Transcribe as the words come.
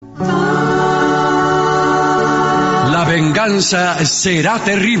venganza será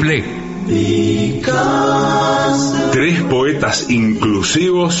terrible. Tres poetas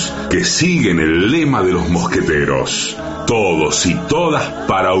inclusivos que siguen el lema de los mosqueteros. Todos y todas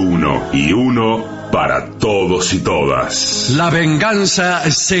para uno, y uno para todos y todas. La venganza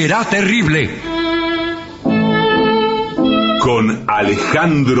será terrible. Con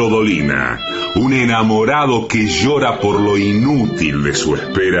Alejandro Dolina, un enamorado que llora por lo inútil de su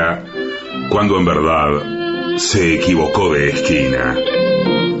espera, cuando en verdad se equivocó de esquina.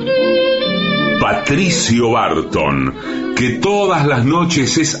 Patricio Barton, que todas las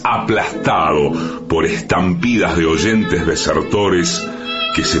noches es aplastado por estampidas de oyentes desertores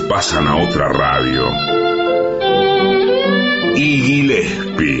que se pasan a otra radio. Y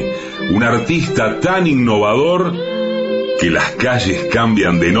Gillespie, un artista tan innovador que las calles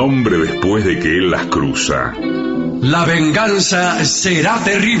cambian de nombre después de que él las cruza. La venganza será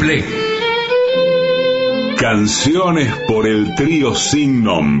terrible. Canciones por el trío sin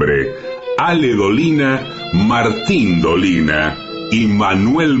nombre: Ale Dolina, Martín Dolina y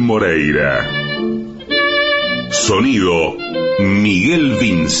Manuel Moreira. Sonido: Miguel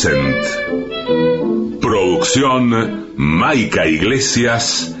Vincent. Producción: Maica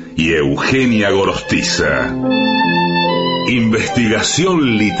Iglesias y Eugenia Gorostiza.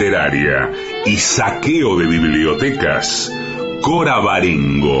 Investigación literaria y saqueo de bibliotecas: Cora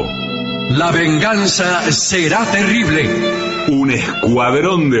Barengo. La venganza será terrible. Un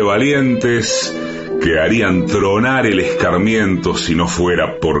escuadrón de valientes que harían tronar el escarmiento si no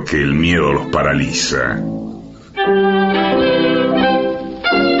fuera porque el miedo los paraliza.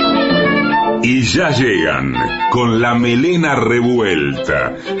 Y ya llegan, con la melena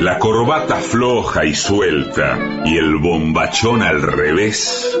revuelta, la corbata floja y suelta y el bombachón al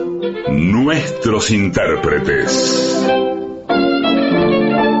revés, nuestros intérpretes.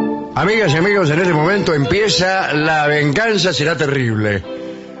 Amigas y amigos, en este momento empieza La venganza será terrible.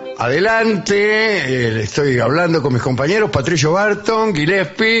 Adelante, estoy hablando con mis compañeros Patricio Barton,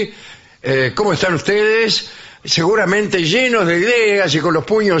 Gillespie. ¿Cómo están ustedes? Seguramente llenos de ideas y con los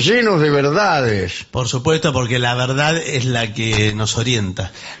puños llenos de verdades. Por supuesto, porque la verdad es la que nos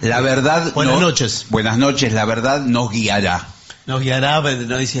orienta. La verdad... Buenas noches. Buenas noches, la verdad nos guiará. Nos guiará,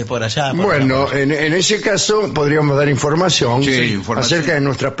 no dice por allá. Bueno, en ese caso podríamos dar información, acerca de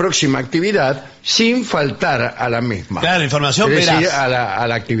nuestra próxima actividad sin faltar a la misma. Claro, información es decir, veraz. a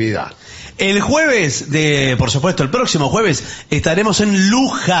la actividad. El jueves, por supuesto, el próximo jueves, estaremos en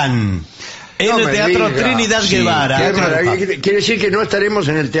Luján. En el Teatro Trinidad Guevara. Quiere decir que no estaremos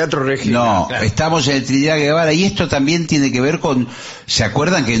en el Teatro Regina. No, claro. Estamos en el Trinidad Guevara y esto también tiene que ver con... ¿Se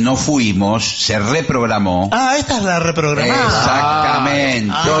acuerdan que no fuimos? Se reprogramó. Ah, esta es la reprogramada.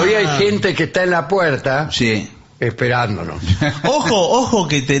 Exactamente. Todavía hay gente que está en la puerta. Sí. Esperándonos. Ojo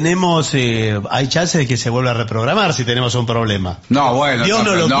que tenemos, hay chances de que se vuelva a reprogramar si tenemos un problema. No, bueno. Dios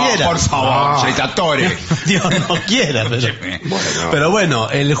no lo quiera. Por favor, Seitatore. Dios no quiera, pero bueno,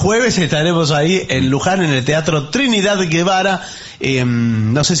 el jueves estaremos ahí en Luján, en el Teatro Trinidad Guevara.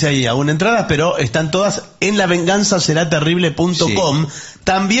 No sé si hay aún entradas, pero están todas en lavenganzaseraterrible.com. Sí.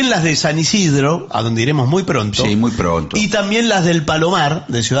 También las de San Isidro, a donde iremos muy pronto. Sí, muy pronto. Y también las del Palomar,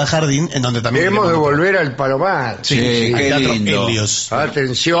 de Ciudad Jardín, en donde también... Debemos de volver al Palomar. Sí, qué lindo. Helios.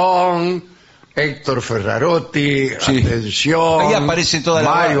 Atención, Héctor Ferrarotti, sí. Atención, ahí aparece toda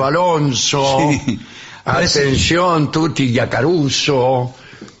Mario Alonso, sí. Atención, Tutti Yacaruso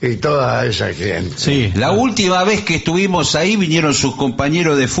y toda esa gente. Sí. La última vez que estuvimos ahí vinieron sus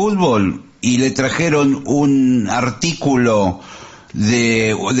compañeros de fútbol y le trajeron un artículo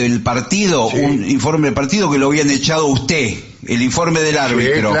del partido, sí. Un informe del partido que lo habían echado usted, el informe del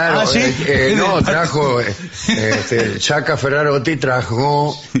árbitro. Sí, claro. ¿Sí? No, trajo Chaca Ferrarotti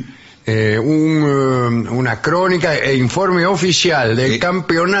trajo una crónica e informe oficial del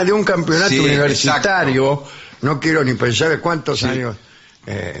campeonato, de un campeonato sí, universitario. Exacto. No quiero ni pensar de cuántos años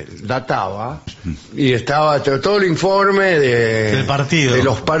databa, y estaba todo el informe del partido, de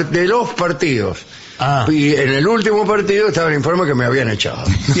los partidos. Y en el último partido estaba el informe que me habían echado.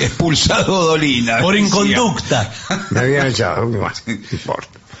 Y expulsado Dolina. Por inconducta. Me habían echado, no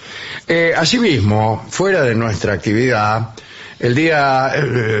importa. Asimismo, fuera de nuestra actividad, el día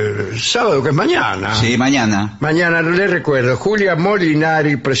sábado, que es mañana. Sí, mañana. Mañana, les recuerdo, Julia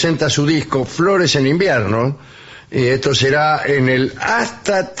Molinari presenta su disco Flores en Invierno. Y esto será en el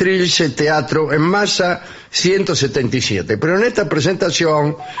Asta Trilce Teatro en Massa 177. Pero en esta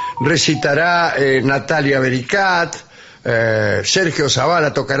presentación recitará Natalia Bericat, Sergio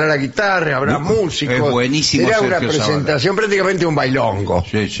Zavala tocará la guitarra, habrá músicos. Es buenísimo. Será Sergio una presentación, Zavala. Prácticamente un bailongo.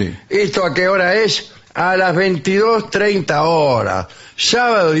 Sí, sí. ¿Esto a qué hora es? a las 22:30 horas,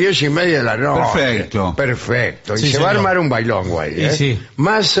 sábado 10:30 de la noche. Perfecto. Perfecto. Y Sí, se va a señor. armar un bailongo ahí, Y sí.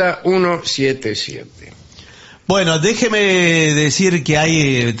 Masa 177. Bueno, déjeme decir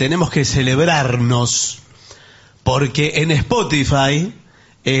que tenemos que celebrarnos, porque en Spotify,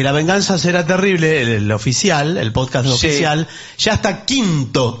 La Venganza Será Terrible, el oficial, el podcast Sí. oficial, ya está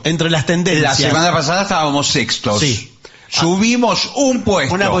quinto entre las tendencias. La semana pasada estábamos sextos. Sí. Subimos un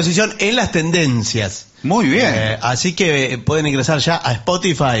puesto. Una posición en las tendencias. Muy bien. Así que pueden ingresar ya a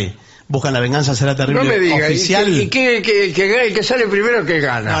Spotify, buscan La Venganza Será Terrible No me diga, oficial. ¿y que sale primero que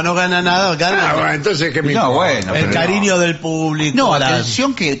gana? No gana nada, gana Bueno, entonces que me No, importa? bueno, el pero cariño del público. No, la-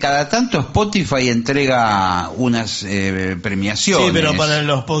 atención que cada tanto Spotify entrega unas premiaciones. Sí, pero para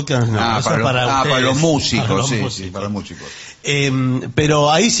los podcasts no. Ah, eso para, es para para ustedes, los músicos, para los sí, músicos. sí, para los músicos.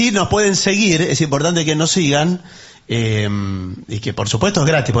 Pero ahí sí nos pueden seguir, es importante que nos sigan. Y que por supuesto es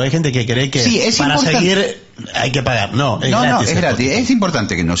gratis, porque hay gente que cree que Sí, es para importante. seguir hay que pagar. No, es No, gratis. es gratis. Es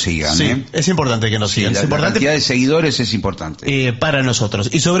importante que nos sigan. Sí, es importante que nos Sí, sigan. la Es importante cantidad de seguidores es importante. para nosotros.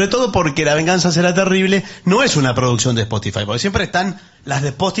 Y sobre todo porque La Venganza Será Terrible no es una producción de Spotify, porque siempre están las de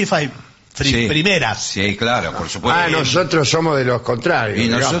Spotify Sí. primeras. Sí, claro, por supuesto. Nosotros somos de los contrarios. Y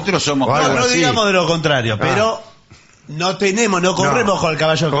digamos. nosotros somos- O algo No así. digamos de lo contrario, pero no corremos con el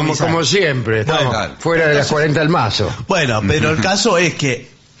caballo de como comisario. siempre, estamos Bueno, fuera de las 40 del mazo. Bueno, pero el caso es que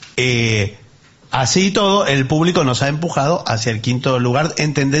así y todo, el público nos ha empujado hacia el quinto lugar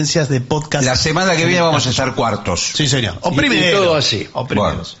en tendencias de podcast. La semana que viene vamos a estar cuartos. Sí, señor. O Y primero. todo así. O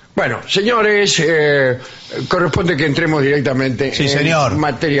primeros. Bueno, señores, corresponde que entremos directamente Sí, en señor.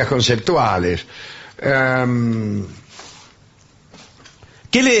 materias conceptuales.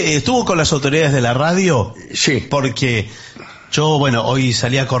 ¿Qué le estuvo con las autoridades de la radio? Sí. Porque yo, hoy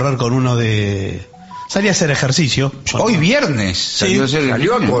salí a correr con salí a hacer ejercicio. Hoy viernes salió,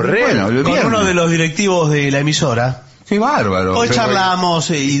 salió a correr. Bueno, el Con viernes. uno de los directivos de la emisora. Qué bárbaro. Hoy Pero- charlamos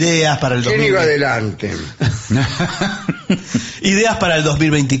ideas para el ¿Quién iba adelante? ideas para el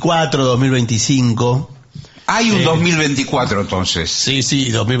 2024, 2025. Hay un 2024 entonces. Sí,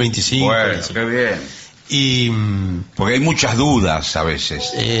 2025. Bueno, qué bien. Y Porque hay muchas dudas a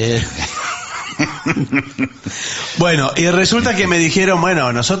veces. bueno, y resulta que me dijeron,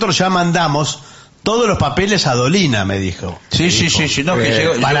 nosotros ya mandamos todos los papeles a Dolina, me dijo. Sí. No, que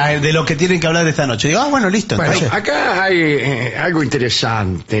llegó- De lo que tienen que hablar esta noche. Digo, listo. Bueno, Entonces, acá hay algo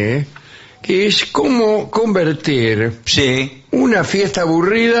interesante, que es cómo convertir Sí. una fiesta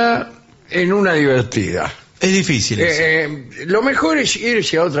aburrida en una divertida. es difícil. eso. Lo mejor es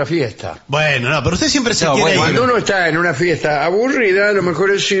irse a otra fiesta. Pero usted siempre se No, quiere bueno, ir. Cuando uno está en una fiesta aburrida, lo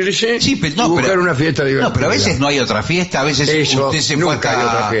mejor es irse Sí, pero, no, y buscar pero- una fiesta divertida. No, pero a veces no hay otra fiesta, a veces Eso, usted se fue nunca hay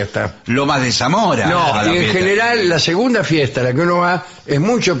otra fiesta. Lomas de Zamora. No, a la y en fiesta. general la segunda fiesta a la que uno va es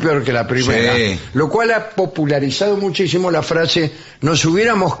mucho peor que la primera, Sí. lo cual ha popularizado muchísimo la frase nos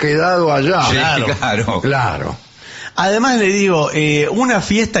hubiéramos quedado allá. Sí, Claro. Claro. Además le digo, una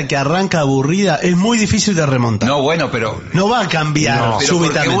fiesta que arranca aburrida es muy difícil de remontar. No, bueno, pero... No va a cambiar No, Pero porque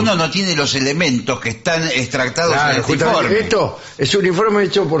súbitamente. uno no tiene los elementos que están extractados Claro, en este justamente. informe. Esto es un informe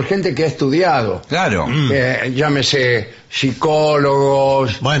hecho por gente que ha estudiado. Claro. Llámese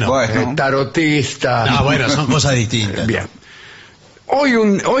psicólogos, Bueno. tarotistas. Son cosas distintas. Bien.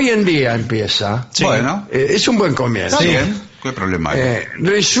 Hoy en día empieza. Sí. Bueno, Es un buen comienzo. está bien. ¿Qué problema hay?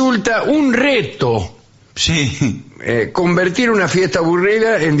 Resulta un reto Sí. convertir una fiesta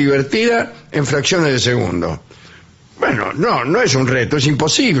aburrida en divertida en fracciones de segundo. Bueno, no es un reto, es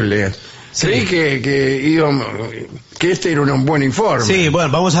imposible. Sí. Creí que este era un buen informe. Sí,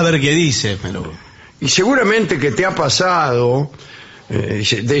 vamos a ver qué dice. Pero... Y seguramente que te ha pasado,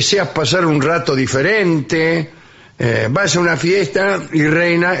 deseas pasar un rato diferente, vas a una fiesta y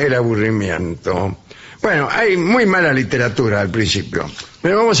reina el aburrimiento. Bueno, hay muy mala literatura al principio,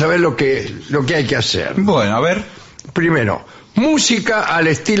 pero vamos a ver lo que hay que hacer. Bueno, a ver. Primero, música al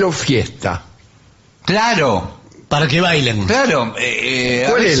estilo fiesta. Claro. Para que bailen. Claro. a ¿Cuál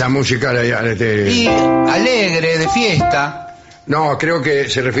veces- es la música al Y alegre, de fiesta. No, creo que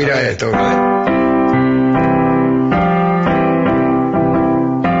se refiere a esto. A ver.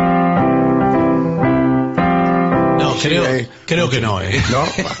 No, creo que no. ¿No?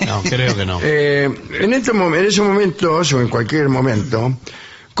 No, creo que no. En esos momentos, o en cualquier momento,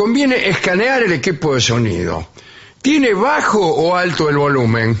 conviene escanear el equipo de sonido. ¿Tiene bajo o alto el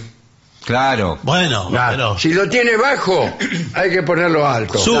volumen? Claro. Bueno, pero... Si lo tiene bajo, hay que ponerlo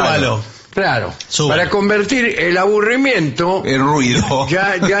alto. Súbalo. Claro. Súbalo. Para convertir el aburrimiento El ruido.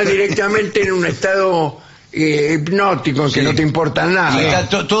 ya directamente en un estado hipnótico en que Sí. no te importa Y nada.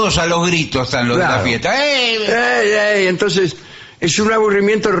 están todos a los gritos están los de Claro. la fiesta. ¡Ey! Entonces, es un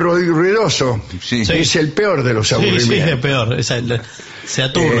aburrimiento ruidoso. Sí. Es el peor de los Sí, aburrimientos. sí, es peor. Se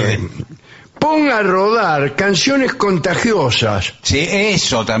aturde. Ponga a rodar canciones contagiosas. Sí,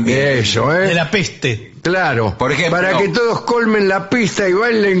 eso también. Eso, De la peste. Claro, Por ejemplo, para que todos colmen la pista y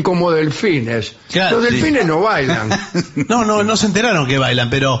bailen como delfines. Claro, Los delfines no bailan. No se enteraron que bailan,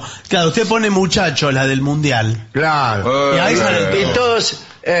 pero claro, usted pone muchachos, la del mundial. Claro. Y ahí salen Y todos,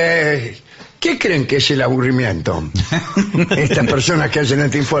 ¿qué creen que es el aburrimiento? Estas personas que hacen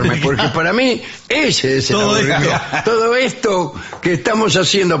este informe, porque para mí ese es el Todo aburrimiento. Todo esto que estamos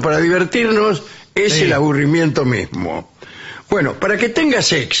haciendo para divertirnos es Sí. el aburrimiento mismo. Bueno, para que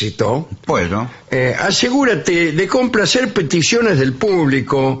tengas éxito, Bueno. asegúrate de complacer peticiones del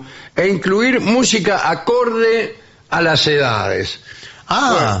público e incluir música acorde a las edades.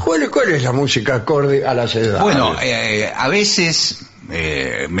 Ah, Bueno, ¿cuál es la música acorde a las edades? Bueno, a veces,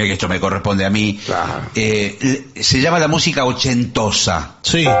 esto me corresponde a mí, Claro. se llama la música ochentosa.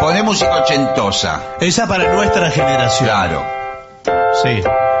 Sí. Poné música ochentosa. esa para nuestra generación. Claro. Sí.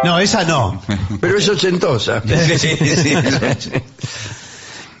 No, esa no. Pero es ochentosa.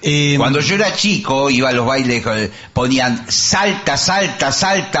 Cuando yo era chico, iba a los bailes, ponían salta, salta,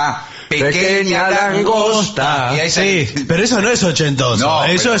 salta, pequeña langosta. Y ahí Sí, pero eso no es ochentoso, No,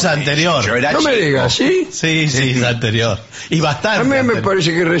 eso pero es anterior. yo era No me chico. digas, ¿sí? Sí, es anterior. Y bastante. A mí me anterior.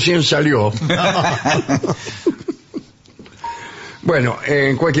 parece que recién salió. Bueno,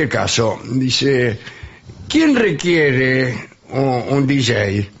 en cualquier caso, dice, ¿quién requiere un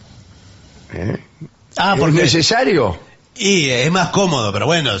DJ? Ah, ¿Es porque necesario? y es más cómodo, pero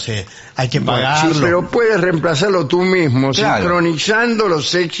bueno, sí, hay que pagarlo. Sí, pero puedes reemplazarlo tú mismo, Claro. sincronizando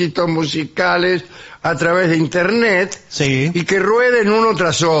los éxitos musicales a través de internet Sí. y que rueden uno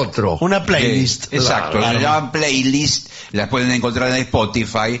tras otro. Una playlist. Exacto, Claro. se llaman playlist, las pueden encontrar en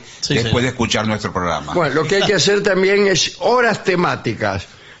Spotify Sí, después sí. de escuchar nuestro programa. Bueno, lo que hay que hacer también es horas temáticas,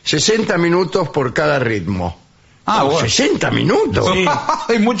 60 minutos por cada ritmo. Ah, bueno. 60 minutos. Sí.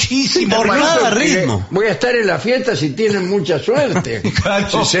 Hay muchísimo. Por para- cada ritmo. Voy a estar en la fiesta si tienen mucha suerte. Claro.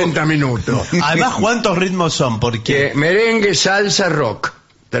 60 minutos. Además, ¿cuántos ritmos son? Porque Merengue, salsa, rock.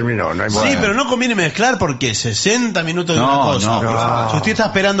 Terminó, no hay sí, más. pero no conviene mezclar porque 60 minutos de No, una cosa. no. Si usted está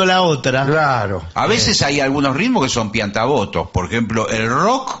esperando la otra, Claro. A veces hay algunos ritmos que son piantabotos. Por ejemplo, el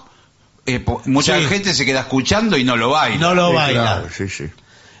rock, mucha Sí. gente se queda escuchando y no lo baila. no lo Sí, baila. claro, sí, sí.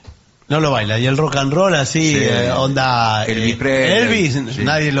 No lo baila. Y el rock and roll así, Sí. onda Elvis Presley. Elvis, Sí.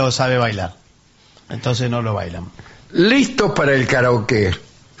 nadie lo sabe bailar. Entonces no lo bailan. Listos para el karaoke.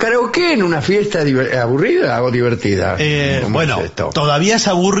 ¿Karaoke en una fiesta aburrida o divertida? ¿Cómo Bueno, es esto? todavía es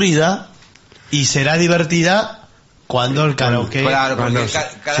aburrida y será divertida cuando el karaoke... Claro, porque Cuando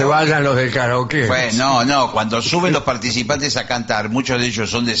cada- se vayan los del karaoke. No, cuando suben los participantes a cantar, muchos de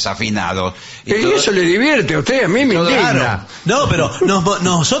ellos son desafinados. Y todo- eso le divierte a usted, a mí me Todo- indigna. Claro. No, pero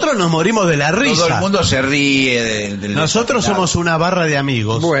nosotros nos morimos de la risa. Todo el mundo se ríe del Nosotros desafinado. somos una barra de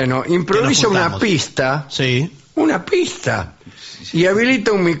amigos. Bueno, improvisa que nos una juntamos. pista, Sí. y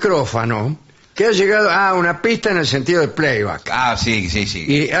habilita un micrófono que ha llegado una pista en el sentido de playback. Ah, sí.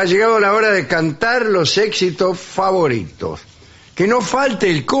 Y ha llegado la hora de cantar los éxitos favoritos. Que no falte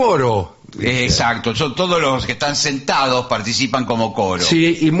el coro. Exacto, son todos los que están sentados participan como coro.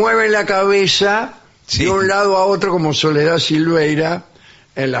 Sí, y mueven la cabeza Sí. de un lado a otro como Soledad Silveira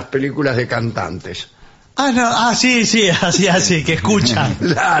en las películas de cantantes. Sí, así, que escuchan.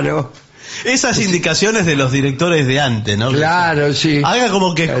 Claro, Esas indicaciones de los directores de antes, ¿no? claro, sí. Haga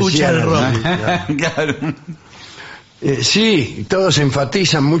como que escucha el rock. Sí, claro. Claro. Sí, todos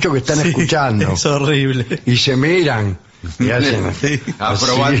enfatizan mucho que están Sí, escuchando. Es horrible. Y se miran y hacen así.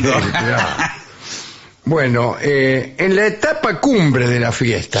 Aprobando. Claro. Bueno, en la etapa cumbre de la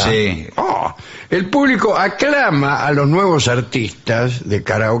fiesta, Sí. el público aclama a los nuevos artistas de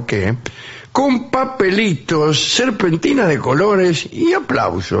karaoke con papelitos, serpentinas de colores y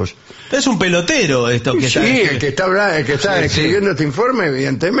aplausos. Es un pelotero esto que Sí, el que está Sí, escribiendo este informe,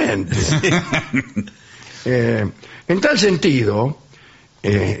 evidentemente. En tal sentido,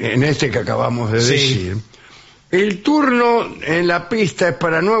 en este que acabamos de Sí. decir, el turno en la pista es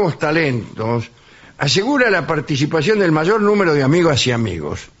para nuevos talentos, asegura la participación del mayor número de amigas y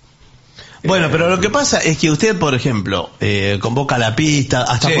amigos. Bueno, pero lo que pasa es que usted, por ejemplo, convoca la pista,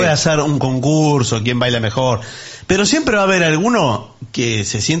 hasta Sí. puede hacer un concurso, quién baila mejor, pero siempre va a haber alguno que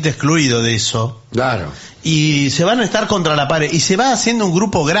se siente excluido de eso Claro. y se van a estar contra la pared y se va haciendo un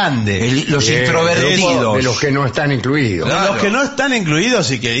grupo grande. Los introvertidos. De los que no están incluidos. De Claro. los que no están incluidos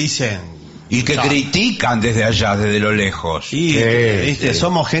y que dicen... Y que No. critican desde allá, desde lo lejos. Sí, Sí, viste, sí.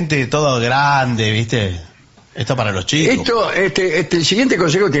 somos gente todo grande, viste. Esto para los chicos. El siguiente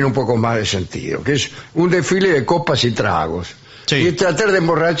consejo tiene un poco más de sentido, que es un desfile de copas y tragos. Sí. y tratar de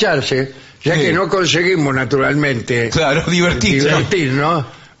emborracharse, ya que no conseguimos naturalmente Claro, divertirnos.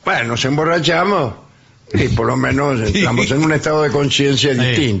 Bueno, nos emborrachamos y por lo menos estamos en un estado de conciencia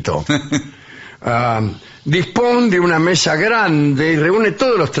distinto. Dispón de una mesa grande y reúne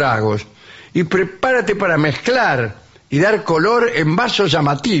todos los tragos. Y prepárate para mezclar y dar color en vasos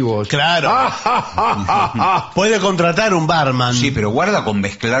llamativos. Claro. Puede contratar un barman. Sí, pero guarda con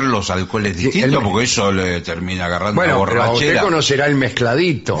mezclar los alcoholes distintos, porque eso le termina agarrando Bueno, la pero usted borrachera. conocerá el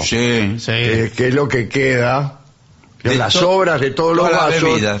mezcladito, Sí. Sí. que es lo que queda. De Las to- sobras de todos los todas las vasos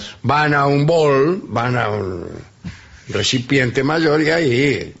bebidas. van a un bol, van a un recipiente mayor y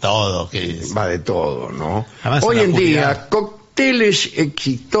ahí Todo. Que va de todo, ¿no? Además, Hoy una en día, oscuridad. cócteles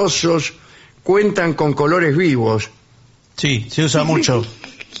exitosos cuentan con colores vivos. Sí, se usa mucho.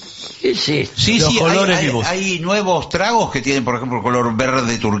 ¿Qué es esto? Sí, Los sí, colores hay vivos. nuevos tragos que tienen, por ejemplo, color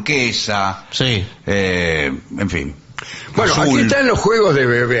verde turquesa, Sí. en fin. Bueno, azul. aquí están los juegos de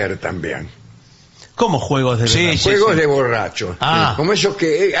beber también. ¿Cómo juegos de Sí, verdad? sí. Juegos de borrachos. Ah. Como esos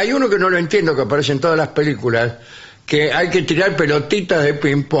que... hay uno que no lo entiendo, que aparece en todas las películas, que hay que tirar pelotitas de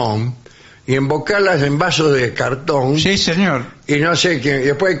ping-pong y embocarlas en vasos de cartón. Sí, señor. Y no sé quién...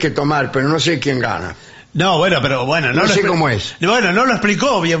 Después hay que tomar, pero no sé quién gana. No, bueno, pero bueno. No lo sé expli- cómo es. Bueno, no lo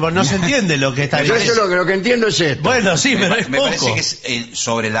explicó bien, porque no se entiende lo que está Yo diciendo. eso lo que entiendo es esto. Bueno, sí, pero es Me poco. parece que es,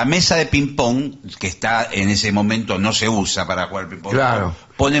 sobre la mesa de ping-pong, que está en ese momento, no se usa para jugar ping-pong. Claro.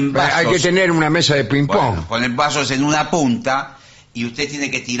 Ponen vasos. Hay que tener una mesa de ping-pong. Bueno, ponen vasos en una punta y usted tiene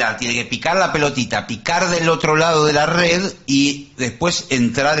que tirar, tiene que picar la pelotita, picar del otro lado de la red y después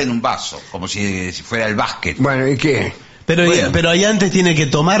entrar en un vaso, como si fuera el básquet. Bueno, ¿y qué? Pero ahí antes tiene que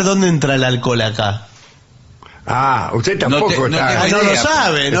tomar. ¿Dónde entra el alcohol acá? Usted tampoco no está... tengo no idea. lo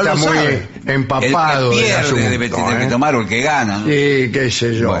sabe, no está lo muy sabe. empapado El que del pierde asunto, debe tener que tomar, o el que gana, ¿no? Sí, qué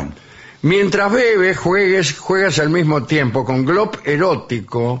sé yo. Bueno. Mientras bebes, juegas al mismo tiempo con glob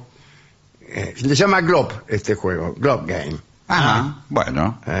erótico. Le llama glob este juego, glob game. Ajá,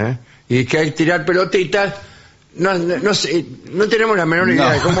 bueno. Y que hay que tirar pelotitas. No sé, no tenemos la menor idea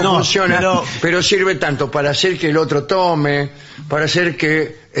No, de cómo no, funciona, pero sirve tanto para hacer que el otro tome, para hacer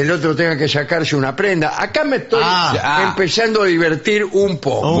que el otro tenga que sacarse una prenda. Acá me estoy empezando a divertir un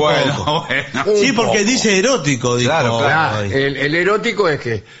poco. Bueno. Sí, porque dice erótico. Dijo. Claro. El erótico es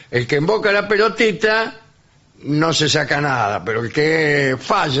que el que emboca la pelotita no se saca nada, pero el que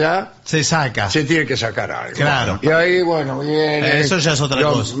falla Se saca. se tiene que sacar algo. Claro. Y ahí, bueno, viene... Eso ya es otra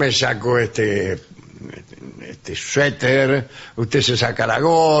yo cosa. me saco este suéter, usted se saca la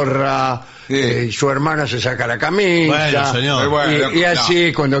gorra, Sí. su hermana se saca la camisa. Bueno, señor. Bueno, y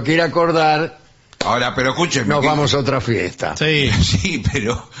así, cuando quiera acordar, Ahora, pero escúcheme. nos vamos a otra fiesta. Sí. Sí,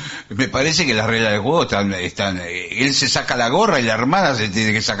 pero me parece que las reglas del juego están él se saca la gorra y la hermana se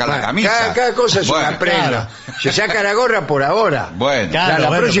tiene que sacar la Bueno, camisa. cada cosa es Bueno, una prenda. Se saca la gorra por ahora. Bueno, Claro, la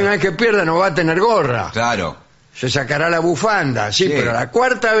bueno, próxima pero- vez que pierda no va a tener gorra. claro. Se sacará la bufanda, sí, Sí. pero la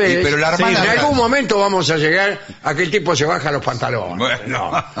cuarta vez, Sí, pero la hermana- en algún momento vamos a llegar a que el tipo se baja los pantalones.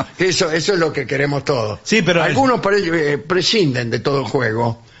 Bueno. No, eso es lo que queremos todos. Sí, pero- Algunos prescinden de todo el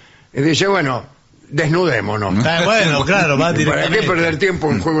juego y dicen, bueno, desnudémonos. Bueno, claro, va ¿Para qué directamente. perder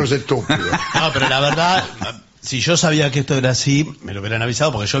tiempo en juegos estúpidos? No, pero la verdad, si yo sabía que esto era así, me lo hubieran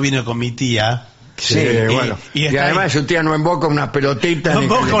avisado, porque yo vine con mi tía. Sí, bueno. y Y, está además ahí. su tía no emboca una pelotita. ni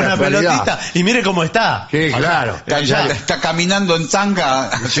Con una casualidad. pelotita. Y mire cómo está. Sí, claro. Está caminando en tanga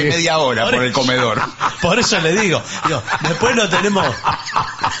hace Sí. media hora por el comedor. Por eso le digo, después no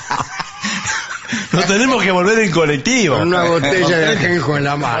tenemos que volver en colectivo. Con una botella de ajenjo en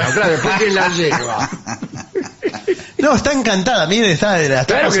la mano. Claro, después quién la lleva. No, está encantada, mire, está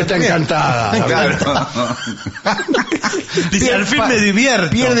Claro que está encantada. Claro. Dice, al fin me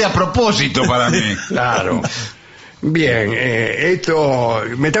divierto. Pierde a propósito para mí. Claro. Bien, esto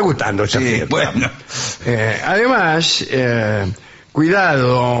me está gustando esta Sí, fiesta. bueno. Además,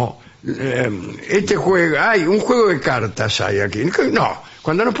 cuidado, este juego, hay un juego de cartas hay aquí. No,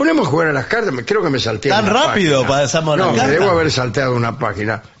 cuando nos ponemos a jugar a las cartas, creo que me salté. ¿Tan una rápido página. pasamos No, las me cartas? debo haber salteado una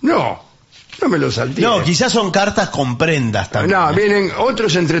página. No me lo salté. No, quizás son cartas con prendas también. No, vienen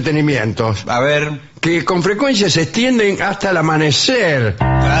otros entretenimientos A ver. que con frecuencia se extienden hasta el amanecer.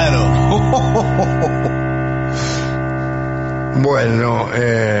 Claro. Bueno,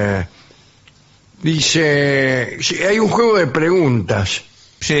 dice, sí, hay un juego de preguntas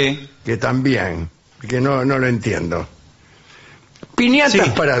Sí. que también, que no lo entiendo. Piñatas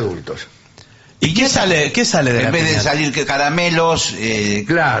Sí. para adultos. ¿Y qué sale de la En vez de piñata? salir que caramelos,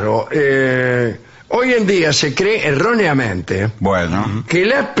 Claro, hoy en día se cree erróneamente bueno, que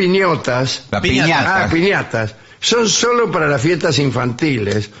las piñotas, la piñata. piñatas, son solo para las fiestas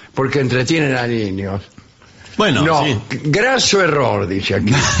infantiles, porque entretienen a niños. Bueno, no, sí. graso error, dice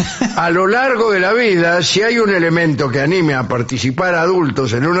aquí. A lo largo de la vida, si hay un elemento que anime a participar a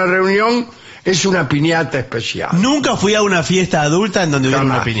adultos en una reunión, es una piñata especial. Nunca fui a una fiesta adulta en donde hubiera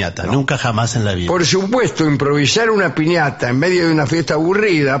Jamás, una piñata. no. Nunca jamás en la vida. Por supuesto, improvisar una piñata en medio de una fiesta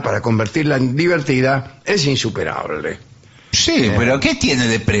aburrida para convertirla en divertida es insuperable. Sí, pero ¿qué tiene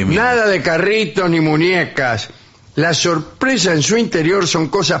de premio? Nada de carritos ni muñecas. La sorpresa en su interior son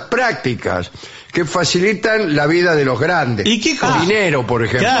cosas prácticas que facilitan la vida de los grandes. ¿Y qué cosa? Dinero, por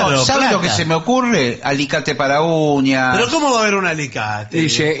ejemplo. Claro. ¿Sabes plata. lo que se me ocurre? Alicate para uñas. Pero ¿cómo va a haber un alicate?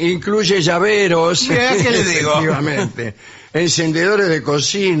 Dice, incluye llaveros, Mira, ¿qué le digo? efectivamente, encendedores de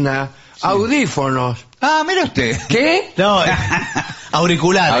cocina, audífonos. Ah, mira usted. ¿Qué? No,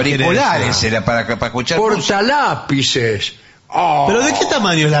 auriculares. Auriculares querés. era para escuchar música. Portalápices. Oh, ¿Pero de qué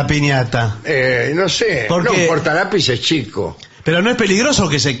tamaño es la piñata? no sé, Porque- no, un portalápiz es chico. Pero no es peligroso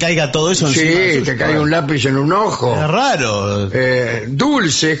que se caiga todo eso encima. Sí, suyo? te cae un lápiz en un ojo. Es raro.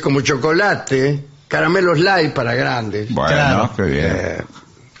 Dulces como chocolate, caramelos light para grandes. Bueno, Claro. qué bien.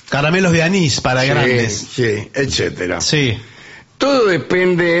 Caramelos de anís para Sí, grandes. sí, etcétera. Sí. Todo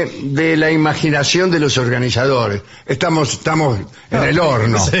depende de la imaginación de los organizadores. Estamos en el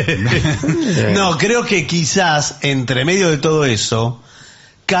horno. No, creo que quizás entre medio de todo eso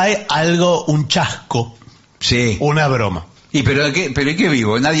cae algo, un chasco, Sí. una broma. ¿Y pero qué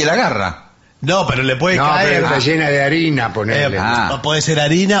vivo? ¿Nadie la agarra? No, pero le puede No, caer. pero está llena de harina, ponele. Puede ser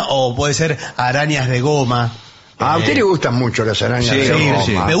harina o puede ser arañas de goma. A usted le gustan mucho las arañas Sí, de sí, goma.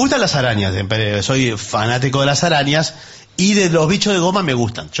 sí. Me gustan las arañas, soy fanático de las arañas y de los bichos de goma me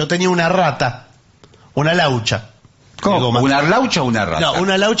gustan. Yo tenía una rata, una laucha. de goma. ¿Una laucha o una rata? No,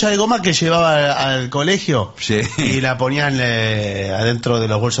 una laucha de goma que llevaba al colegio Sí. y la ponían adentro de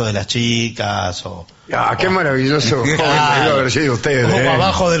los bolsos de las chicas o Qué maravilloso joven debió haber sido usted. o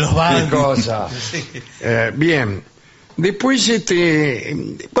abajo de los Qué bancos. cosa. Bien. Después,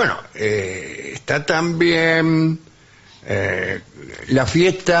 está también la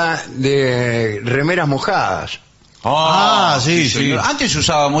fiesta de remeras mojadas. Sí. señor. Antes se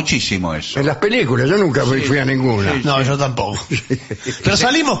usaba muchísimo eso. En las películas, yo nunca fui a ninguna. No, yo tampoco. Pero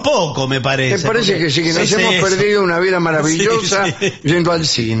salimos poco, me parece. Me parece porque- que sí, que nos Sí, hemos eso. perdido una vida maravillosa Sí, sí. yendo al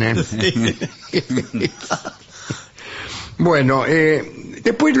cine. Bueno,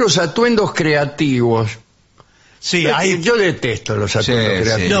 después los atuendos creativos. Sí, hay... Yo detesto los atuendos Sí,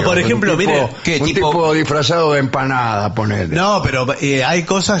 creativos. sí. No, por ejemplo, un tipo, mire, ¿qué un tipo? tipo disfrazado de empanada, ponele. No, pero hay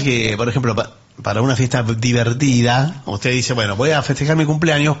cosas que, por ejemplo, para una fiesta divertida, usted dice, bueno, voy a festejar mi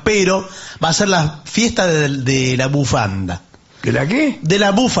cumpleaños, pero va a ser la fiesta de la bufanda. ¿De la qué? De la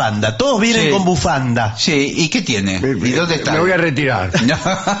bufanda. Todos vienen Sí. con bufanda. Sí, ¿y qué tiene? ¿Y dónde está? Me voy a retirar.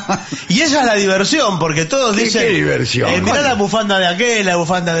 Y esa es la diversión, porque todos ¿Qué- dicen... qué diversión? mirá la bufanda de aquel, la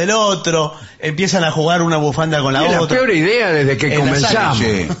bufanda del otro. Empiezan a jugar una bufanda con la Es la otra. peor idea desde que En la comenzamos.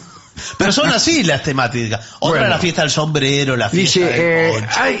 Sí. Pero son así las temáticas. Otra Bueno. la fiesta del sombrero, la fiesta Dice, del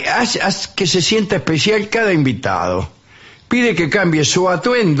poncho. haz que se sienta especial cada invitado. Pide que cambie su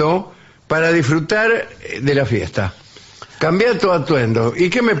atuendo para disfrutar de la fiesta. Cambia tu atuendo. ¿Y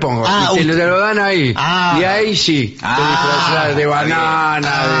qué me pongo? Y te lo dan ahí. Y ahí sí. Te disfrazás de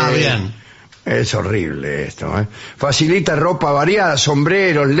banana. Bien. Es horrible esto. Facilita ropa variada,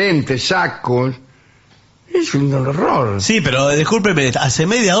 sombreros, lentes, sacos. Es un horror. Sí, pero discúlpeme, hace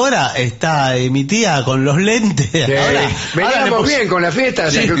media hora está mi tía con los lentes. Ahora Veníamos le bien con la fiesta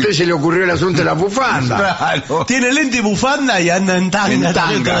hasta Sí. que a usted se le ocurrió el asunto de la bufanda. Claro. tiene lente y bufanda y anda en tanga, En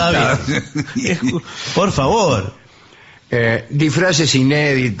también tanga, todavía. claro. Por favor. Disfraces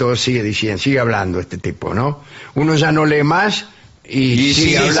inéditos, sigue diciendo, sigue hablando este tipo, ¿no? Uno ya no lee más y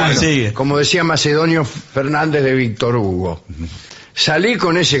sigue hablando. sigue. Como decía Macedonio Fernández de Víctor Hugo. Salí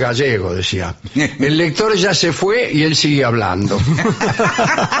con ese gallego, decía. El lector ya se fue y él sigue hablando.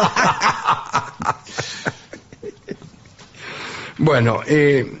 Bueno,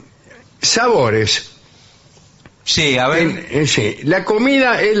 sabores. Sí, a ver. Sí, la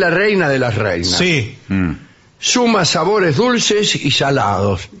comida es la reina de las reinas. Sí. Suma sabores dulces y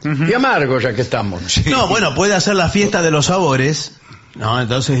salados. Y amargos, ya que estamos. No, bueno, puede hacer la fiesta de los sabores, ¿no?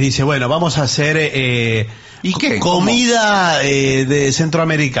 Entonces dice, bueno, vamos a hacer ¿Y qué? comida de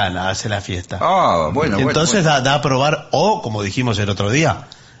centroamericana, hace la fiesta. Bueno, Entonces bueno. Da a probar, o como dijimos el otro día,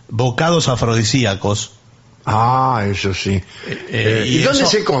 bocados afrodisíacos. Eso sí. y ¿Y dónde eso-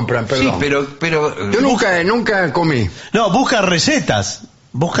 se compran? Sí, Perdón. pero Yo nunca comí. No, busca recetas.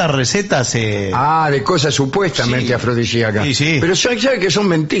 De cosas supuestamente Sí. afrodisíacas. Sí, sí. Pero sabe que son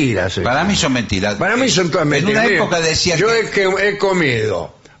mentiras. para mí son mentiras. Para mí son todas mentiras. En una Mire, época decía yo que he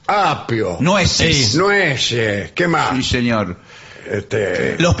comido apio, nueces. nueces, ¿qué más? Sí, señor.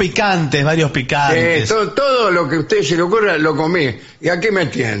 Los picantes, varios picantes. Todo lo que a usted se le ocurra lo comí. ¿Y aquí me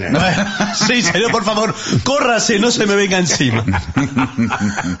tiene? Sí, señor, por favor, córrase, no se me venga encima.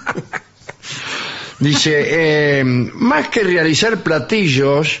 Dice, más que realizar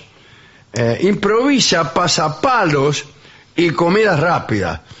platillos, improvisa pasapalos y comidas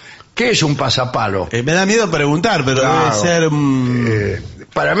rápidas. ¿Qué es un pasapalo? Me da miedo preguntar, pero debe ser...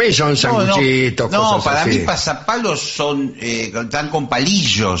 para mí son sanguchitos, cosas para así. mí pasapalos son están con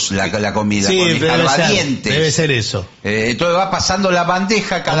palillos la comida, Sí, con escarbadientes. debe ser eso. Entonces va pasando la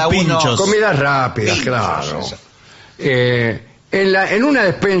bandeja cada Con uno. pinchos. Comidas rápidas, Pinchos, claro. eso. En una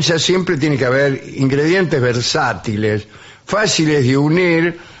despensa siempre tiene que haber ingredientes versátiles, fáciles de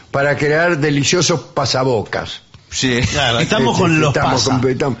unir para crear deliciosos pasabocas. Sí. Claro, estamos con los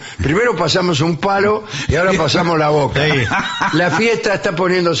Primero pasamos un palo y ahora pasamos la boca. Sí. La fiesta está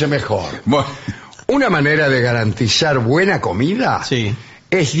poniéndose mejor. Bueno, Una manera de garantizar buena comida Sí.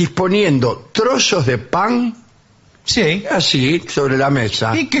 es disponiendo trozos de pan sí. así sobre la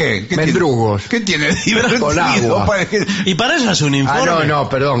mesa. ¿Y qué? Mendrugos. ¿Qué tiene de divertido? Con agua. Y para eso es un informe.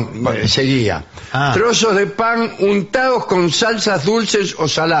 Perdón, seguía. Ah. Trozos de pan untados con salsas dulces o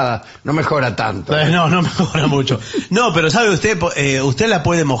saladas. No mejora tanto. No mejora mucho. No, pero sabe usted, usted la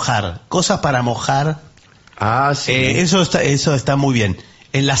puede mojar. Cosas para mojar. Ah, sí. Eso está muy bien.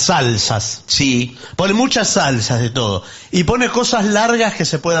 En las salsas. Sí. Pone muchas salsas de todo. Y pone cosas largas que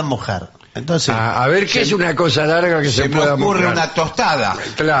se puedan mojar. Entonces. A ver, ¿qué es una cosa larga que se me pueda ocurre mojar? una tostada.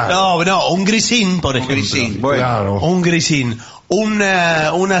 Claro. No, un grisín, por ejemplo. grisín, bueno. Claro. Un grisín.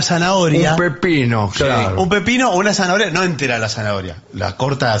 Una zanahoria. Un pepino, claro. Un pepino o una zanahoria, no entera la zanahoria, la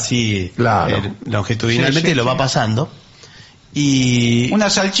corta así Claro. longitudinalmente Sí, y lo va pasando. Y Una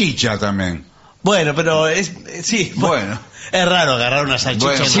salchicha también. bueno, pero sí, Bueno. es raro agarrar una salchicha.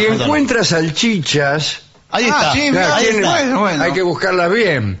 Bueno, y Si una encuentra salchichas, ahí está. sí, claro, ahí tiene- está. Bueno. hay que buscarlas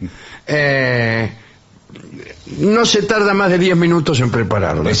bien. No se tarda más de 10 minutos en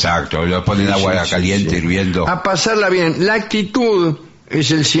prepararlas. Exacto, lo ponen agua caliente, hirviendo. A pasarla bien. La actitud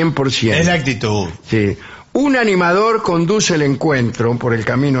es el 100%. Es la actitud. Sí. Un animador conduce el encuentro por el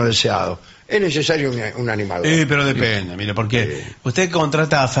camino deseado. Es necesario un animador. Pero depende, mire, porque usted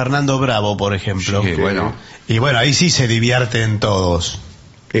contrata a Fernando Bravo, por ejemplo. Sí, bueno. Y bueno, ahí sí se divierten todos.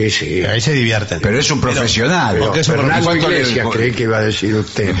 Sí, sí. Ahí se divierten. Pero es un profesional. Porque es un Fernando profesional. Iglesias creí que iba a decir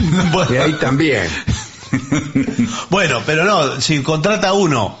usted. Bueno. Y ahí también. Bueno, pero no, si contrata a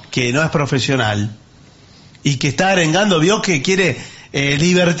uno que no es profesional y que está arengando, vio que quiere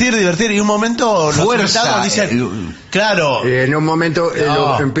divertir, y un momento los Fuerza, invitados dicen, claro, En un momento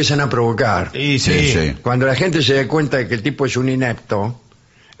No. lo empiezan a provocar. y sí, Sí, sí. Cuando la gente se da cuenta de que el tipo es un inepto,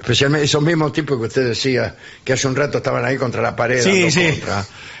 especialmente esos mismos tipos que usted decía que hace un rato estaban ahí contra la pared, Sí, dando sí. contra,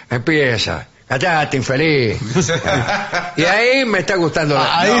 empieza, callate, infeliz. Y ahí me está gustando.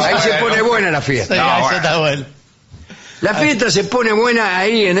 Ahí Se pone buena la fiesta. Sí, ahí se está bueno. La fiesta se pone buena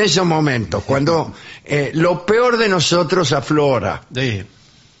ahí en esos momentos, cuando lo peor de nosotros aflora. Sí.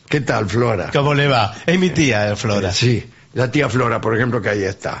 ¿Qué tal, Flora? ¿Cómo le va? Es mi tía, Flora. Sí, la tía Flora, por ejemplo, que ahí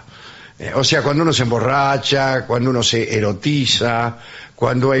está. O sea, cuando uno se emborracha, cuando uno se erotiza,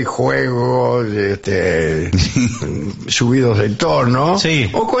 cuando hay juegos subidos de tono, Sí.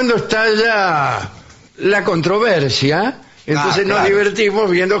 o cuando estalla la controversia, entonces nos claro. divertimos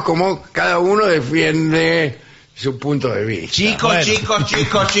viendo cómo cada uno defiende su punto de vista. Chicos,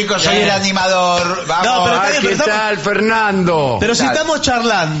 Bueno. chicos, soy el animador. Vamos. No, pero está bien, ¿Qué pero estamos- tal, Fernando? Pero si Dale. estamos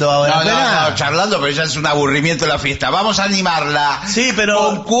charlando ahora, No, charlando, pero ya es un aburrimiento la fiesta. Vamos a animarla. Sí, pero-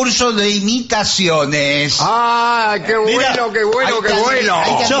 Concurso de imitaciones. ¡Ah, qué Mira, bueno, qué bueno, hay qué que- bueno!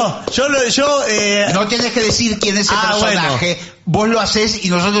 hay que- Yo No tienes que decir quién es el personaje. Vos lo haces y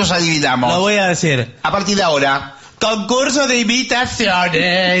nosotros adivinamos. lo voy a decir. A partir de ahora, Concurso de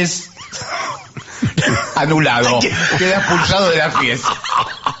imitaciones. anulado. Queda expulsado de la fiesta.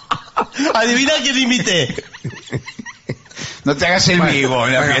 Adivina quién imité. No te hagas el vivo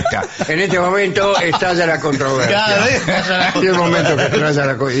en la fiesta. En este momento estalla la controversia. Claro, En el momento que estalla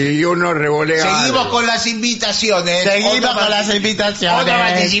la y uno revolea. Seguimos algo. con las invitaciones. Seguimos Otro con las Otro invitaciones.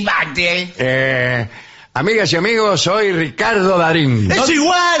 participante. Amigas y amigos, soy Ricardo Darín. ¡Es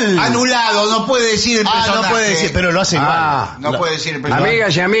igual! Anulado, no puede decir el personaje. no puede decir, pero lo hace igual. No puede decir el personaje.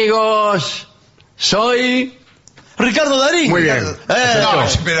 Amigas y amigos, soy... Ricardo Darín. Muy bien. No,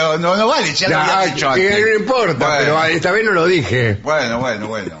 pero no vale, ya lo había dicho que antes. no importa, Bueno. pero esta vez no lo dije. Bueno.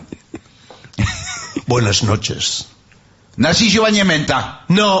 Buenas noches. Narciso Bañementa.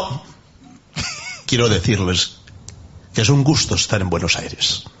 No. Quiero decirles que es un gusto estar en Buenos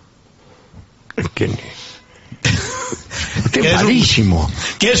Aires. Usted Que es es un- malísimo.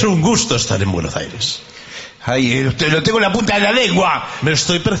 Que es un gusto estar en Buenos Aires. Ay, lo tengo en la punta de la lengua. Me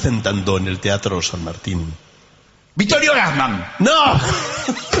estoy presentando en el Teatro San Martín. Vittorio Gassman. ¡No!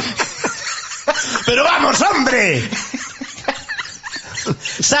 ¡Pero vamos, hombre!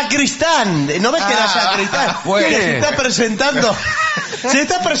 ¡Sacristán! ¿No ves que era sacristán? Bueno. Que se está presentando. Se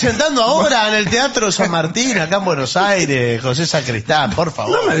está presentando ahora en el Teatro San Martín, acá en Buenos Aires, José Sacristán, por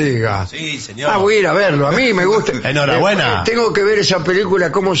favor. No me diga. Sí, señor. Ah, voy a ir a verlo. A mí me gusta. Enhorabuena. Tengo que ver esa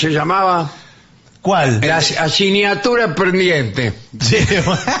película, ¿cómo se llamaba? ¿Cuál? La asignatura pendiente. Sí,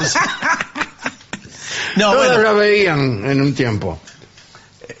 bueno, sí. No, Todos bueno. la veían en un tiempo.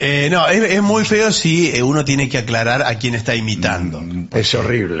 No, es muy feo si uno tiene que aclarar a quién está imitando. Es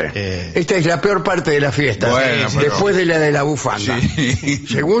horrible. Esta es la peor parte de la fiesta. Bueno, pero- Después de la de la bufanda. Sí.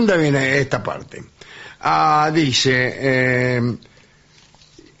 Segunda viene esta parte. Dice... un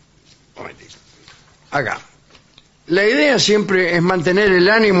momentito. Acá. La idea siempre es mantener el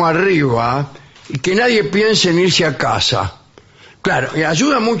ánimo arriba y que nadie piense en irse a casa. Claro, y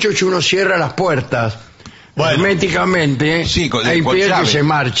ayuda mucho si uno cierra las puertas Bueno. herméticamente Sí, con impide que llave. se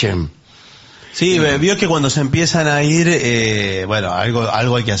marchen. Sí, vio que cuando se empiezan a ir, bueno,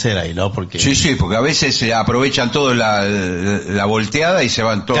 algo hay que hacer ahí, ¿no? Porque Sí, porque a veces se aprovechan todo la volteada y se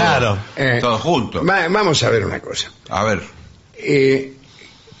van todos, Claro. todos juntos. Vamos a ver una cosa. A ver,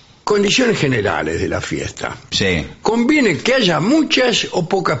 Condiciones generales de la fiesta. sí. ¿Conviene que haya muchas o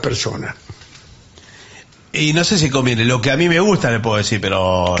pocas personas? Y no sé si conviene. Lo que a mí me gusta le puedo decir,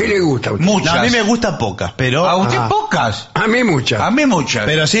 pero ¿Qué le gusta a usted? Muchas. no, a mí me gusta pocas, pero ¿A usted pocas? A mí muchas. A mí muchas.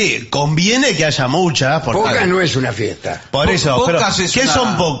 pero sí, conviene que haya muchas. Porque, Pocas no es una fiesta. por eso, pocas pero es ¿qué una-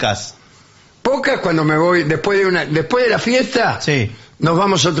 son pocas? Pocas cuando me voy después de la fiesta. Sí. Nos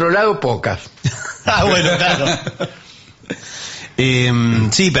vamos a otro lado, pocas. Ah, bueno, claro.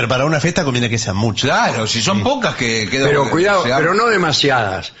 Sí, pero para una fiesta conviene que sean muchas. Claro, si son pocas que quedan... Pero cuidado, se- pero no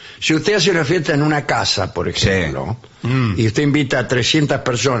demasiadas. Si usted hace una fiesta en una casa, por ejemplo, y usted invita a 300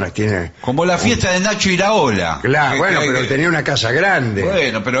 personas, tiene... Como la fiesta de Nacho Iraola. Claro, bueno, Que- pero tenía una casa grande.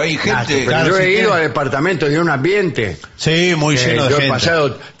 Bueno, pero hay Nacho, gente... pero Claro, yo si he ido tiene- a departamentos de un ambiente. Sí, muy lleno de Yo he gente.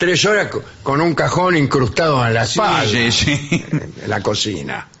 pasado 3 horas con un cajón incrustado en la espalda, Sí. en la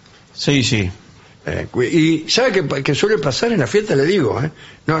cocina. Sí, sí. Y ¿sabe qué suele pasar en la fiesta? Le digo,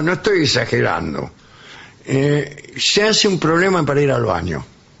 no estoy exagerando. Se hace un problema para ir al baño.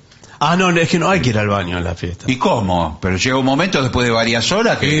 Ah, no, es que no hay que ir al baño en la fiesta. ¿Y cómo? Pero llega un momento después de varias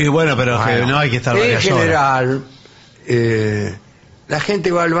horas que... Y bueno, pero es que Bueno, no hay que estar en varias horas. general, la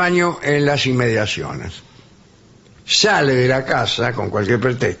gente va al baño en las inmediaciones. Sale de la casa con cualquier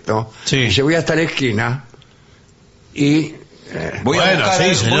pretexto, Sí. y dice voy hasta la esquina y... Voy, Bueno, a buscar,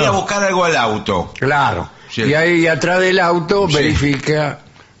 sí, señor. voy a buscar algo al auto. claro, Sí. y ahí atrás del auto Sí. verifica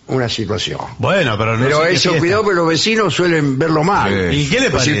una situación. Bueno, pero no Pero sé qué eso, fiesta. cuidado, porque los vecinos suelen verlo mal. Sí. ¿Y qué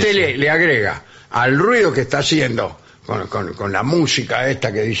le Pues si parece? usted le agrega al ruido que está haciendo con la música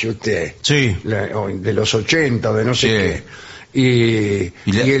esta que dice usted, Sí. o de los 80, de no sé Sí. qué,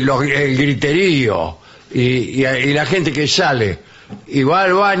 y el griterío, y la gente que sale y va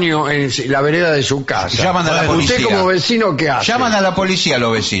al baño en la vereda de su casa. Llaman a la Usted policía. como vecino, ¿qué hace? Llaman a la policía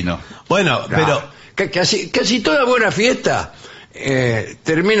los vecinos. Bueno, Claro. pero Casi toda buena fiesta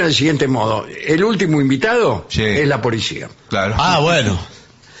termina del siguiente modo. El último invitado Sí. es la policía. Claro. bueno.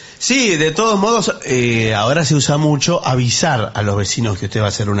 Sí, de todos modos, ahora se usa mucho avisar a los vecinos que usted va a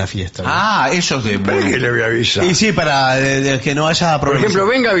hacer una fiesta, ¿no? Eso es de... ¿Para qué le voy a avisar? Y sí, para de que no haya Por problemas. ejemplo,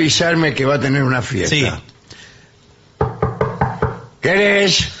 venga a avisarme que va a tener una fiesta. Sí.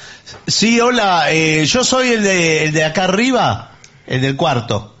 ¿Querés? Sí, hola, yo soy el de acá arriba, el del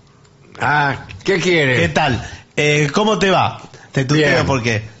cuarto. ¿Qué quiere? ¿Qué tal? ¿Cómo te va? Te tuteo Bien.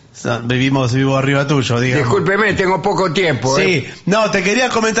 porque vivo arriba tuyo, digamos. Discúlpeme, tengo poco tiempo. Sí, no, te quería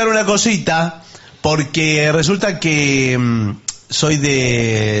comentar una cosita, porque resulta que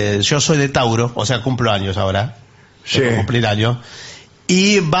yo soy de Tauro, o sea, cumplo años ahora. Sí. Tengo que cumplir años.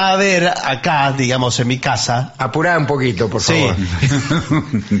 Y va a haber acá, digamos, en mi casa. Apurá un poquito, por Sí. favor.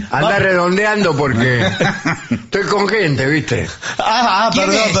 Anda redondeando porque estoy con gente, ¿viste?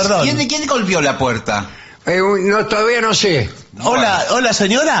 Perdón. ¿Quién golpeó la puerta? Todavía no sé. Hola,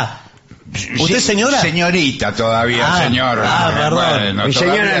 señora. ¿Usted es señora? Señorita todavía, señor. Perdón. Mi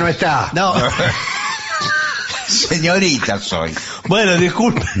señora no está. No. Señorita soy. Bueno,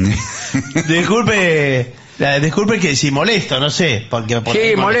 disculpe. Disculpe que si molesto, no sé.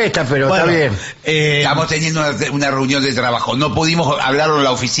 Sí, molesta, pero está bien. Estamos teniendo una reunión de trabajo. No pudimos hablarlo en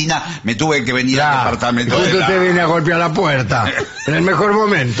la oficina. Me tuve que venir al departamento. Justo usted viene a golpear la puerta. En el mejor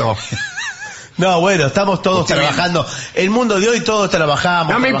momento. No, bueno, estamos todos trabajando. El mundo de hoy todos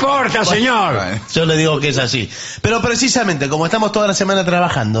trabajamos. No me importa, señor. Yo le digo que es así. Pero precisamente, como estamos toda la semana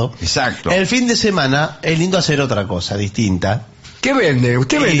trabajando, Exacto. el fin de semana es lindo hacer otra cosa distinta. ¿Qué vende?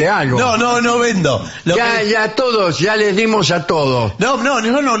 ¿Usted vende algo? No vendo. Ya todos, ya les dimos a todos. No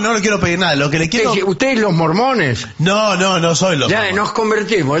le quiero pedir nada. Lo que le quiero... ¿Ustedes los mormones? No soy los Ya mormones. nos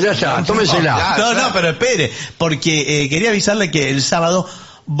convertimos, ya está, tómesela. No, pero espere, porque quería avisarle que el sábado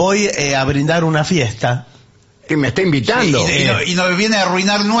voy a brindar una fiesta. ¿Que me está invitando? Y nos viene a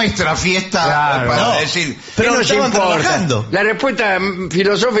arruinar nuestra fiesta Claro. para No. decir... Pero ¿Qué no nos estaban importa? trabajando. La respuesta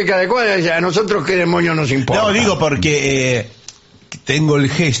filosófica adecuada es: a nosotros qué demonios nos importa. No, digo porque tengo el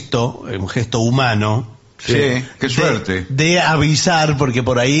gesto, un gesto humano. Sí, qué suerte. De avisar, porque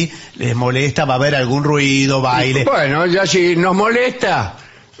por ahí les molesta, va a haber algún ruido, baile. Bueno, ya si nos molesta,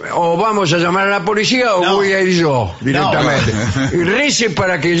 o vamos a llamar a la policía o No. voy a ir yo directamente. Y rece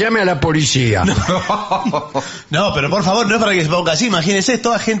para que llame a la policía. No, pero por favor, no es para que se ponga así. Imagínese,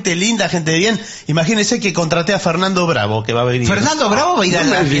 toda gente linda, gente de bien. Imagínese que contraté a Fernando Bravo, que va a venir. ¿Fernando Bravo va a ir a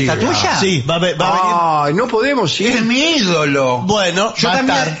No la me fiesta diga. tuya? Sí, va a venir. Ay, no podemos Es ir. mi ídolo. Bueno, Yo va a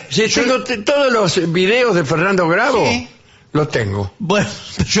también- estar. Sí, tengo todos los videos de Fernando Bravo, Sí. los tengo. Bueno,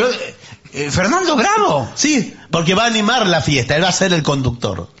 Yo, ¿Fernando Bravo? sí, porque va a animar la fiesta, él va a ser el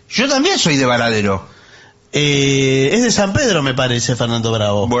conductor. Yo también soy de Varadero. Es de San Pedro, me parece, Fernando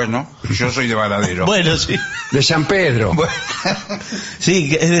Bravo. Bueno, yo soy de Varadero. Bueno, sí. De San Pedro.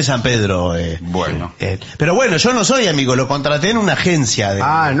 Sí, es de San Pedro. Bueno. Pero bueno, yo no soy amigo, lo contraté en una agencia.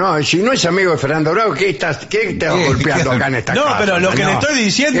 Ah, no, si no es amigo de Fernando Bravo, ¿qué estás golpeando acá en esta No, casa? pero lo que le estoy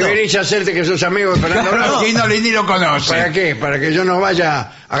diciendo- Que venís a hacerte que sos amigo de Fernando Bravo. ¿Quién no ni lo conoce? ¿Para qué? ¿Para que yo no vaya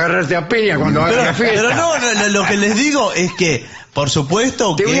a agarrarte a piña cuando haga la fiesta? Pero no, lo que les digo es que, por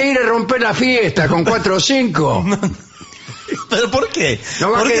supuesto Te que... voy a ir a romper la fiesta con 4 o 5. ¿Pero por qué?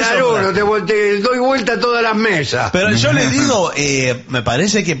 No va a ¿Por qué quedar soplar? uno, te doy vuelta a todas las mesas. Pero yo les digo, me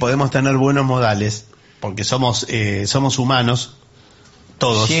parece que podemos tener buenos modales, porque somos humanos,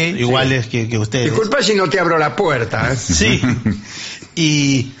 todos, Sí, iguales que ustedes. Disculpa si no te abro la puerta. Sí.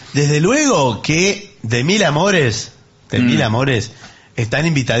 Y desde luego que de Mil Amores, están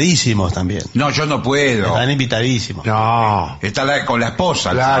invitadísimos también. No, yo no puedo. Están invitadísimos. No. Está con la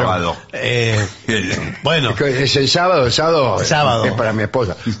esposa el Claro. sábado. Bueno, Es el sábado, Sábado. es para mi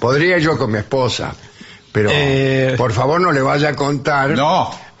esposa. Podría yo con mi esposa, pero por favor no le vaya a contar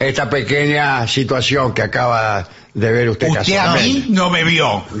No. esta pequeña situación que acaba de ver usted. Usted a mí no me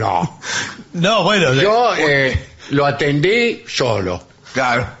vio. No. bueno, Yo lo atendí solo.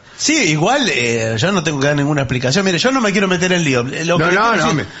 Claro. sí, igual yo no tengo que dar ninguna explicación. Mire, yo no me quiero meter en lío. Lo que le quiero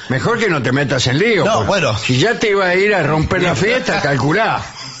decir- Mejor que no te metas en lío. No, porque bueno. Si ya te iba a ir a romper la fiesta, calculá.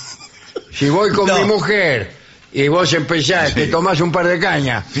 Si voy con No. mi mujer y vos empezás, te tomás un par de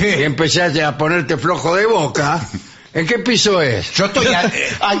cañas Sí. y empezás a ponerte flojo de boca, ¿en qué piso es? Yo estoy,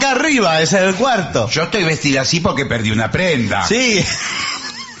 Acá arriba, ese es el cuarto. yo estoy vestida así porque perdí una prenda. Sí.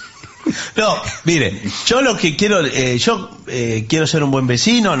 No, mire, yo lo que quiero, quiero ser un buen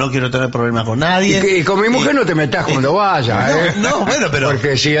vecino, no quiero tener problemas con nadie. Y con mi mujer no te metas cuando vayas, ¿eh? No, bueno, pero...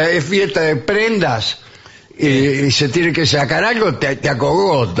 Porque si es fiesta de prendas y se tiene que sacar algo, te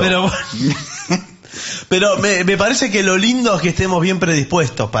acogoto. Pero me parece que lo lindo es que estemos bien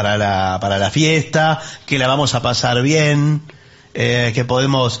predispuestos para la fiesta, que la vamos a pasar bien, que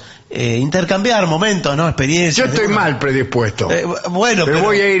podemos intercambiar momentos, ¿no? Experiencias. Yo estoy mal predispuesto, Bueno, pero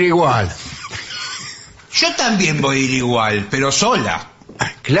voy a ir igual. Yo también voy a ir igual, pero sola.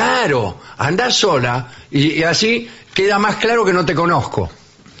 Claro, andás sola y así queda más claro que no te conozco.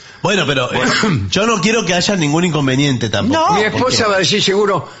 Bueno, pero yo no quiero que haya ningún inconveniente tampoco. No. Mi esposa va a decir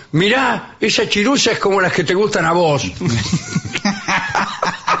seguro, mirá, esa chirusa es como las que te gustan a vos.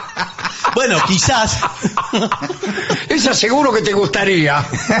 Bueno, quizás... Esa seguro que te gustaría.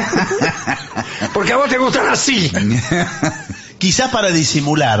 Porque a vos te gustan así. Quizás para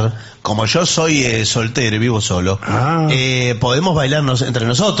disimular, como yo soy soltero y vivo solo, Ah. podemos bailarnos entre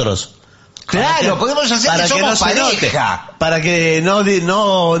nosotros. Claro, podemos hacer que somos no se note, pareja. para que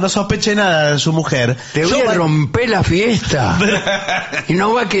no sospeche nada de su mujer. Te voy a romper la fiesta. Y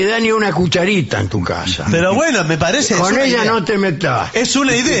no va a quedar ni una cucharita en tu casa. Pero bueno, me parece... Con es una ella idea. no te metas. Es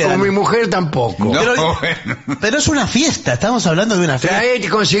una idea. Y con mi mujer tampoco. No, Pero- bueno. Pero es una fiesta, estamos hablando de una fiesta. Trae,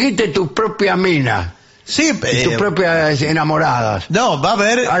 conseguiste tu propia mina. Sí, Tus propias enamoradas. no, va a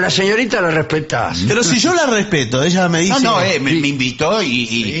haber... A la señorita la respetás. Pero si yo la respeto, ella me dice... Me invitó y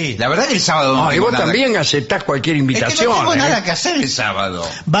Sí. la verdad que el sábado no Y tengo vos nada. también aceptás cualquier Es que invitación. no tengo ¿eh? nada que hacer el sábado.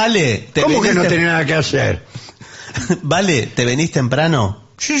 Vale, ¿Cómo que no venís tenés nada que hacer? Vale, ¿te venís temprano?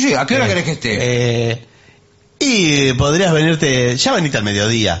 Sí, ¿a qué hora querés que esté? Y podrías venirte... Ya venite al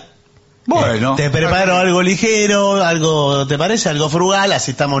mediodía. Bueno. Te preparo algo ligero, algo, ¿te parece? Algo frugal,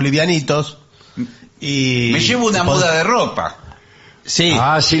 así estamos livianitos. Y Me llevo una muda de ropa. Sí.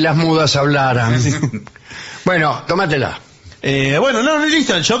 Ah, si las mudas hablaran. Bueno, tómatela. Bueno, no,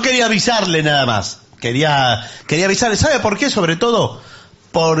 listo. Yo quería avisarle nada más. Quería avisarle. ¿Sabe por qué? Sobre todo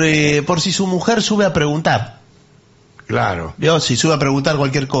por si su mujer sube a preguntar. Claro. ¿Vio? Si sube a preguntar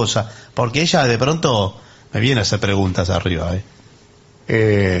cualquier cosa. Porque ella de pronto me viene a hacer preguntas arriba.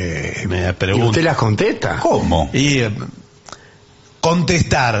 Me ¿Y pregunta. usted las contesta? ¿Cómo? Y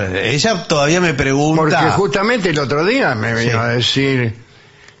contestar. Ella todavía me pregunta. Porque justamente el otro día me vino Sí. a decir,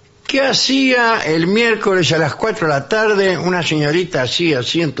 ¿qué hacía el miércoles a las 4 de la tarde una señorita así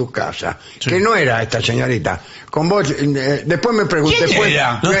en tu casa? Sí. Que no era esta señorita. Con vos, después me pregunté, ¿Quién después,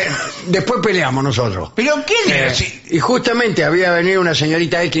 era? después peleamos nosotros. ¿Pero quién era? Y justamente había venido una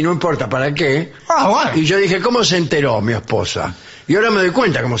señorita X, no importa para qué, Ah, bueno. y yo dije, ¿cómo se enteró mi esposa? Y ahora me doy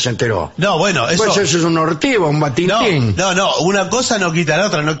cuenta cómo se enteró. No, bueno, eso... Pues eso es un ortivo, un batintín. No, una cosa no quita la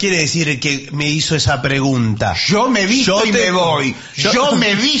otra, no quiere decir que me hizo esa pregunta. Yo me visto y me voy. Yo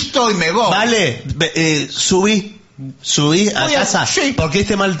me visto y me voy. Vale, subí a Voy a- casa, sí. porque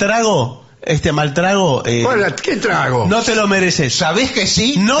este mal trago, Hola, ¿qué trago? no te lo mereces. ¿Sabés que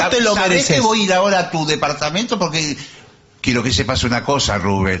sí? No te lo ¿Sabés mereces. que voy a ir ahora a tu departamento? Porque quiero que sepas una cosa,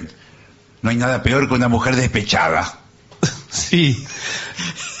 Rubén. No hay nada peor que una mujer despechada. Sí.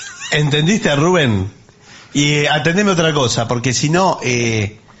 ¿Entendiste, Rubén? Y atendeme otra cosa, porque si no,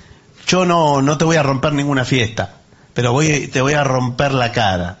 yo no te voy a romper ninguna fiesta, pero te voy a romper la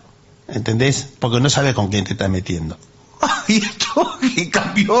cara. ¿Entendés? Porque no sabes con quién te estás metiendo. Ay, esto que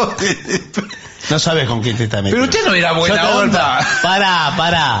cambió. No sabes con quién te estás Pero metiendo. usted no era buena Yo te onda.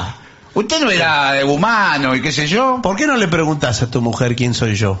 Pará. Usted no era de humano y qué sé yo. ¿Por qué no le preguntás a tu mujer quién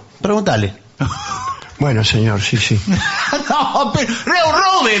soy yo? Pregúntale. Bueno, señor, sí. No, pero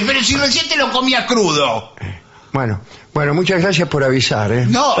Rubén, pero si recién te lo comía crudo. Bueno, muchas gracias por avisar, ¿eh?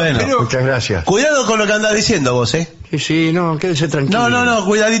 No, Bueno. pero Muchas gracias. Cuidado con lo que andás diciendo vos, Sí, no, quédese tranquilo. No,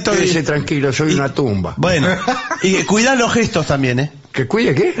 cuidadito. Quédese tranquilo, soy una tumba. Bueno, y cuidá los gestos también, ¿Que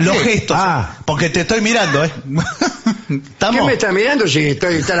cuide qué? Los ¿Qué? gestos. Ah, Porque te estoy mirando, ¿qué ¿Estamos? me está mirando si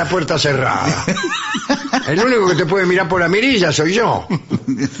está la puerta cerrada? El único que te puede mirar por la mirilla soy yo.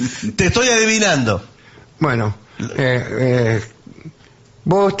 Te estoy adivinando. Bueno,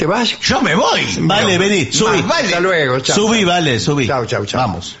 ¿vos te vas? yo me voy. Vale, Pero- vení, subí. Más vale. Hasta luego, chao. Subí, vale, subí. Chao.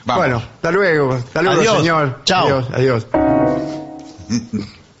 Vamos. Bueno, hasta luego, Adiós. señor. Chao. Adiós.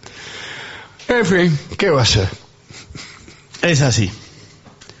 En fin, ¿qué va a hacer? Es así.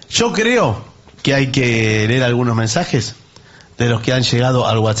 Yo creo que hay que leer algunos mensajes de los que han llegado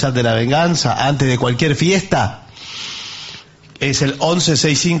al WhatsApp de la venganza antes de cualquier fiesta. Es el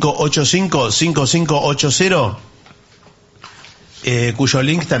 1165855580, cuyo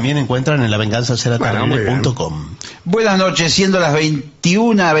link también encuentran en lavenganzaseraterrible.com. Buenas noches, siendo las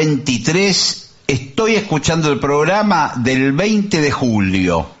 21:23, estoy escuchando el programa del 20 de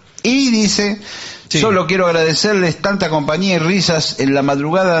julio. Y dice, Sí. solo quiero agradecerles tanta compañía y risas en la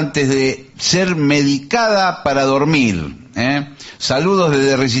madrugada antes de ser medicada para dormir. Saludos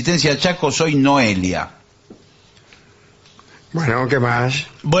desde Resistencia Chaco, soy Noelia. Bueno, ¿qué más?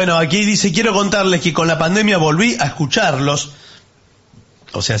 Bueno, aquí dice, quiero contarles que con la pandemia volví a escucharlos,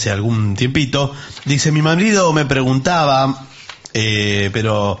 o sea, hace algún tiempito. Dice, mi marido me preguntaba,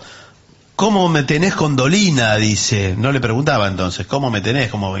 pero ¿cómo me tenés con Dolina? Dice, no le preguntaba entonces, ¿cómo me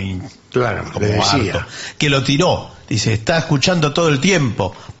tenés? Como Claro, le decía. harto. Que lo tiró, dice, está escuchando todo el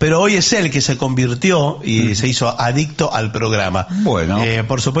tiempo, pero hoy es él que se convirtió y se hizo adicto al programa. Bueno.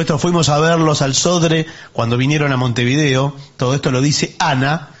 Por supuesto fuimos a verlos al Sodre cuando vinieron a Montevideo, todo esto lo dice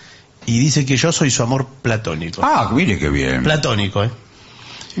Ana, y dice que yo soy su amor platónico. Ah, mire qué bien. Platónico,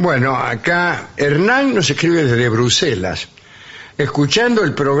 Bueno, acá Hernán nos escribe desde Bruselas, escuchando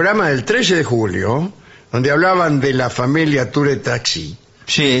el programa del 13 de julio, donde hablaban de la familia Tour et Taxi.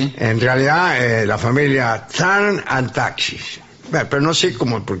 Sí. En realidad, la familia Tarn and Taxis. Bueno, pero no sé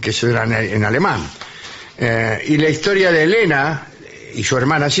cómo, porque eso era en alemán. Y la historia de Elena y su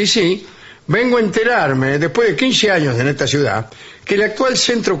hermana Sisi, vengo a enterarme, después de 15 años en esta ciudad, que el actual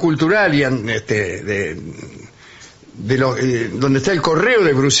centro cultural y donde está el correo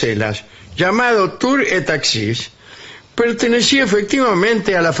de Bruselas, llamado Tour et Taxis, pertenecía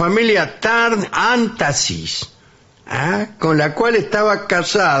efectivamente a la familia Tarn and Taxis, con la cual estaba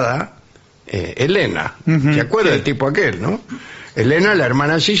casada Elena. ¿Se acuerda del tipo aquel, no? Elena, la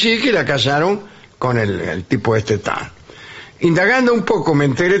hermana Sisi, que la casaron con el tipo Tarn. Indagando un poco, me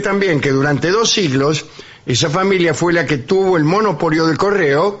enteré también que durante 2 siglos Esa familia fue la que tuvo el monopolio del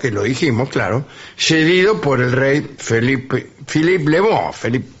correo, que lo dijimos, claro, cedido por el rey Felipe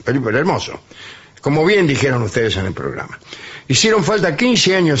el Hermoso, como bien dijeron ustedes en el programa. Hicieron falta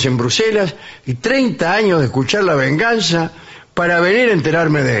 15 años en Bruselas y 30 años de escuchar La Venganza para venir a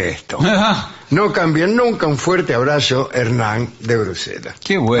enterarme de esto. No cambien nunca. Un fuerte abrazo, Hernán de Bruselas.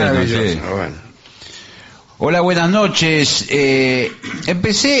 Qué bueno, sí. Bueno. Hola, buenas noches.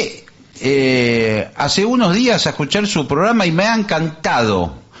 Empecé hace unos días a escuchar su programa y me han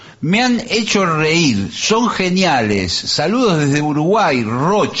encantado. Me han hecho reír, son geniales. Saludos desde Uruguay,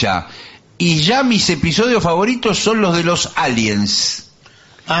 Rocha. Y ya mis episodios favoritos son los de los aliens.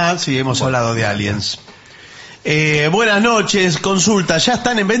 Ah, sí, hemos hablado de aliens. Buenas noches, consulta. ¿Ya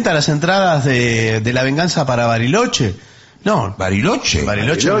están en venta las entradas de La Venganza para Bariloche? No. ¿Bariloche?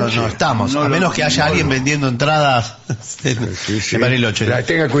 Bariloche no estamos, a menos que haya alguien vendiendo entradas de Bariloche.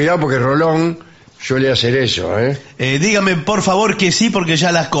 Tenga cuidado porque Rolón suele hacer eso, dígame por favor que sí, porque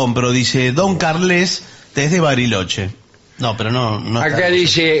ya las compro, dice Don Carles desde Bariloche. No, pero no acá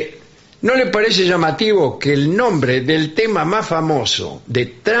dice, ¿no le parece llamativo que el nombre del tema más famoso de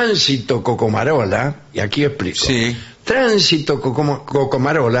Tránsito Cocomarola, y aquí explico, sí. Tránsito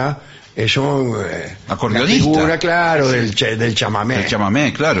Cocomarola es un acordeonista, una figura, claro, del chamamé. El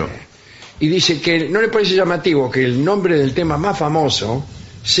chamamé, claro. Y dice que no le parece llamativo que el nombre del tema más famoso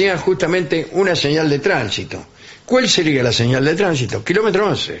sea justamente una señal de tránsito. ¿Cuál sería la señal de tránsito? Kilómetro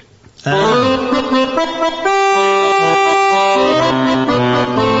 11.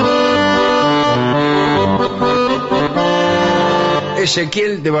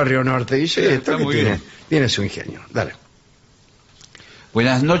 Ezequiel de Barrio Norte dice esto, que tiene su ingenio. Dale.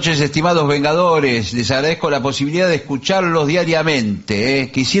 Buenas noches, estimados Vengadores. Les agradezco la posibilidad de escucharlos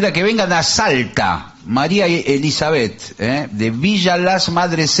diariamente. Quisiera que vengan a Salta, María Elizabeth, de Villa Las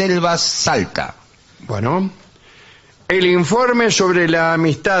Madreselvas, Salta. Bueno, el informe sobre la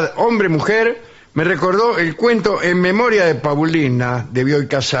amistad hombre-mujer me recordó el cuento En memoria de Paulina de Bioy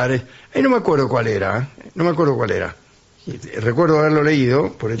Casares. No me acuerdo cuál era. Recuerdo haberlo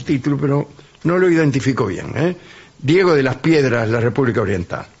leído por el título, pero no lo identifico bien. Diego de las Piedras, la República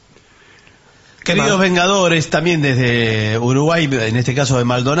Oriental. Queridos Vengadores, también desde Uruguay, en este caso de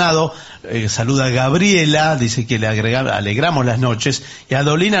Maldonado, saluda a Gabriela, dice que le alegramos las noches, y a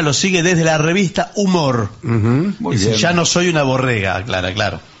Dolina lo sigue desde la revista Humor. Dice, ya no soy una borrega,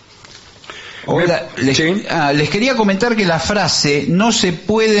 claro. Hola, les quería comentar que la frase "no se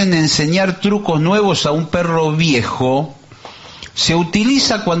pueden enseñar trucos nuevos a un perro viejo" se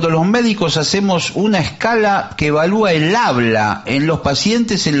utiliza cuando los médicos hacemos una escala que evalúa el habla en los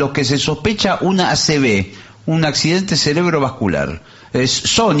pacientes en los que se sospecha una ACV, un accidente cerebrovascular. Es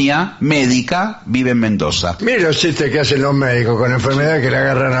Sonia, médica, vive en Mendoza. Mire los chistes que hacen los médicos con enfermedades que le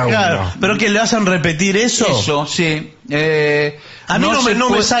agarran a uno. ¿Pero que le hacen repetir eso? Eso, sí. A mí no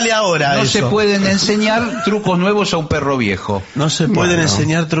me sale ahora no eso. Se pueden enseñar trucos nuevos a un perro viejo. No se pueden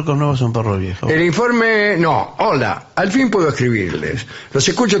enseñar trucos nuevos a un perro viejo. El informe, hola, al fin puedo escribirles. Los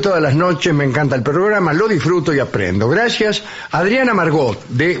escucho todas las noches, me encanta el programa, lo disfruto y aprendo. Gracias, Adriana Margot,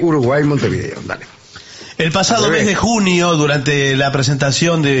 de Uruguay, Montevideo. Dale. El pasado mes de junio, durante la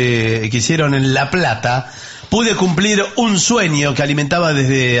presentación que hicieron en La Plata, pude cumplir un sueño que alimentaba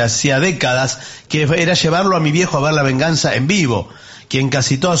desde hacía décadas, que era llevarlo a mi viejo a ver La Venganza en vivo, quien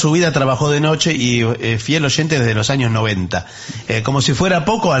casi toda su vida trabajó de noche y fiel oyente desde los años 90. Como si fuera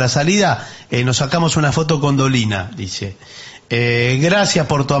poco, a la salida nos sacamos una foto con Dolina, dice. Gracias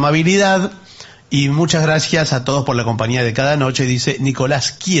por tu amabilidad y muchas gracias a todos por la compañía de cada noche, dice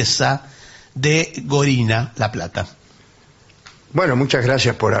Nicolás Chiesa, de Gorina, La Plata. Bueno, muchas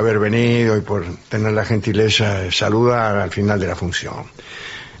gracias por haber venido y por tener la gentileza de saludar al final de la función.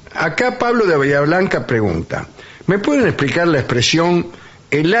 Acá Pablo de Bahía Blanca pregunta, ¿me pueden explicar la expresión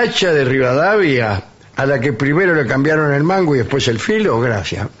el hacha de Rivadavia a la que primero le cambiaron el mango y después el filo?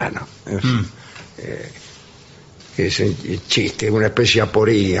 Gracias. Es el chiste, una especie de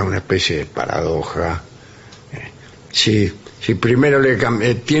aporía, una especie de paradoja. Si primero le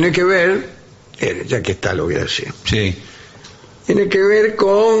tiene que ver, ya que está lo voy a decir. Sí. Tiene que ver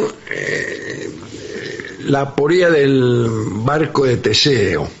con la aporía del barco de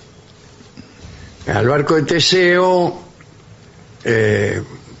Teseo. Al barco de Teseo,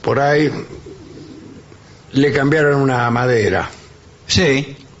 por ahí le cambiaron una madera.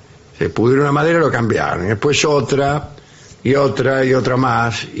 Sí. Se pudrió una madera, lo cambiaron. Y después otra, y otra, y otra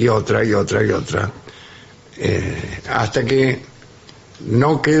más, y otra, y otra, y otra. Hasta que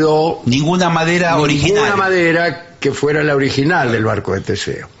no quedó ninguna madera original. Ninguna madera que fuera la original del barco de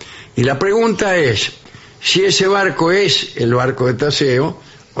Teseo. Y la pregunta es, si ese barco es el barco de Teseo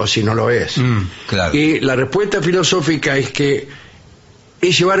o si no lo es. Claro. Y la respuesta filosófica es que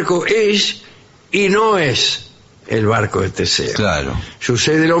ese barco es y no es el barco de Teseo. Claro.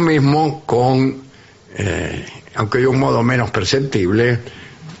 Sucede lo mismo con, aunque de un modo menos perceptible,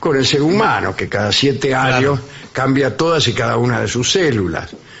 con el ser humano, que cada 7 años cambia todas y cada una de sus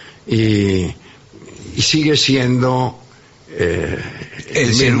células. Y sigue siendo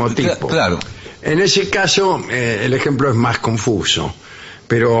el mismo tipo. Claro. En ese caso, el ejemplo es más confuso,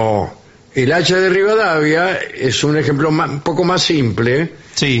 pero el hacha de Rivadavia es un ejemplo un poco más simple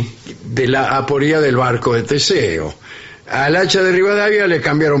de la aporía del barco de Teseo. Al hacha de Rivadavia le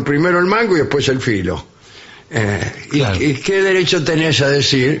cambiaron primero el mango y después el filo. Claro. ¿Y qué derecho tenés a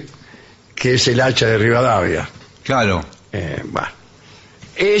decir que es el hacha de Rivadavia? Claro. Bueno,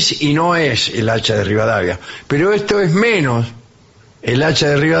 es y no es el hacha de Rivadavia, pero esto es menos el hacha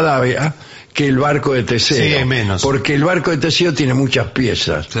de Rivadavia que el barco de Teseo. Sí, es menos. Porque el barco de Teseo tiene muchas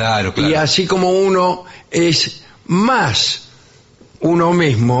piezas. Claro. Y así como uno es más uno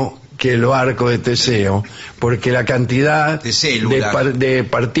mismo que el barco de Teseo, porque la cantidad de células, de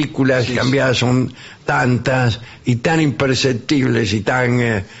partículas cambiadas son tantas y tan imperceptibles y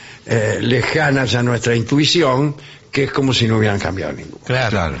tan lejanas a nuestra intuición, que es como si no hubieran cambiado ninguna.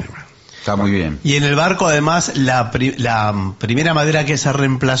 Claro. Está muy bien. Y en el barco, además, la primera madera que se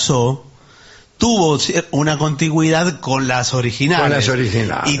reemplazó tuvo una contigüidad con las originales. Con las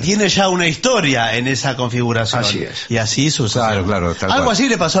originales. Y tiene ya una historia en esa configuración. Así es. Y así sucede. Claro. Algo así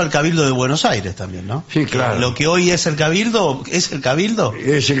le pasó al Cabildo de Buenos Aires también, ¿no? Sí, claro. Lo que hoy es el Cabildo, ¿es el Cabildo?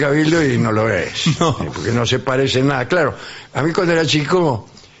 Es el Cabildo y no lo es. No. Porque no se parece en nada. Claro, a mí cuando era chico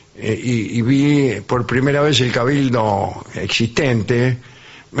y vi por primera vez el Cabildo existente,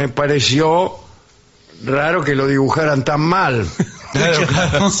 me pareció raro que lo dibujaran tan mal.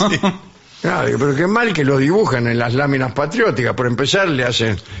 Claro. Sí. Claro, pero qué mal que lo dibujan en las láminas patrióticas. Por empezar, le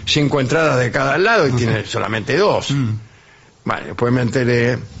hacen 5 entradas de cada lado y tiene solamente 2. Bueno, después me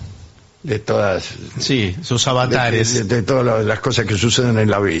enteré de todas... Sí, sus avatares. De todas las cosas que suceden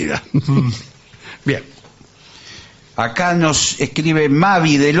en la vida. Bien. Acá nos escribe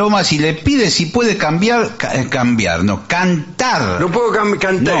Mavi de Lomas y le pide si puede cantar. No puedo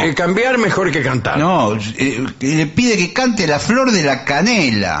cambiar mejor que cantar. No, le pide que cante La Flor de la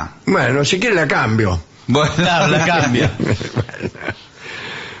Canela. Bueno, si quiere la cambio. Bueno, Claro, la cambia.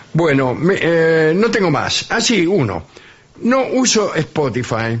 Bueno, no tengo más. Sí, uno. No uso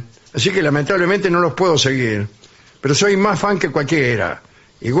Spotify, así que lamentablemente no los puedo seguir. Pero soy más fan que cualquiera.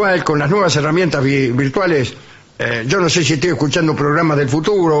 Igual con las nuevas herramientas virtuales, yo no sé si estoy escuchando programas del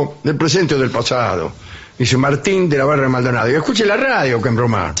futuro, del presente o del pasado. Dice Martín de la Barra de Maldonado. Y escuche la radio, que en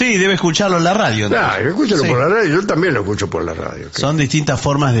broma. Sí, debe escucharlo en la radio. Claro, escúchalo Sí. por la radio. Yo también lo escucho por la radio. Son distintas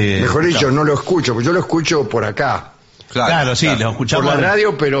formas de... Mejor dicho, no lo escucho, porque yo lo escucho por acá. Claro, sí, lo escuchamos Por la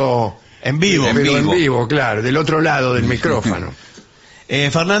radio, pero en vivo. pero en vivo, claro, del otro lado del micrófono.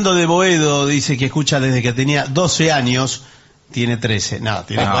 Fernando de Boedo dice que escucha desde que tenía 12 años. Tiene 13. No,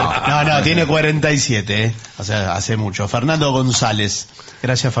 tiene 47, O sea, hace mucho. Fernando González.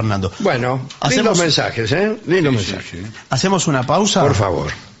 Gracias, Fernando. Bueno, lindos mensajes, Lindos mensajes. Sí. ¿Hacemos una pausa? Por favor.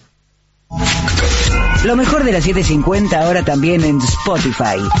 Lo mejor de la 750 ahora también en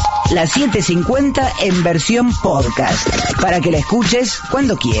Spotify. La 750 en versión podcast. Para que la escuches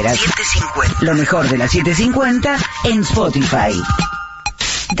cuando quieras. 750. Lo mejor de la 750 en Spotify.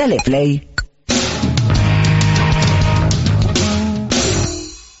 Dale play.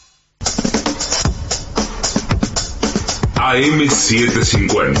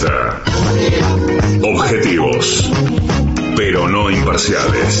 AM750. Objetivos, pero no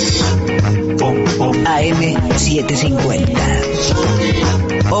imparciales.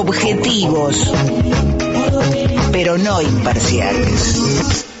 AM750. Objetivos, pero no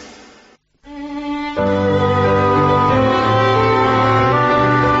imparciales.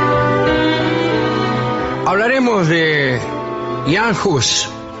 Hablaremos de Jan Hus,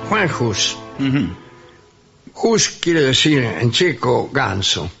 Juan Hus. Hus quiere decir en checo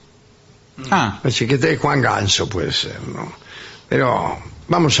ganso. Así que este es Juan Ganso, puede ser, ¿no? Pero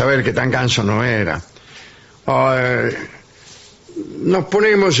vamos a ver qué tan ganso no era. Nos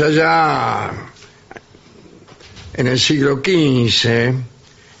ponemos allá en el siglo XV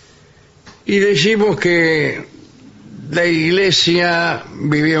y decimos que la Iglesia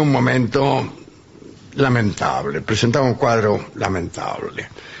vivía un momento lamentable, presentaba un cuadro lamentable.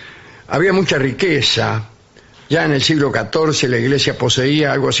 Había mucha riqueza. Ya en el siglo XIV la Iglesia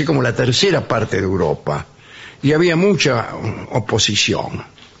poseía algo así como la tercera parte de Europa. Y había mucha oposición.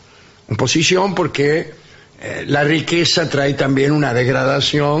 Oposición porque la riqueza trae también una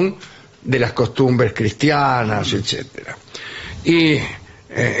degradación de las costumbres cristianas, etcétera. Y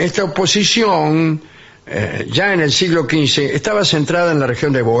Esta oposición, ya en el siglo XV, estaba centrada en la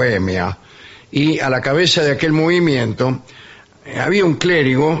región de Bohemia, y a la cabeza de aquel movimiento había un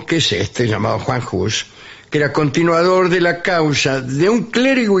clérigo, que es este, llamado Juan Hus, que era continuador de la causa de un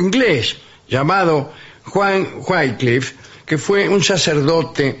clérigo inglés llamado Juan Wycliffe, que fue un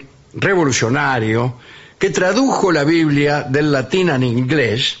sacerdote revolucionario que tradujo la Biblia del latín al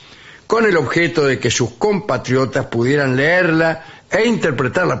inglés con el objeto de que sus compatriotas pudieran leerla e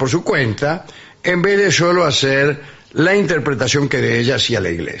interpretarla por su cuenta, en vez de solo hacer la interpretación que de ella hacía la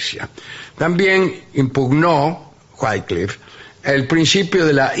Iglesia. También impugnó Wycliffe el principio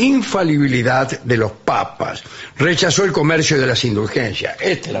de la infalibilidad de los papas. Rechazó el comercio de las indulgencias.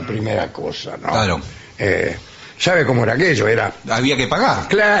 Esta es la primera cosa, ¿no? Claro. ¿Sabe cómo era aquello? Había que pagar.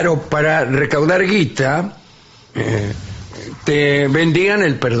 Claro, para recaudar guita, te vendían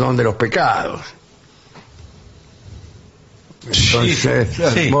el perdón de los pecados. Entonces,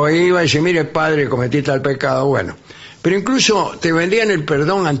 sí. vos ibas y decís, mire, padre, cometí tal pecado, bueno. Pero incluso te vendían el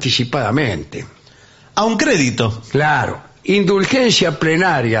perdón anticipadamente. A un crédito. Claro, indulgencia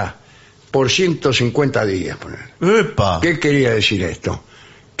plenaria por 150 días. ¡Epa! ¿Qué quería decir esto?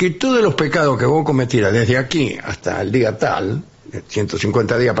 Que todos los pecados que vos cometieras desde aquí hasta el día tal,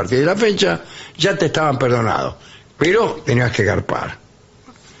 150 días a partir de la fecha, ya te estaban perdonados, pero tenías que garpar.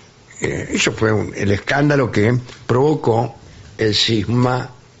 Eso fue el escándalo que provocó el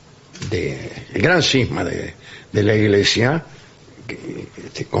gran cisma de la Iglesia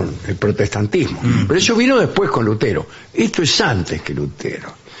con el protestantismo. Pero eso vino después con Lutero. Esto es antes que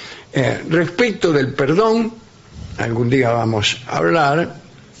Lutero. Respecto del perdón, algún día vamos a hablar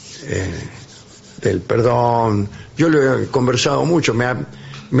del perdón. Yo lo he conversado mucho, me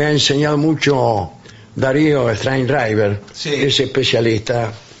ha enseñado mucho Darío Steinreiber, sí. Es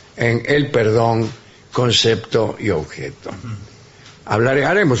especialista en el perdón, concepto y objeto.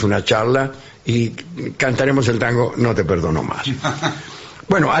 Haremos una charla y cantaremos el tango No te perdono más.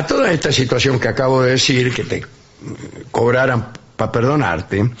 Bueno, a toda esta situación que acabo de decir, que te cobraran para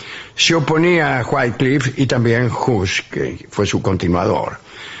perdonarte, se oponía Wycliffe y también Hus, que fue su continuador.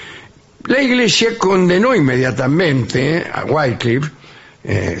 La Iglesia condenó inmediatamente a Wycliffe,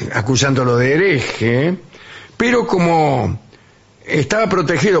 acusándolo de hereje, pero como estaba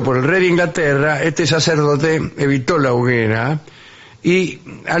protegido por el rey de Inglaterra, este sacerdote evitó la hoguera y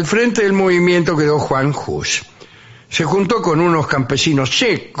al frente del movimiento quedó Juan Hus. Se juntó con unos campesinos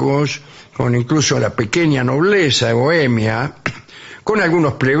secos, con incluso la pequeña nobleza de Bohemia, con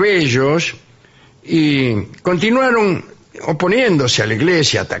algunos plebeyos, y continuaron oponiéndose a la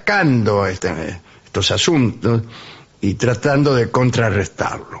Iglesia, atacando estos asuntos y tratando de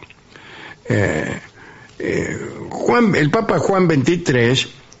contrarrestarlo. El Papa Juan XXIII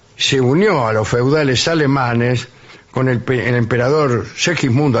se unió a los feudales alemanes con el emperador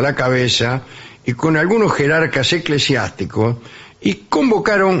Segismundo a la cabeza y con algunos jerarcas eclesiásticos, y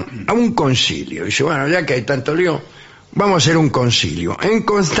convocaron a un concilio. Dice, bueno, ya que hay tanto lío, vamos a hacer un concilio. En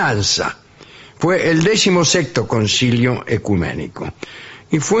Constanza fue el 16º concilio ecuménico.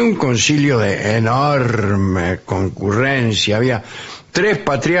 Y fue un concilio de enorme concurrencia. Había 3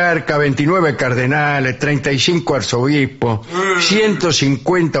 patriarcas, 29 cardenales, 35 arzobispos,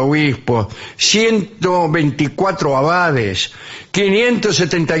 150 obispos, 124 abades,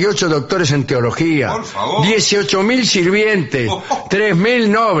 578 doctores en teología, 18.000 sirvientes, 3.000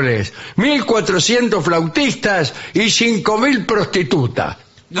 nobles, 1.400 flautistas y 5.000 prostitutas.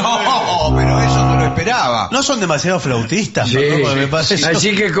 No, pero eso no lo esperaba. ¿No son demasiado flautistas? Sí, ¿no? Me parece eso.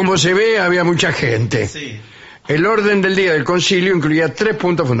 Así que, como se ve, había mucha gente. Sí. El orden del día del concilio incluía 3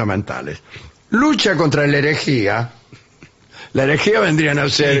 puntos fundamentales. Lucha contra la herejía. La herejía vendrían a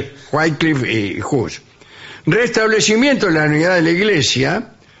ser Wycliffe y Hus. Restablecimiento de la unidad de la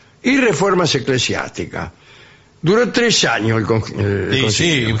Iglesia y reformas eclesiásticas. Duró 3 años el concilio.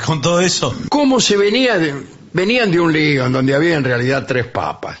 Sí, con todo eso. ¿Cómo se venían de un lío en donde había en realidad 3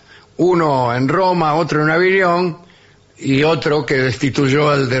 papas? Uno en Roma, otro en Avignon y otro que destituyó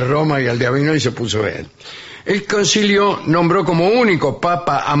al de Roma y al de Avignon y se puso él. El concilio nombró como único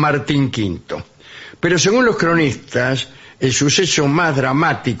papa a Martín V, pero según los cronistas, el suceso más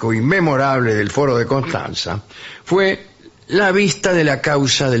dramático y memorable del Foro de Constanza fue la vista de la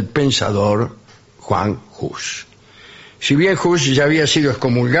causa del pensador Juan Hus. Si bien Hus ya había sido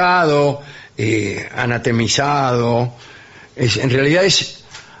excomulgado, anatemizado, en realidad es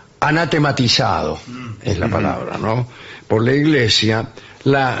anatematizado, es la palabra, ¿no? Por la Iglesia,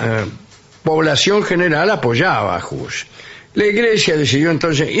 la población general apoyaba a Hus. La Iglesia decidió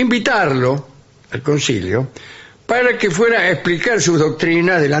entonces invitarlo al concilio para que fuera a explicar sus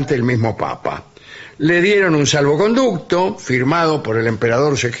doctrinas delante del mismo Papa. le dieron un salvoconducto firmado por el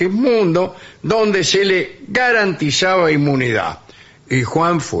emperador Segismundo, donde se le garantizaba inmunidad. Y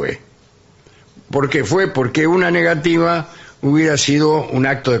Juan fue. ¿Por qué fue? Porque una negativa hubiera sido un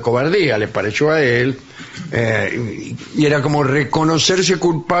acto de cobardía, le pareció a él, y era como reconocerse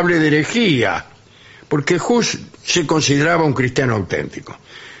culpable de herejía, porque Hus se consideraba un cristiano auténtico.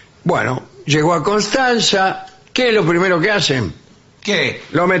 Bueno, llegó a Constanza. ¿Qué es lo primero que hacen? ¿Qué?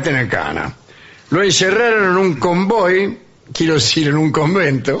 Lo meten en cana. Lo encerraron en un convoy, quiero decir, en un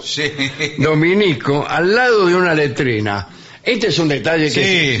convento dominico, al lado de una letrina. Este es un detalle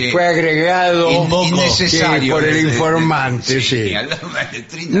que fue agregado innecesario por el informante.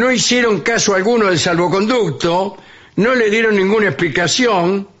 No hicieron caso alguno del salvoconducto, no le dieron ninguna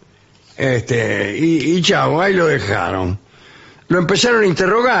explicación, y chao, ahí lo dejaron. Lo empezaron a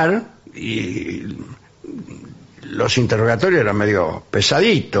interrogar y los interrogatorios eran medio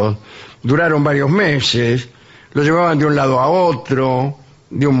pesaditos, duraron varios meses, lo llevaban de un lado a otro,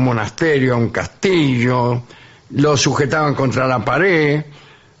 de un monasterio a un castillo, lo sujetaban contra la pared.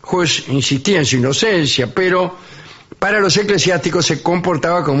 Juez insistía en su inocencia, pero para los eclesiásticos se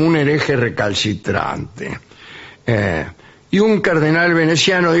comportaba como un hereje recalcitrante. Y un cardenal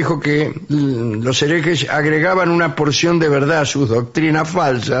veneciano dijo que los herejes agregaban una porción de verdad a sus doctrinas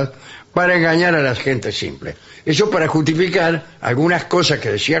falsas para engañar a la gente simple. Eso para justificar algunas cosas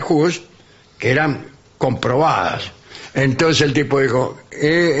que decía Hus, que eran comprobadas. Entonces el tipo dijo,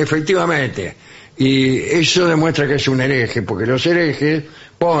 efectivamente, y eso demuestra que es un hereje, porque los herejes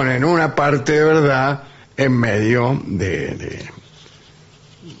ponen una parte de verdad en medio de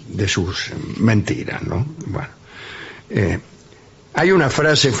sus mentiras, ¿no? Bueno, hay una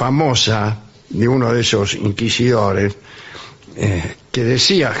frase famosa de uno de esos inquisidores que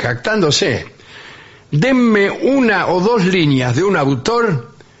decía, jactándose, denme una o dos líneas de un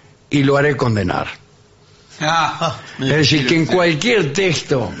autor y lo haré condenar. Es decir, que en cualquier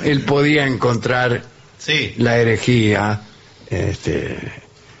texto él podía encontrar la herejía,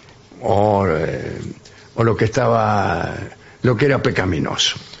 o lo que era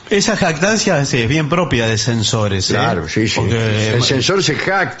pecaminoso. Esa jactancia es bien propia de censores. Claro, sí. Porque el censor se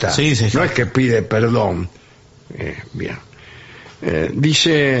jacta, no es que pide perdón. Bien.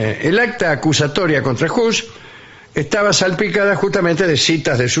 Dice, el acta acusatoria contra Hus estaba salpicada justamente de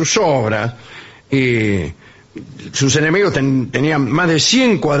citas de sus obras, y sus enemigos tenían más de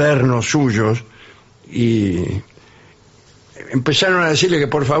 100 cuadernos suyos, y empezaron a decirle que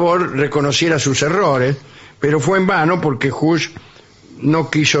por favor reconociera sus errores, pero fue en vano porque Hus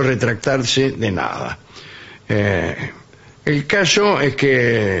no quiso retractarse de nada. El caso es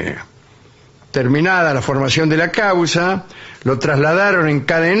que, terminada la formación de la causa, lo trasladaron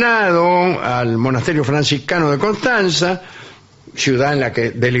encadenado al monasterio franciscano de Constanza, ciudad en la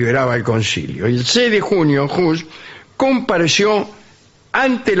que deliberaba el concilio. Y el 6 de junio, Hus compareció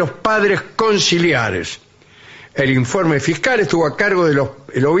ante los padres conciliares. El informe fiscal estuvo a cargo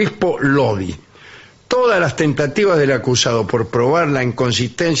del obispo Lodi. Todas las tentativas del acusado por probar la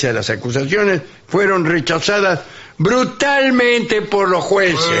inconsistencia de las acusaciones fueron rechazadas brutalmente por los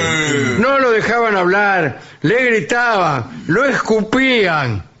jueces. No lo dejaban hablar, le gritaban, lo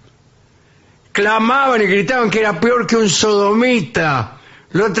escupían, clamaban y gritaban que era peor que un sodomita,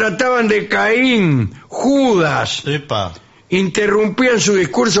 lo trataban de Caín, Judas. Interrumpían su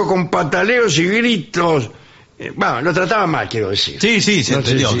discurso con pataleos y gritos. Bueno, lo trataban mal, quiero decir. Sí, se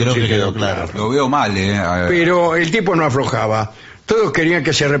entendió, creo que quedó claro. Lo veo mal, Pero el tipo no aflojaba. Todos querían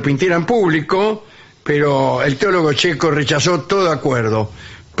que se arrepintiera en público, pero el teólogo checo rechazó todo acuerdo.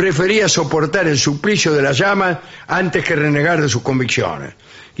 Prefería soportar el suplicio de las llamas antes que renegar de sus convicciones.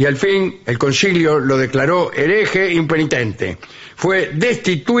 Y al fin, el concilio lo declaró hereje impenitente. Fue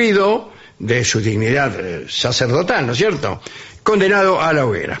destituido de su dignidad sacerdotal, ¿no es cierto? Condenado a la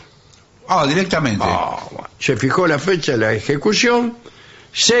hoguera. Directamente. Bueno. Se fijó la fecha de la ejecución,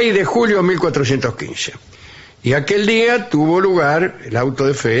 6 de julio de 1415. Y aquel día tuvo lugar el auto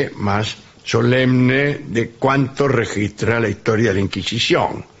de fe más solemne de cuanto registra la historia de la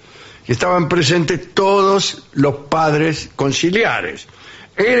Inquisición. Y estaban presentes todos los padres conciliares.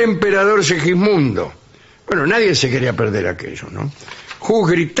 El emperador Segismundo. Bueno, nadie se quería perder aquello, ¿no?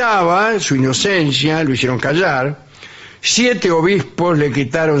 Hus gritaba su inocencia, lo hicieron callar. 7 obispos le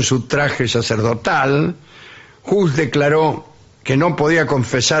quitaron su traje sacerdotal. Hus declaró que no podía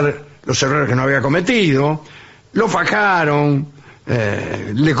confesar los errores que no había cometido. Lo fajaron,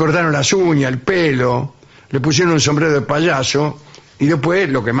 le cortaron las uñas, el pelo, le pusieron un sombrero de payaso y después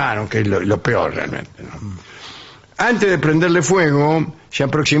lo quemaron, que es lo peor realmente, ¿no? Antes de prenderle fuego, se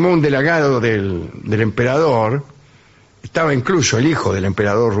aproximó un delegado del emperador, estaba incluso el hijo del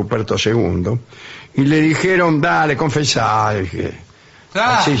emperador Ruperto II, y le dijeron, dale, confesá,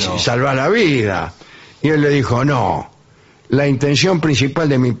 así salva la vida. Y él le dijo, no, la intención principal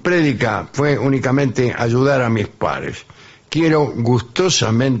de mi prédica fue únicamente ayudar a mis pares. Quiero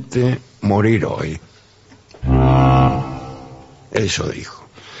gustosamente morir hoy. Eso dijo.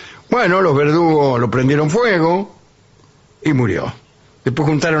 Bueno, los verdugos lo prendieron fuego y murió. Después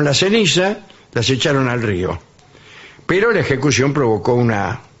juntaron la ceniza, las echaron al río. Pero la ejecución provocó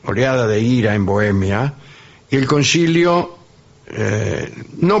una oleada de ira en Bohemia y el concilio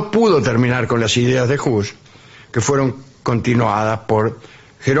no pudo terminar con las ideas de Hus, que fueron continuadas por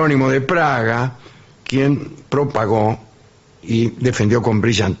Jerónimo de Praga, quien propagó y defendió con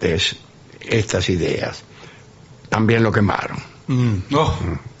brillantez estas ideas. También lo quemaron.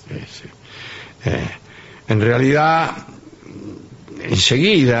 En realidad,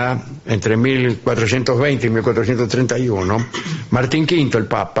 enseguida, entre 1420 y 1431, Martín V, el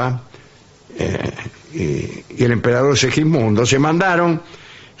Papa, y el emperador Segismundo se mandaron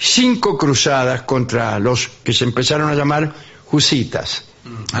 5 cruzadas contra los que se empezaron a llamar husitas.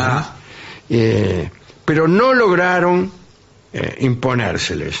 Pero no lograron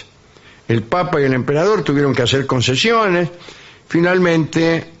imponérseles. El Papa y el emperador tuvieron que hacer concesiones.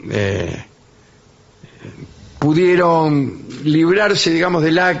 Finalmente pudieron librarse, digamos,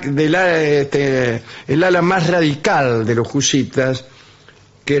 el ala más radical de los husitas,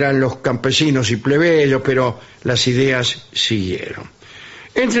 que eran los campesinos y plebeyos, pero las ideas siguieron.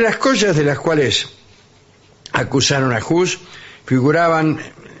 Entre las cosas de las cuales acusaron a Hus figuraban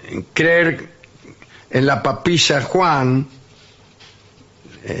creer en la papisa Juan,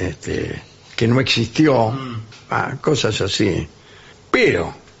 que no existió, cosas así.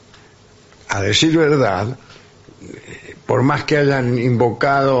 Pero, a decir verdad, por más que hayan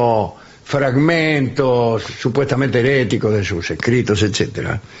invocado fragmentos supuestamente heréticos de sus escritos,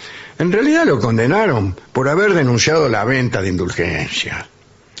 etcétera, en realidad lo condenaron por haber denunciado la venta de indulgencias.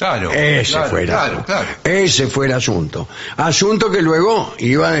 Ese fue el asunto. Asunto que luego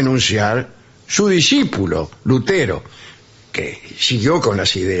iba a denunciar su discípulo, Lutero, que siguió con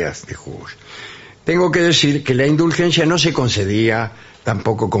las ideas de Hus. Tengo que decir que la indulgencia no se concedía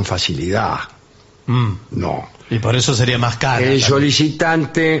tampoco con facilidad. No. Y por eso sería más cara. El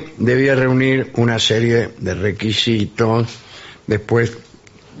solicitante debía reunir una serie de requisitos, después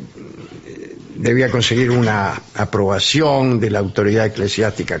debía conseguir una aprobación de la autoridad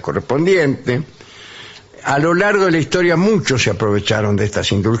eclesiástica correspondiente. A lo largo de la historia muchos se aprovecharon de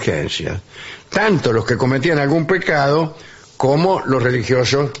estas indulgencias, tanto los que cometían algún pecado como los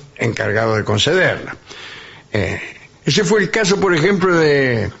religiosos encargados de concederla. Ese fue el caso, por ejemplo,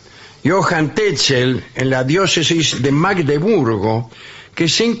 de Johann Tetzel en la diócesis de Magdeburgo, que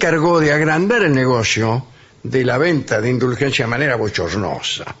se encargó de agrandar el negocio de la venta de indulgencia de manera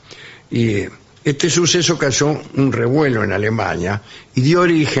bochornosa. Y este suceso causó un revuelo en Alemania y dio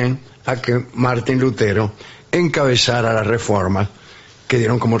origen a que Martín Lutero encabezara las reformas que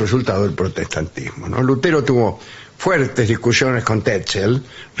dieron como resultado el protestantismo, ¿no? Lutero tuvo fuertes discusiones con Tetzel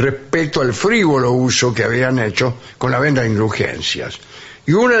respecto al frívolo uso que habían hecho con la venta de indulgencias.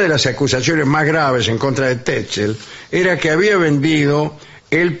 Y una de las acusaciones más graves en contra de Tetzel era que había vendido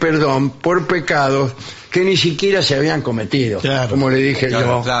el perdón por pecados que ni siquiera se habían cometido, como le dije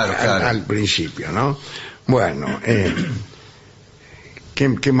yo al principio, ¿no? Bueno,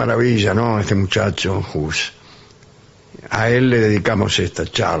 qué maravilla, ¿no? Este muchacho Hus. A él le dedicamos esta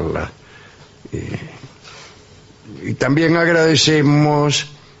charla. Y también agradecemos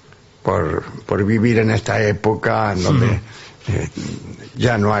por vivir en esta época en donde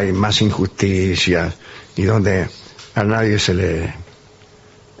ya no hay más injusticias y donde a nadie se le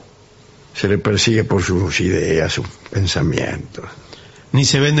persigue por sus ideas, sus pensamientos. Ni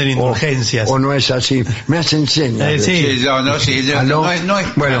se venden indulgencias. O no es así. Me hacen señas.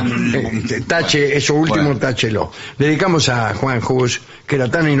 Bueno, tache, eso último, táchelo. Le dedicamos a Juan Hus, que era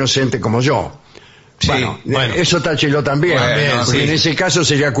tan inocente como yo. Bueno, eso táchelo también, porque en ese caso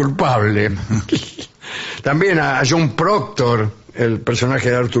sería culpable. También a John Proctor, el personaje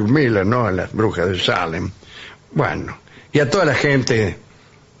de Arthur Miller, ¿no? En Las Brujas de Salem. Bueno, y a toda la gente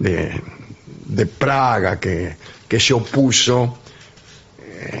de Praga que se opuso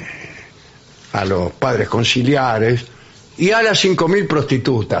a los padres conciliares y a las 5.000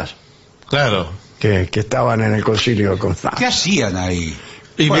 prostitutas. Claro. Que estaban en el concilio de Constanza. ¿Qué hacían ahí?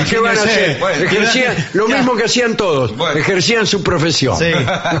 ¿Y qué van a hacer? Ejercían lo mismo que hacían todos. Ejercían su profesión. Sí.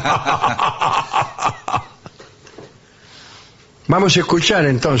 Vamos a escuchar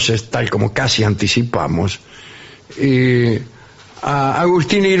entonces, tal como casi anticipamos, a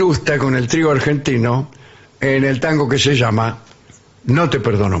Agustín Irusta con el trío argentino en el tango que se llama No te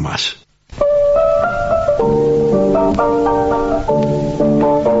perdono más.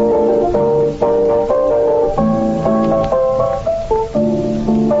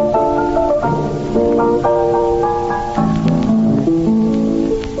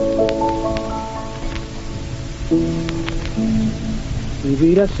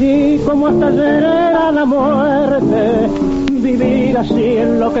 Vivir así como hasta ayer era la muerte, vivir así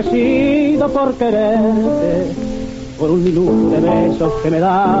enloquecido por quererte, por un minuto de besos que me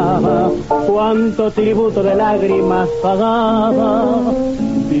daba, cuánto tributo de lágrimas pagaba.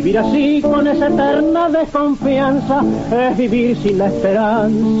 Vivir así con esa eterna desconfianza es vivir sin la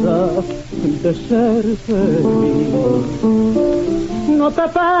esperanza de ser feliz. No te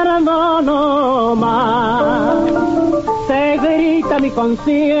perdono más, te grita mi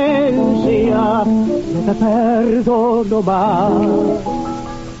conciencia, no te perdono más,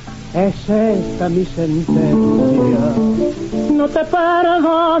 es esta mi sentencia. No te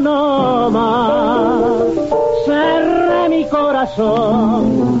perdono más, cerré mi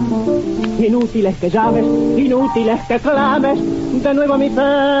corazón. Inútil es que llames, inútil es que clames de nuevo mi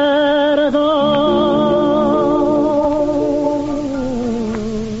perdón.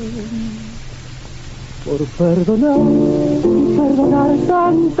 Por perdonar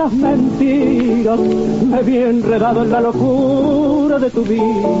tantas mentiras, me vi enredado en la locura de tu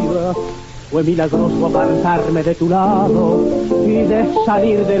vida. Fue milagroso apartarme de tu lado y de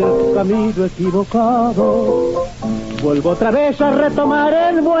salir del camino equivocado. Vuelvo otra vez a retomar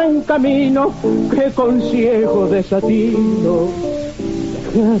el buen camino que con ciego desatino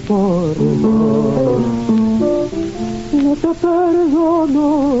dejé por vos. No te perdono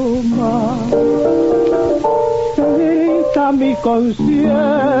más, te grita mi conciencia,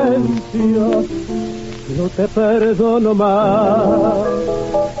 no te perdono más,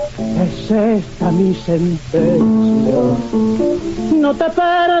 es esta mi sentencia. No te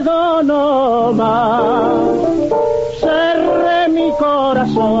perdono más, cerré mi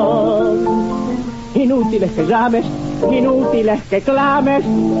corazón. Inútil es que llames, inútil es que clames,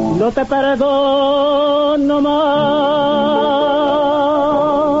 no te perdono más.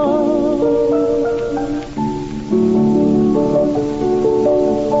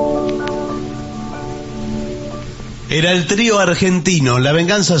 Era el trío argentino, La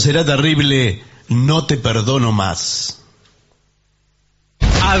venganza será terrible, no te perdono más.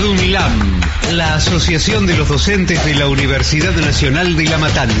 ADUNLAM, la Asociación de los Docentes de la Universidad Nacional de La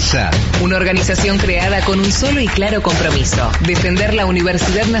Matanza. Una organización creada con un solo y claro compromiso: defender la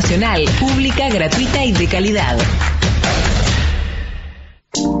Universidad Nacional, pública, gratuita y de calidad.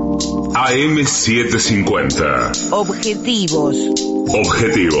 AM750. Objetivos,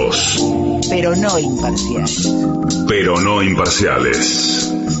 Objetivos, pero no imparciales. pero no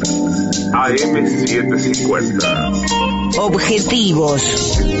imparciales. AM750. Objetivos,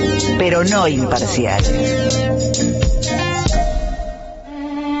 pero no imparciales.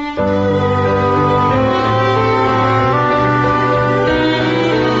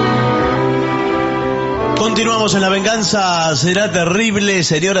 Continuamos en La venganza será terrible.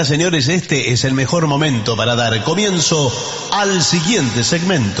 Señoras, señores, este es el mejor momento para dar comienzo al siguiente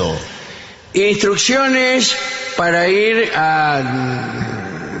segmento. Instrucciones para ir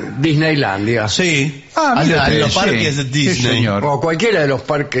a Disneylandia. Sí, Ah, mira, a los sí, parques de Disney. sí, señor. O cualquiera de los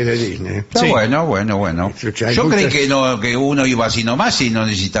parques de Disney. Está Sí. bueno. Hay Yo creí muchas- que uno iba así nomás y no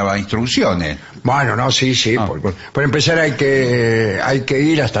necesitaba instrucciones. Bueno, no, sí. Ah. Por empezar hay que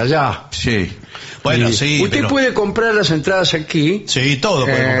ir hasta allá. Sí. Bueno, Y sí, usted pero... puede comprar las entradas aquí. Sí, todo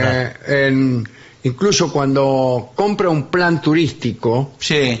puede comprar. Incluso cuando compra un plan turístico.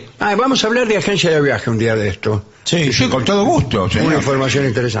 Sí. Vamos a hablar de agencia de viaje un día de esto. Sí, Sí, con todo gusto, Una señor. información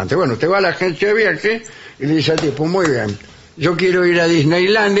interesante. Bueno, usted va a la agencia de viaje y le dice al tipo, muy bien, yo quiero ir a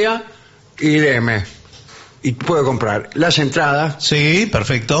Disneylandia y deme. Y puede comprar las entradas, Sí,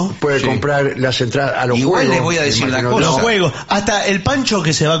 perfecto. puede Sí. comprar las entradas a los Igual juegos. le voy a decir imagino una cosa. Los yo. juegos, hasta el pancho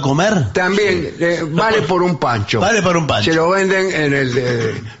que se va a comer, También vale por un pancho. vale por un pancho. Se lo venden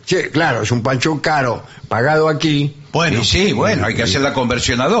en sí, claro, es un pancho caro, pagado aquí. Bueno, Y sí, bueno, hay que hacer la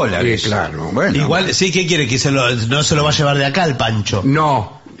conversión a dólares. Sí, claro. Bueno. igual, sí, ¿qué quiere? Que no se lo va a llevar de acá el pancho.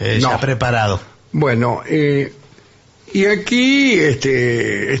 No, Ya no. preparado. Bueno, y aquí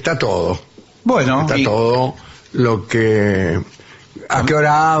está todo. Bueno, Está y todo lo que... ¿A qué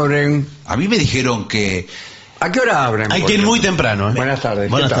hora abren? a mí me dijeron que ¿A qué hora abren? Hay que ir muy temprano. Buenas tardes.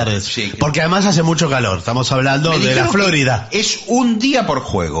 Buenas ¿Qué tal? tardes. Sí. Porque además hace mucho calor. Estamos hablando Me de la dijeron Florida. que es un día por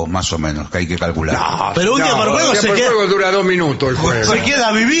juego, más o menos, que hay que calcular. No, Pero un día por juego día se por queda- juego dura 2 minutos el juego. Se queda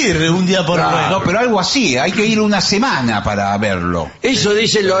a vivir un día por Claro. juego. No, pero algo así, hay que ir una semana para verlo. Eso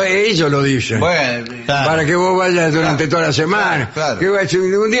dicen, ellos lo dicen. Bueno, Claro. Para que vos vayas durante toda la semana. Claro. Que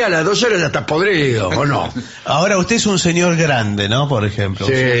un día a las 2 horas ya estás podrido, ¿o no? Ahora usted es un señor grande, ¿no? Por ejemplo.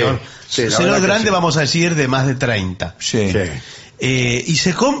 Sí, Un señor, sí, la señor verdad que grande, sí. vamos a decir, de más de 30. sí. Sí. Y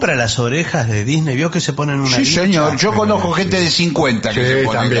se compra las orejas de Disney. ¿Vio que se ponen una Sí, lista? señor, yo conozco gente de 50 que Sí, se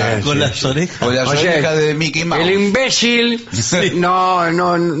pone también. la- Con las orejas. con las O sea, orejas de Mickey Mouse. El imbécil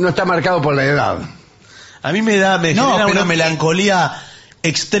no está marcado por la edad. A mí me genera pero- una melancolía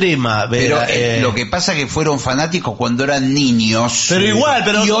extrema ver, Pero lo que pasa es que fueron fanáticos cuando eran niños. Pero igual,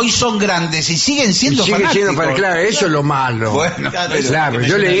 pero- Y hoy son grandes y siguen Y siendo sigue fanáticos. siendo para claro, eso es lo malo. Bueno, Claro, pero- Claro, me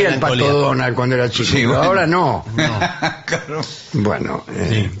yo genera leía el melancolía. Pato Donald cuando era chico, Sí, pero bueno. ahora no. Claro. Bueno,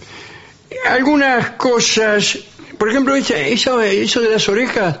 algunas cosas, por ejemplo, eso de las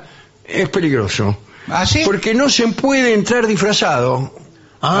orejas es peligroso. ¿Ah, sí? Porque no se puede entrar disfrazado.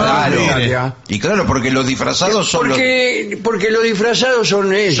 Ah, Claro. mire. Italia. Y claro, porque los disfrazados son Porque los disfrazados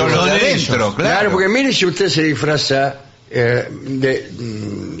son ellos. Son los de Son adentro, ellos. claro. Porque mire si usted se disfraza de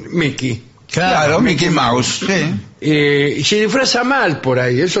Mickey. Claro, Mickey Mouse. Sí. Y se disfraza mal por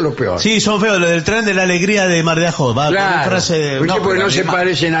ahí, eso es lo peor. Sí, son feos. Lo del tren de la alegría de Mar de Ajó. Va con Claro, frase de... porque No, pero no se además-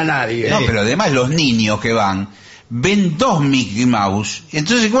 parecen a nadie. No, pero además los niños que van ven dos Mickey Mouse.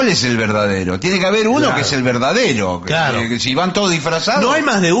 Entonces, ¿cuál es el verdadero? Tiene que haber uno Claro. que es el verdadero. Claro. Que si van todos disfrazados. No hay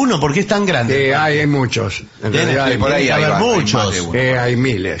más de uno porque es tan grande. Hay muchos. En Tiene realidad que hay, por ahí que hay haber más, hay muchos. más de uno. hay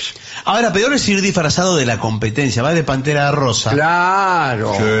miles. Ahora, peor es ir disfrazado de la competencia. Va de Pantera Rosa.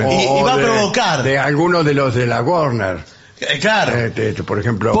 Claro. Sí. Y va a provocar. De algunos de los de la Warner. Claro. Por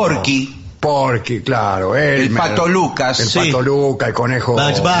ejemplo. Porky. Claro. El Elmer, Pato Lucas. El Sí. Pato Lucas, el conejo.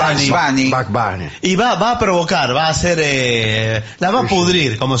 Bugs Bunny. Bugs Bunny. Y va a provocar, va a hacer... la va a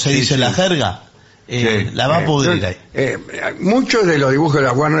pudrir, como se dice en la jerga. Sí. La va a pudrir ahí. Muchos de los dibujos de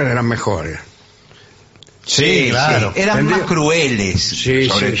la Warner eran mejores. Sí, claro. Eran ¿Entendido? más crueles,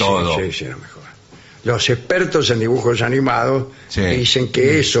 sobre todo. Sí, eran mejores. Los expertos en dibujos animados Sí. dicen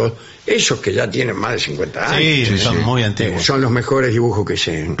que esos que ya tienen más de 50 años, Sí, son muy antiguos. son los mejores dibujos que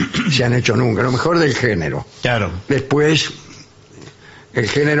se han hecho nunca, lo mejor del género. Claro. Después, el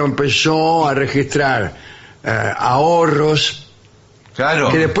género empezó a registrar ahorros Claro.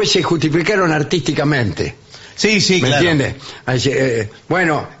 que después se justificaron artísticamente. Sí, ¿Me claro. entiendes?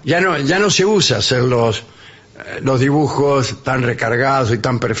 Bueno, ya no se usa hacer los dibujos tan recargados y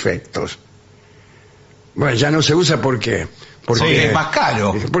tan perfectos. Bueno, ya no se usa porque Porque es más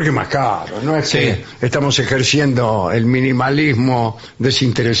caro. Porque es más caro. No es Sí. que estamos ejerciendo el minimalismo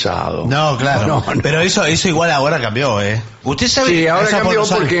desinteresado. No, claro. No. Pero eso igual ahora cambió, ¿eh? Usted sabe. Sí, ahora Eso por cambió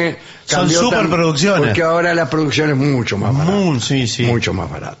los años. porque Son cambió superproducciones. porque ahora la producción es mucho más barata. Sí. Mucho más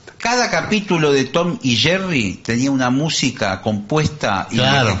barata. Cada capítulo de Tom y Jerry tenía una música compuesta y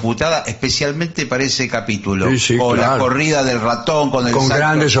Claro. ejecutada especialmente para ese capítulo. Sí, o la claro. corrida del ratón con el Con saco.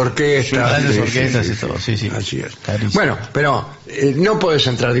 grandes orquestas. Grandes Sí, orquestas sí, y todo, sí. Así es. Carísimo. Bueno, pero no puedes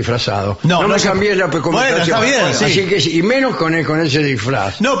entrar disfrazado. No, me no se- cambies la comunicación. Bueno, está bien, sí. Así que, y menos con ese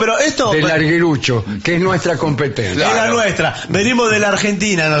disfraz. No, pero esto... Del larguirucho, que es nuestra competencia. Es la nuestra. Venimos de la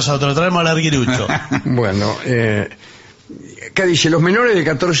Argentina nosotros, traemos al arguirucho. Bueno, acá dice, los menores de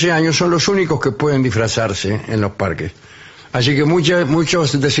 14 años son los únicos que pueden disfrazarse en los parques. Así que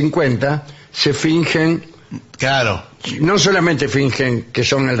muchos de 50 se fingen, Claro. no solamente fingen que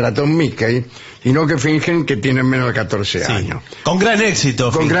son el ratón Mickey, sino que fingen que tienen menos de 14 Sí. años. Con gran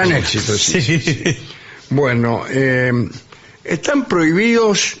éxito. Con Finch. gran éxito, sí. Sí. Bueno, están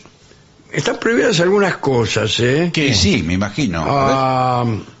prohibidas algunas cosas, ¿eh? ¿Qué? Y sí, me imagino. A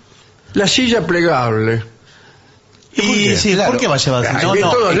ver. La silla plegable. Y sí, Claro. ¿por qué va a llevar así? En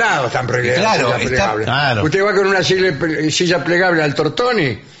todos lados están prohibidas Claro, las sillas está- plegables. claro. Usted va con una silla plegable al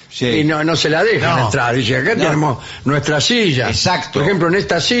Tortoni Sí. y no se la dejan No. entrar. Dice, acá No. tenemos nuestra silla. Exacto. Por ejemplo, en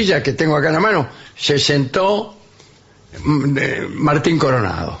esta silla que tengo acá en la mano se sentó Martín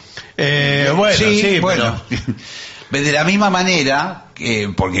Coronado. Bueno, sí, bueno. De la misma manera,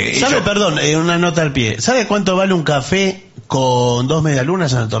 porque ¿Sabe, ellos- perdón, una nota al pie? ¿Sabe cuánto vale un café con 2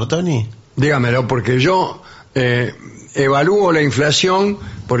 medialunas en el Tortoni? Dígamelo, porque yo evalúo la inflación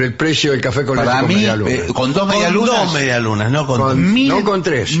por el precio del café con para leche con mí, media luna. con dos Con medialunas, 2 medialunas, no con... No con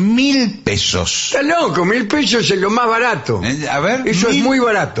 3. 1.000 pesos. Está loco, 1.000 pesos es lo más barato. A ver. Eso es 1.000 muy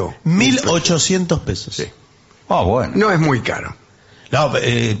barato. 1.800 pesos. Sí. Oh, bueno. No es muy caro. No,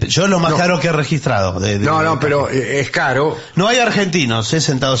 yo lo más caro que he registrado. Pero es caro. No hay argentinos,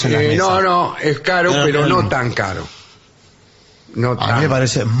 sentados en la mesa. No, es caro, pero no tan caro. No a mí me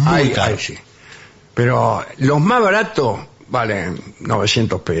parece muy caro. Sí. Pero los más baratos valen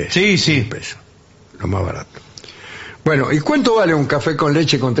 900 pesos. Sí. Pesos, los más baratos. Bueno, ¿y cuánto vale un café con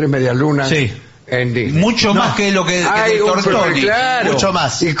leche con 3 medialunas? Sí. En Disney? Mucho más que lo que hay el Tortoni. Claro, mucho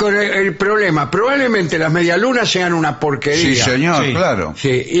más. Y con el problema, probablemente las medialunas sean una porquería. Sí, señor, claro. Sí,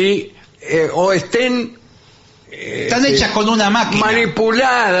 y o estén están hechas con una máquina,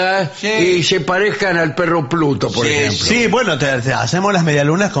 manipuladas, y se parezcan al perro Pluto, por ejemplo. Sí, bueno, te hacemos las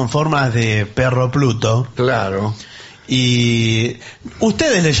medialunas con formas de perro Pluto. Claro. Y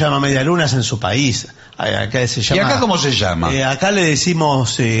ustedes le llaman medialunas en su país. Acá se llama. ¿Y acá cómo se llama? Acá le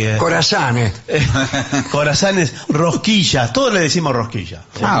decimos corazones. Corazones, rosquillas. Todos le decimos rosquilla.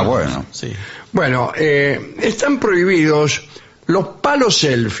 Bueno. Sí. Bueno, están prohibidos los palos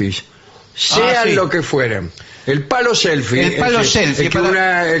selfies, sean lo que fueren. El palo selfie.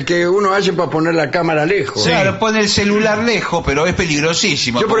 El que uno hace para poner la cámara lejos. Claro, pone el celular lejos, pero es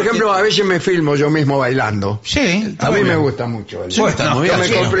peligrosísimo. Yo, por ejemplo, a veces me filmo yo mismo bailando. Sí. A mí me gusta mucho. Yo me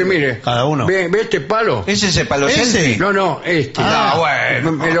compré, mire. Cada uno. ¿Ve este palo? ¿Es ese palo selfie? No, este.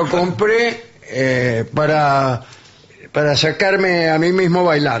 Bueno. Me lo compré para sacarme a mí mismo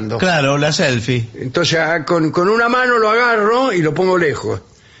bailando. Claro, la selfie. Entonces, con una mano lo agarro y lo pongo lejos.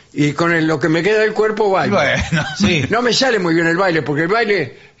 Y con lo que me queda del cuerpo bailo. Bueno, sí. No me sale muy bien el baile, porque el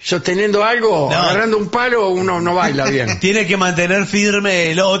baile sosteniendo algo, agarrando un palo, uno no baila bien. Tiene que mantener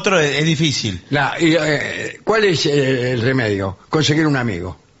firme el otro, es difícil. ¿Cuál es el remedio? Conseguir un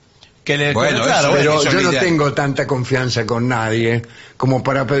amigo. Pero yo no tengo tanta confianza con nadie como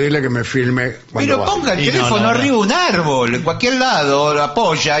para pedirle que me filme cuando Pero ponga el teléfono arriba de un árbol, en cualquier lado, lo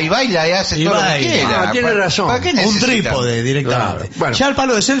apoya y baila y hace todo lo que quiera. Tiene razón. ¿Para qué un necesita? trípode directamente. Claro. Bueno. Ya el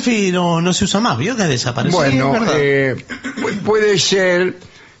palo de selfie no se usa más, ¿vio que desapareció? Bueno, puede ser,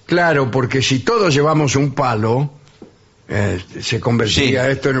 claro, porque si todos llevamos un palo, se convertiría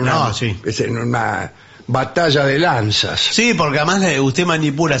esto en una batalla de lanzas. Sí, porque además usted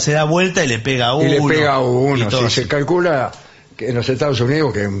manipula, se da vuelta y le pega a uno. Y le pega a uno. Se calcula que en los Estados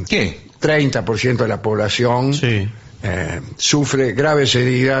Unidos que 30% de la población sufre graves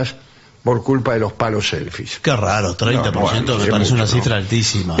heridas por culpa de los palos selfies. Qué raro, 30% me parece una cifra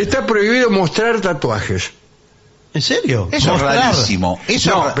altísima. Está prohibido mostrar tatuajes. ¿En serio? Eso es rarísimo.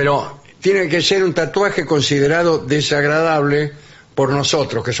 Pero tiene que ser un tatuaje considerado desagradable por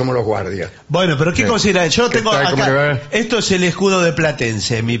nosotros, que somos los guardias. Bueno, pero ¿qué considera? Yo tengo acá, esto es el escudo de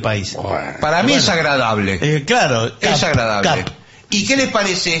Platense en mi país. Para mí es agradable. Claro, es agradable. ¿Y qué les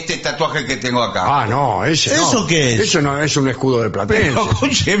parece este tatuaje que tengo acá? Ese no. ¿Eso qué es? Eso no es un escudo de Platense. Pero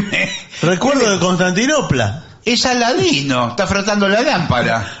escúcheme. Recuerdo de Constantinopla. Es Aladino, está frotando la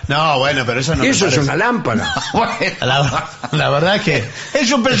lámpara. No, bueno, pero eso no. Eso es una lámpara. Bueno, la verdad es que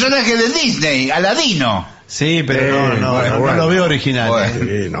es un personaje de Disney, Aladino. Sí, pero no lo veo original.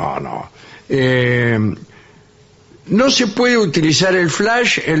 Bueno. No se puede utilizar el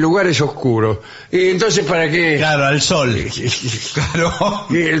flash en lugares oscuros. ¿Y entonces para qué? Claro, al sol. Claro.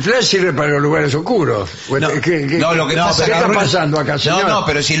 Y el flash sirve para los lugares oscuros. ¿Qué está pasando acá, señor? No,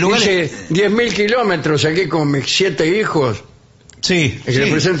 pero si el lugar... Hice 10.000 kilómetros aquí con mis 7 hijos. Sí. Le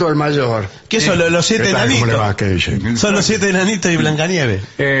presento al mayor. ¿Qué son los 7 enanitos? ¿Cómo le va? ¿Qué dice? Son los 7 enanitos y Blancanieves.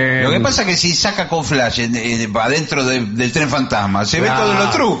 Lo que pasa es que si saca con flash adentro del tren fantasma, se ve todos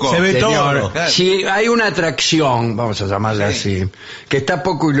los trucos. Se ve todo. Si hay una atracción, vamos a llamarla así, que está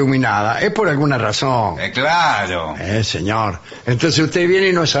poco iluminada, es por alguna razón. Claro. Señor. Entonces usted viene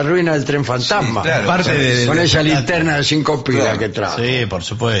y nos arruina el tren fantasma. Sí, claro. Con esa linterna de 5 pilas que trae. Sí, por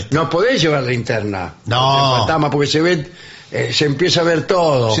supuesto. No podés llevar linterna. No. El tren fantasma, porque se ve... se empieza a ver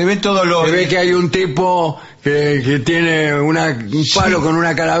todo. Se ve todo lo... Se ve que hay un tipo que tiene un palo con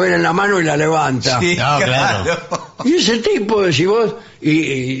una calavera en la mano y la levanta. Sí, claro. Y ese tipo, decís vos,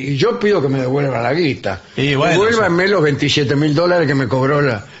 y yo pido que me devuelva la guita. Devuélvanme los $27.000 que me cobró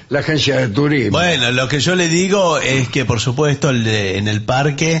la agencia de turismo. Bueno, lo que yo le digo es que, por supuesto, en el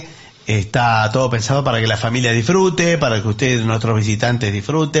parque está todo pensado para que la familia disfrute, para que ustedes, nuestros visitantes,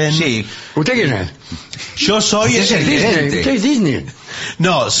 disfruten. Sí. ¿Usted quién es? Yo soy ¿Usted es Disney?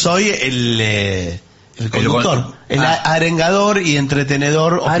 No, soy el conductor, el arengador y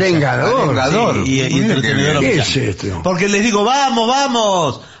entretenedor oficial. ¿Arengador? Sí, y entretenedor oficial. ¿Qué es esto? Porque les digo,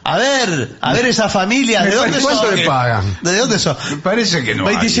 vamos, a ver esa familia, ¿de dónde son? ¿Cuánto le pagan? ¿De dónde son? Me parece que no.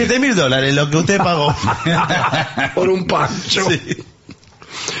 $27.000, lo que usted pagó. Por un pancho. Sí.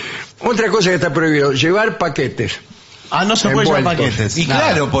 Otra cosa que está prohibido, llevar paquetes. no se puede llevar envueltos. paquetes. Y Nada.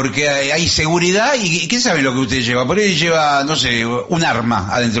 claro, porque hay seguridad y ¿qué sabe lo que usted lleva? Por ahí lleva, no sé, un arma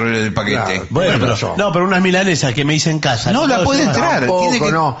adentro del paquete. Claro. Bueno, Tiene pero, razón. no, pero unas milanesas que me hice en casa. No, la puedo puede llevar. entrar. Tampoco, Tiene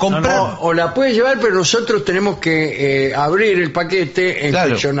que no. comprar. O la puede llevar, pero nosotros tenemos que abrir el paquete e Claro.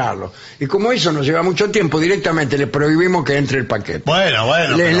 inspeccionarlo. Y como eso nos lleva mucho tiempo, directamente le prohibimos que entre el paquete. Bueno.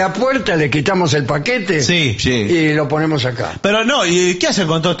 En pero- la puerta le quitamos el paquete Sí. y lo ponemos acá. Pero no, ¿y qué hacen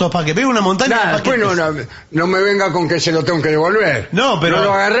con todos estos paquetes? Veo una montaña Nada, de después paquetes. no me venga con que se lo tengo que devolver. No, pero- No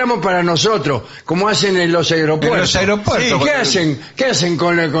lo agarramos para nosotros, como hacen en los aeropuertos. En los aeropuertos, Sí, porque- ¿Qué hacen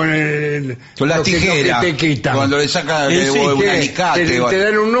con con la lo que tijera? te quitan? Cuando le sacan Sí, un ¿qué? alicate. ¿Te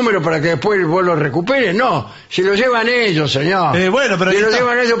dan un número para que después vos lo recuperes? No, se lo llevan ellos, señor. Bueno, pero se ahí lo está.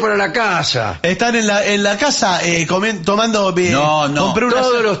 llevan ellos para la casa. Están en la casa tomando... No. compré una-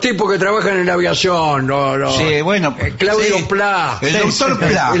 Todos los tipos que trabajan en la aviación, Sí, bueno, Claudio sí. Pla. El doctor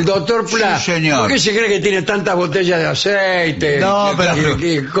Pla. El doctor Pla. Sí, señor. ¿Por qué se cree que tiene tantas botellas de aceite? No, pero-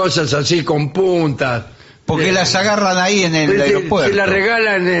 y cosas así con puntas. Porque las agarran ahí en el Se aeropuerto. las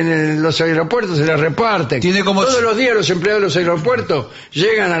regalan en los aeropuertos, se las reparten. Tiene como- Todos los días los empleados de los aeropuertos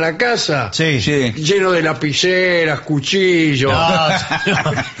llegan a la casa Sí. llenos de lapiceras, cuchillos, No,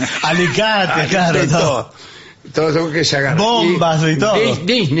 alicates, claro, de todo. todo que se agarra. Bombas y todo.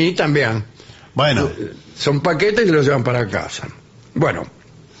 Disney también. Bueno, Son paquetes y los llevan para casa. Bueno,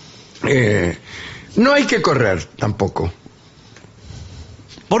 no hay que correr tampoco.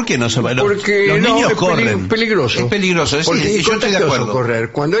 ¿por qué no se va? Porque Los no, niños es corren. peligroso. Es peligroso, sí, Porque yo es estoy de contagioso acuerdo.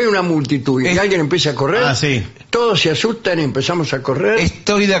 correr. Cuando hay una multitud y Es- alguien empieza a correr, Ah, sí. todos se asustan y empezamos a correr.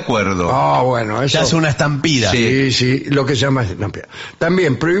 Estoy de acuerdo. Ah, bueno, eso. Se hace una estampida. Sí, lo que se llama estampida.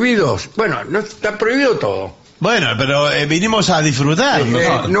 También prohibidos. Bueno, no está prohibido todo. Bueno, pero vinimos a disfrutar.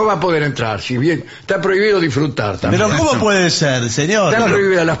 ¿no? No va a poder entrar. Si bien está prohibido disfrutar también. Pero ¿cómo puede ser, señor? Están No,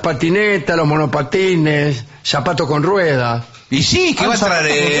 prohibidas las patinetas, los monopatines, zapatos con ruedas. Y sí, que va a estar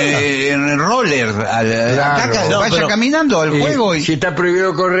en roller. Acá, No, vaya pero- caminando al juego y... Si está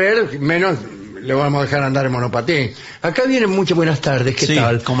prohibido correr, menos le vamos a dejar andar en monopatín. Acá vienen muchas buenas tardes. ¿Qué Sí,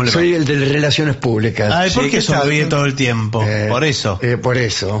 tal? ¿cómo le va? Soy el de Relaciones Públicas. Ay, ¿por Sí, qué ¿qué tal? sonríe todo el tiempo? Por eso. Por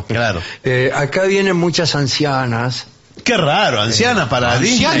eso. Claro. Acá vienen muchas ancianas. Qué raro, ancianas para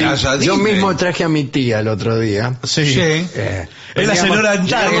Ancianas, Disney. a Yo Disney. mismo traje a mi tía el otro día. Sí. Sí. Es la señora en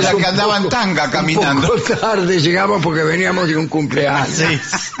tanga. Es la que andaba en tanga caminando. Un poco tarde llegamos porque veníamos de un cumpleaños. Sí.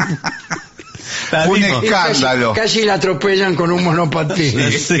 La Un misma. Y escándalo. Casi la atropellan con un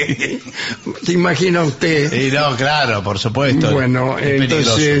monopatín. Sí. ¿Se imagina usted? Y no, claro, por supuesto. Bueno, Es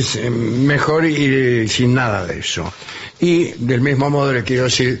peligroso. entonces mejor ir sin nada de eso. Y del mismo modo le quiero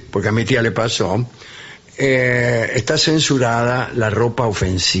decir, porque a mi tía le pasó, está censurada la ropa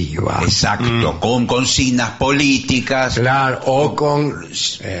ofensiva. Exacto, con consignas políticas. Claro, o con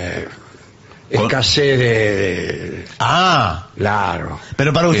escasez de... Ah, Claro.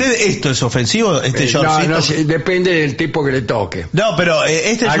 pero para usted esto es ofensivo, este No, shortcito. no sé, depende del tipo que le toque. No, pero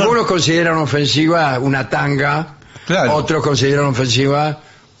este Algunos consideran ofensiva una tanga, Claro. otros consideran ofensiva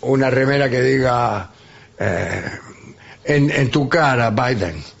una remera que diga en tu cara,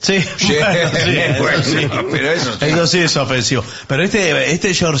 Biden. Sí, Sí, bueno, sí, bueno, pero eso sí. Eso sí es ofensivo. Pero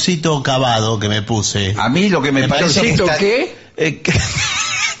este shortcito cavado que me puse. A mí lo que me parece que ¿Shortcito está... qué?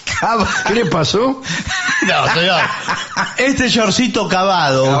 ¿Qué le pasó? No, señor. Este shortcito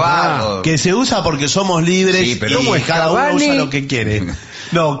cavado, Cavado. que se usa porque somos libres Sí, pero y ¿cómo es? cada uno Cavani? usa lo que quiere.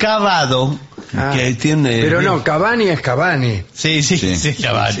 No, cavado, Ah, que tiene... Pero no, Cavani es Cavani. Sí, Sí,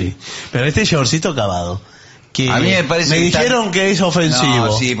 Cavani. sí. Pero este shortcito cavado, que A mí me parece que dijeron está- que es ofensivo.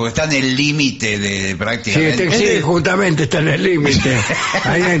 No, sí, porque está en el límite de Sí, prácticamente... sí, justamente está en el límite.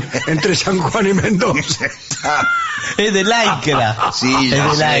 Ahí entre San Juan y Mendoza. Es de lycra. Sí, ya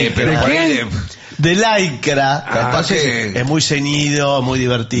es de sé, lycra. pero ¿De por ahí quién? De lycra. Capaz Entonces, que- es muy ceñido, muy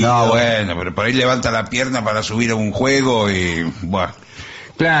divertido. No, bueno, pero por ahí levanta la pierna para subir a un juego y... Bueno.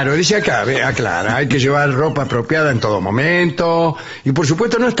 Claro, dice acá, aclara, hay que llevar ropa apropiada en todo momento y por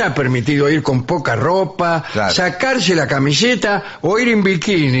supuesto no está permitido ir con poca ropa, Claro. sacarse la camiseta o ir en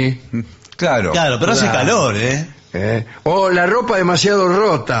bikini, Claro. Claro, pero hace Claro. calor, o la ropa demasiado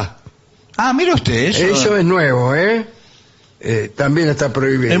rota. Ah, mire usted eso. Eso es nuevo, también está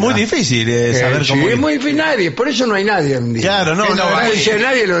prohibido. Es muy difícil saber sí, cómo ir. es muy difícil, nadie, por eso no hay nadie un día. Claro, no, no, Nadie, hay-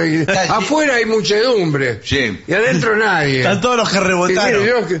 nadie lo dice. Está- Afuera hay muchedumbre Sí. y adentro nadie. Están todos los que Y rebotaron.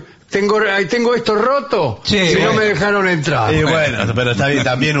 mire, yo que tengo esto roto Sí, y no bueno. me dejaron entrar. Bueno, pero está bien,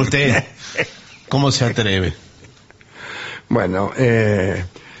 también usted. ¿Cómo se atreve? Bueno,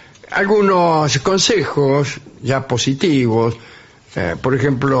 algunos consejos ya positivos, por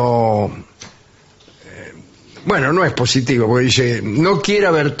ejemplo, bueno, no es positivo, porque dice, no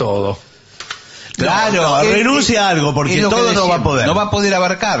quiera ver todo. Claro, No, renuncia a algo, porque es lo que todo no va a decíamos, poder. No va a poder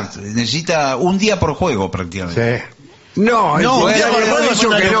abarcar. Necesita un día por juego prácticamente. Sí. No, No, el ya diario por ha juego es dicho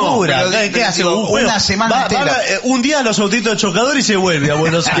una que no. locura. pero ¿Qué hace? digo, Un juego. una semana entera. Un día a los autitos chocadores y se vuelve a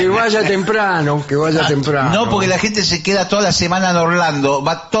Buenos Que Aires. vaya temprano, que vaya temprano. No, porque la gente se queda toda la semana en Orlando,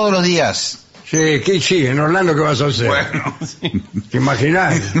 va todos los días. Sí, en Orlando, ¿qué vas a hacer? Bueno, ¿Te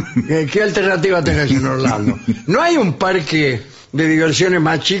imaginás? ¿Qué alternativa tenés en Orlando? ¿No hay un parque de diversiones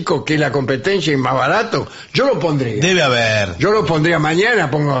más chico que la competencia y más barato? Yo lo pondría. Debe haber. Yo lo pondría mañana,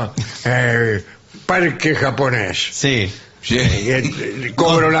 pongo parque japonés. Sí. sí.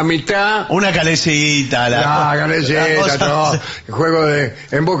 Cobro la mitad. Una calecita. La la galeceta, cosa- todo. El juego de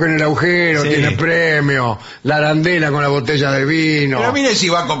emboque en el agujero, Sí. tiene premio. La arandela con la botella de vino. Pero mire si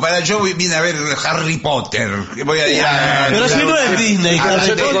va a comparar, yo vine a ver Harry Potter. Voy a ir a... Pero si no es Disney, A Harry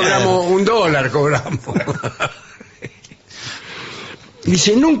nosotros Potter. cobramos $1, cobramos.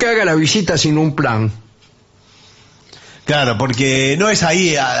 Dice, nunca haga la visita sin un plan. Claro, porque no es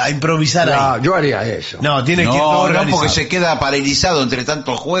ahí a improvisar No, ahí. yo haría eso. No, tiene que ir todo No, no, organizado. porque se queda paralizado entre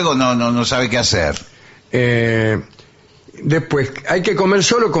tantos juegos, no sabe qué hacer. Después, hay que comer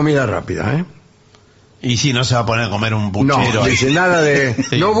solo comida rápida, ¿eh? Y si no se va a poner a comer un No, puchero ahí. dice nada de...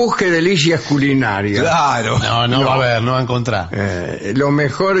 Sí. No busque delicias culinarias. Claro. No va a haber, no va a encontrar. Lo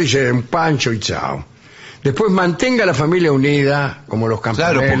mejor, dice, un pancho y chao. Después mantenga a la familia unida, como los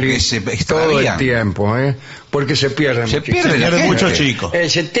Claro, campanelli, porque se todo el extravían. tiempo, porque se pierden. Se muchísimo. pierde la Pierde gente. muchos chicos. El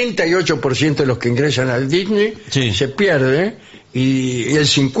 78% de los que ingresan al Disney Sí. se pierde y el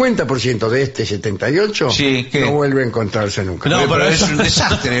 50% de este 78 Sí, ¿qué? no vuelve a encontrarse nunca. No, pero es eso- un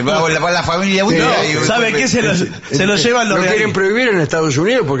desastre. Va la familia unida y... ¿Sabe qué? Se lo llevan los Lo de quieren ahí. prohibir en Estados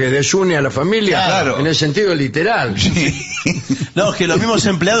Unidos porque desune a la familia Claro. en el sentido literal. No, es que los mismos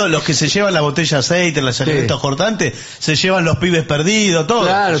empleados, los que se llevan la botella de aceite, los alimentos cortantes, se llevan los pibes perdidos, todo.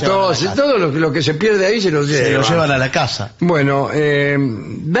 Claro, se llevan a la casa. todo lo que se pierde ahí se lo lleva. Se lo llevan a la casa. Bueno,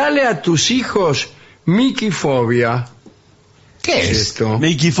 dale a tus hijos Mickeyfobia. ¿Qué es? Esto.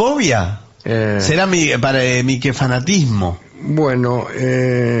 ¿Miquifobia? Será para miquefanatismo. Bueno,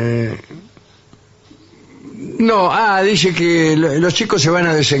 no, dice que los chicos se van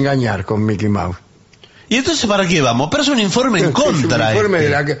a desengañar con Mickey Mouse. ¿Y entonces para qué vamos? Pero es un informe en Es un contra. informe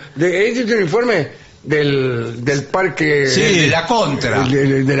este. este es un informe del parque Sí, de la contra.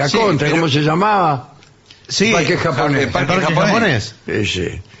 de la Sí, contra, pero- ¿cómo se llamaba? Sí, Parque japonés. el parque ¿El parque japonés. japonés? Sí.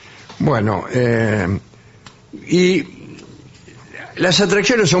 Bueno, y las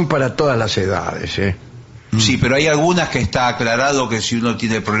atracciones son para todas las edades, ¿eh? Sí, pero hay algunas que está aclarado que si uno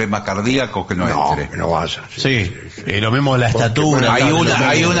tiene problemas cardíacos que no entre. que no vaya. Sí, y lo mismo la estatura.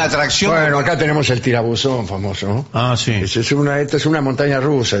 Hay una atracción. Bueno, acá tenemos el tirabuzón famoso, ¿no? Ah, sí. Esta es una montaña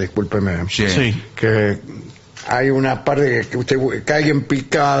rusa, discúlpeme. Sí. Sí. Que hay una parte que usted cae en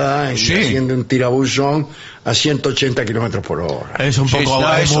picada y Sí. haciendo un tirabuzón a 180 kilómetros por hora. Es un Sí, poco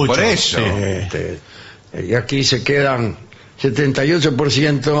no, es eso, mucho. por eso. Sí. Y aquí se quedan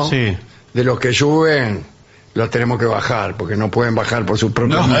 78% Sí. de los que suben. Los tenemos que bajar, porque no pueden bajar por sus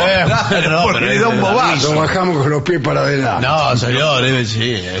propios No, medios. no, porque pero le da un es bobazo. Lo bajamos con los pies para adelante. No, señor,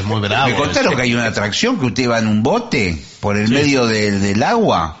 sí, es muy bravo. Me contaron que hay una atracción que usted va en un bote por el medio del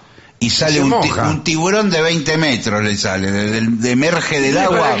agua y sale Se un moja. tiburón de 20 metros, le sale, emerge del ¿Y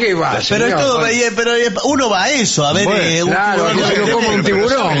agua. para qué va, Pero es señor? todo, pero uno va a eso, a ver Bueno, un Claro, tiburón que se de lo come un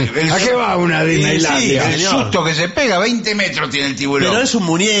tiburón. El- ¿A qué va una Disneylandia? El señor. susto que se pega, 20 metros tiene el tiburón. Pero es un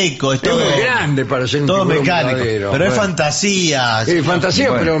muñeco, es Es todo muy grande para ser un todo tiburón mecánico. verdadero. Pero es Bueno. fantasía. Sí, fantasía,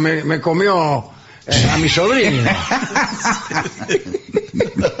 Bueno. pero me comió a mi sobrino.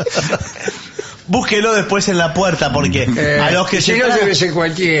 Búsquelo después en la puerta, porque a los que si se no, tragan- llévese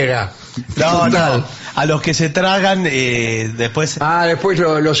cualquiera. no, Total. no, a los que se tragan después Después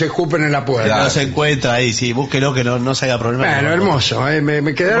los escupen en la puerta. no se encuentra ahí, sí, búsquelo que no se haga problema. Bueno, hermoso.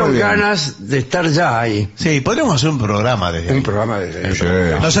 Me quedaron Muy bien. ganas de estar ya ahí. Sí, podríamos hacer un programa desde Un ahí. programa de Sí.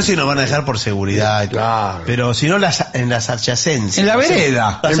 No sé si nos van a dejar por seguridad, y todo, Claro. pero si no en las adyacencias. En la lo hacemos-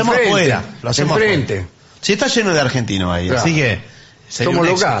 vereda. Lo hacemos Enfrente, afuera. Lo hacemos enfrente. afuera. Sí, está lleno de argentinos ahí, Claro. así que sería Somos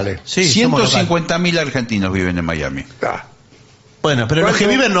un éxito. locales. Sí, somos locales. 150.000 argentinos viven en Miami. Ah, Bueno, pero los que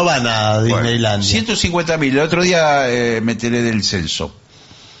 ¿Cuánto? viven no van a Disneylandia. 150.000. El otro día me enteré del censo.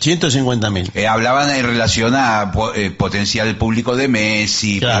 150.000. Hablaban en relación a potencial público de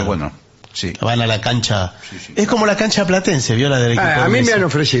Messi. Claro. Pero bueno, sí. Van a la cancha. Es como la cancha platense, vio la del equipo. a de mí me Messi. han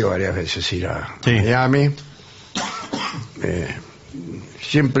ofrecido varias veces ir a Sí. Miami.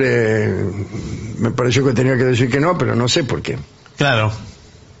 Siempre me pareció que tenía que decir que no, pero no sé por qué. Claro.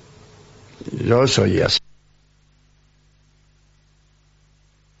 Yo soy así.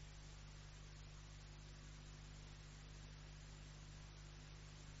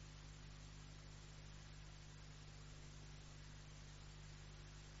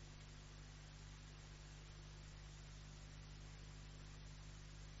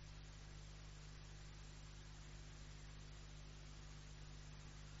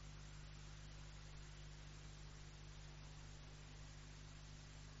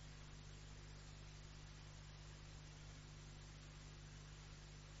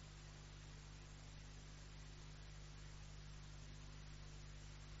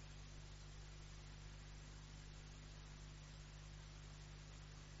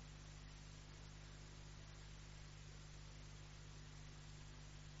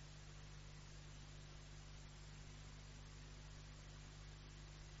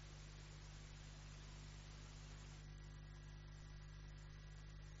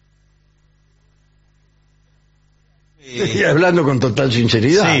 Y hablando con total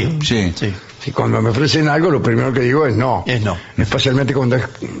sinceridad. Sí. Si cuando me ofrecen algo, lo primero que digo es no. Es no. Especialmente cuando es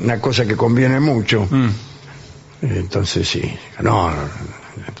una cosa que conviene mucho. Entonces sí. No.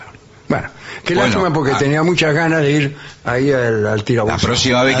 Bueno, qué lástima porque tenía muchas ganas de ir ahí al tirabuzón. La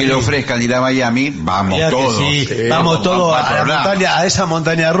próxima vez que le ofrezcan ir a Miami, vamos todos. Sí. Vamos todos a esa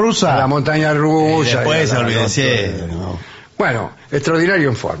montaña rusa. A la montaña rusa. Después olvídese. Bueno, extraordinario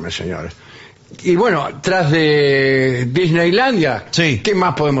informe, señores. Y bueno, tras de Disneylandia, ¿qué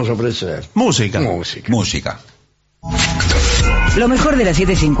más podemos ofrecer? Música. Lo mejor de la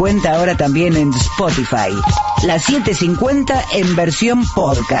 750 ahora también en Spotify. La 750 en versión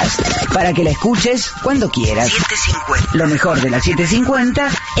podcast. Para que la escuches cuando quieras. 750. Lo mejor de la 750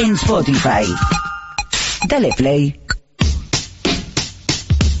 en Spotify. Dale play.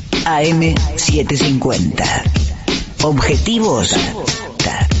 AM750. Objetivos,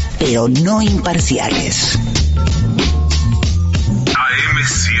 pero no imparciales.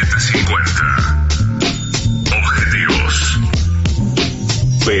 AM750. Objetivos,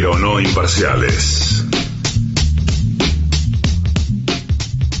 pero no imparciales.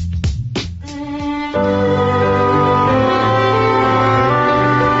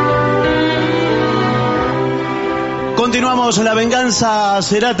 Continuamos, La venganza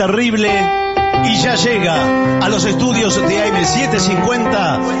será terrible. Y ya llega a los estudios de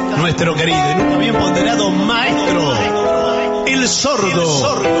AM750 nuestro querido y nunca bien ponderado maestro, el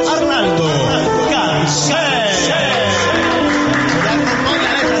sordo Arnaldo Cancel. Le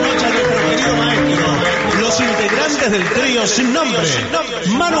acompañan esta noche a nuestro querido maestro, los integrantes del trío sin nombre,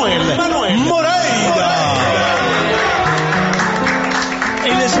 Manuel Moreira,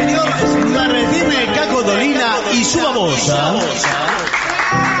 el señor Martín Caco Dolina y su babosa,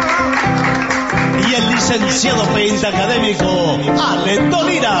 y el licenciado pentacadémico Ale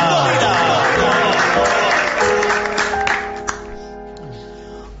Dolina.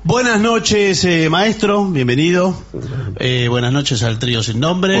 Buenas noches, maestro, bienvenido. Buenas noches al trío sin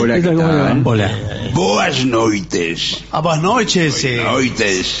nombre. Hola, ¿qué tal? Hola. Boas noites. Buenas noches,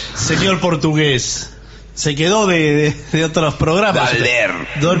 señor portugués. Se quedó de otros programas. De aler.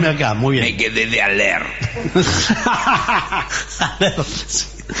 Duerme acá, muy bien. Me quedé de aler.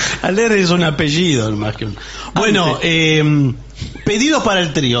 Aler es un apellido más que un... Bueno, pedidos para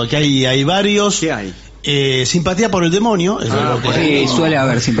el trío, que hay varios. ¿Qué hay? Simpatía por el demonio. Sí, suele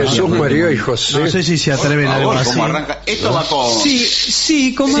haber simpatía. Jesús, María y José. No sé si se atreven a algo así. ¿Cómo arranca? Esto va con...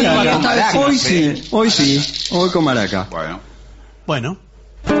 Sí, con maraca. con maraca, Hoy con maraca. Bueno.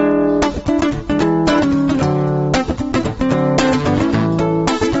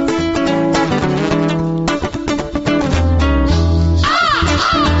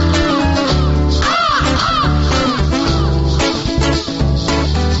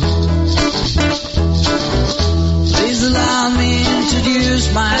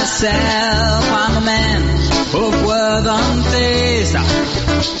 I'm a man of word and face.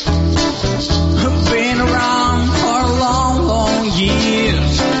 I've been around for a long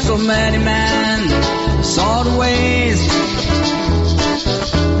years. So many men saw the ways.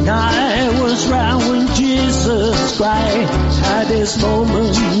 And I was round when Jesus Christ had this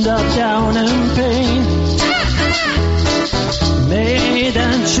moment of down and pain. Made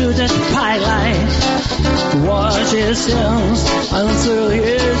and shoot at the pilot. Watch his sins until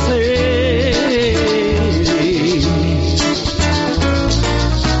his face.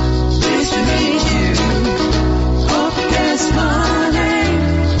 Pleased to meet you. Hope you guess my name.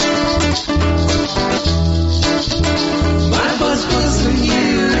 My boss for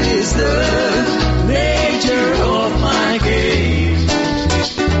you is the nature of my game.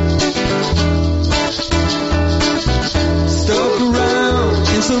 Stuck around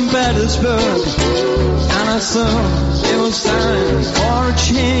in St. Petersburg. So it was time for a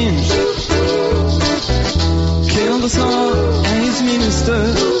change. Killed the Tsar and his minister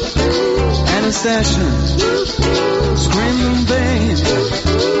and his station, screaming in vain.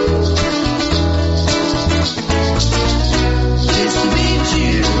 Pleased to meet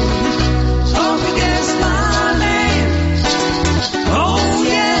you. Hope you guess my name. Oh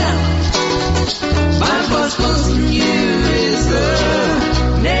yeah, my boss wasn't you is the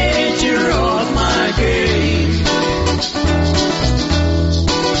nature of my game.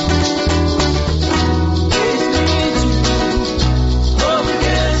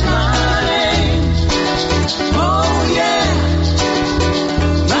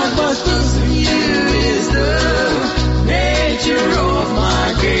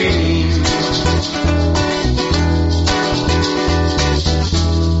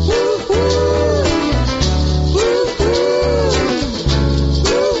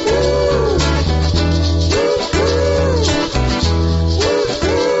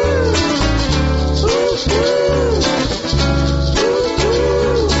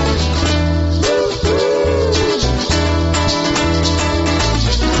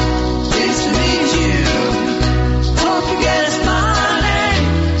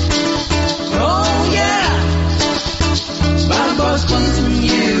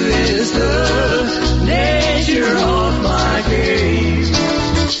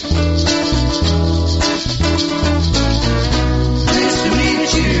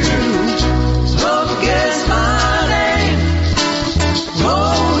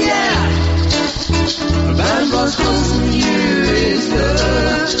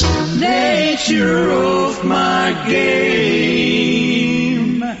 nature of my game.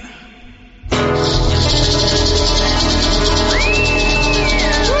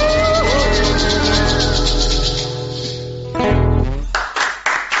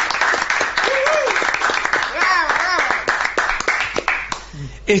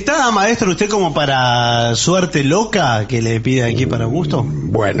 ¿Está, maestro, usted como para suerte loca que le pida aquí para gusto?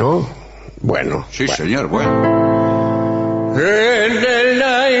 Bueno. Sí, señor, bueno. En el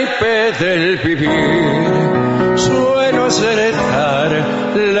naipe del vivir suelo acertar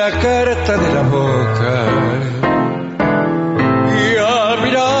la carta de la boca y a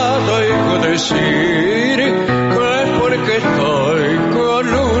mirado oigo decir que es porque estoy con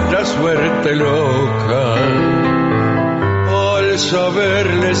una suerte loca. Al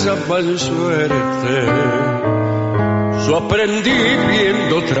saberle esa mal suerte, yo aprendí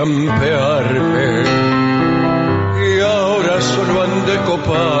viendo trampearme y ahora solo han de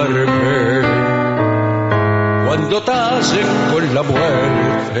coparme cuando tasen con la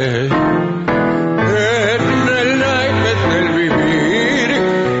muerte. En el naipe del vivir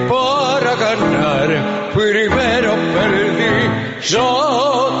para ganar primero perdí,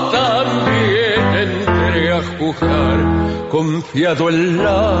 yo también entré a jugar confiado en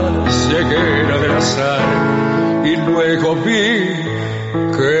la ceguera del azar y luego vi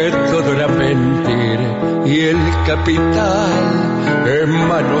que todo era mentira y el capital en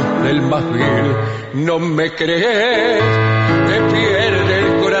manos del más vil. No me crees, te pierde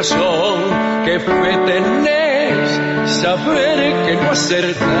el corazón, que fe tenés, saber que no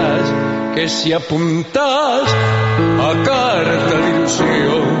acertás, que si apuntás a carta de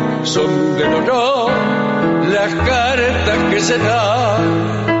ilusión son del honor las cartas que se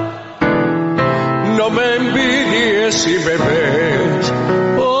dan. No me envidies si me ves,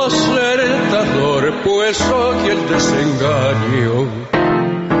 oh acertador, pues soy el desengaño.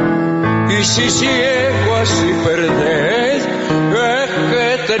 Y si ciego así perdés, es que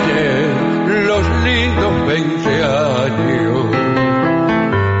tenés los lindos 20 años.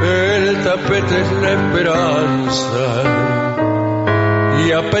 El tapete es la esperanza,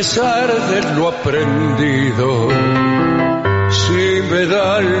 y a pesar de lo aprendido, si me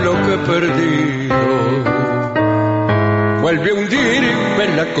dan lo que he perdido, vuelve a hundirme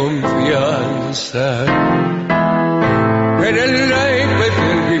la confianza. En el naipe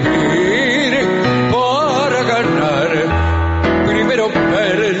del vivir para ganar primero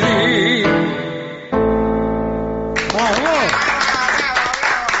perdí.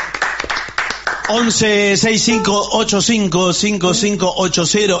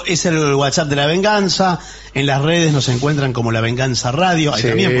 11-6585-5580 es el WhatsApp de La Venganza. En las redes nos encuentran como La Venganza Radio. Ahí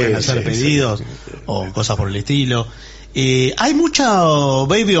también pueden hacer pedidos o cosas por el estilo. Hay mucho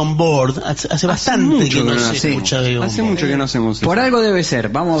Baby on Board. Hace bastante que no se escucha Baby on Board. Hace mucho que no hacemos eso. Por algo debe ser,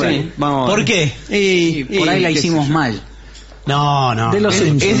 vamos a ver. Sí, vamos a ver. ¿Por qué? Por ahí la hicimos mal. No. De los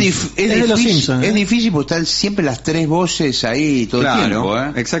Simpsons. es difícil porque están siempre las tres voces ahí todo el tiempo,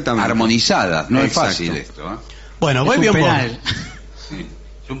 exactamente. Armonizadas. No Exacto. es fácil esto. Bueno, Es Baby un on Board. penal. Sí.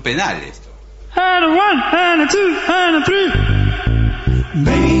 Es un penal esto. And a one, and a two, and a three.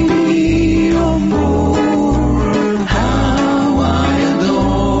 Baby on board, how I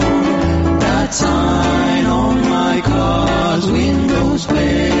adore that sign on my car's windows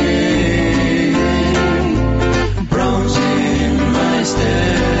pane. Browsing my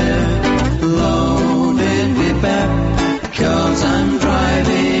step, loaded with pep, 'cause I'm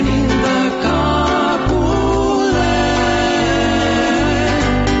driving in the carpool lane.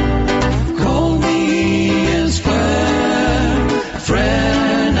 Call me a square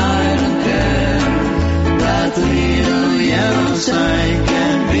friend, I don't care. That little yellow sign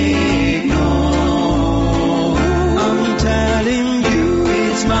can be ignored. I'm telling you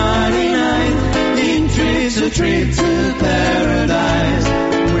it's Monday night, in trip to paradise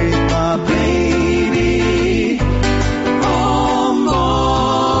with my baby on board.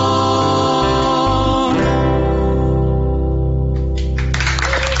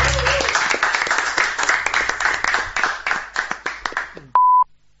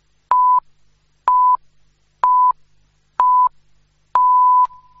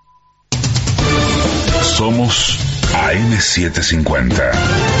 Somos AM750.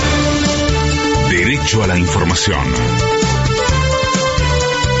 Derecho a la información.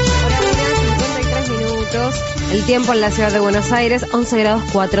 53 minutos. El tiempo en la ciudad de Buenos Aires, 11 grados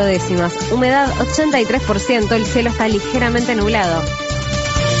 4 décimas. Humedad 83%. El cielo está ligeramente nublado.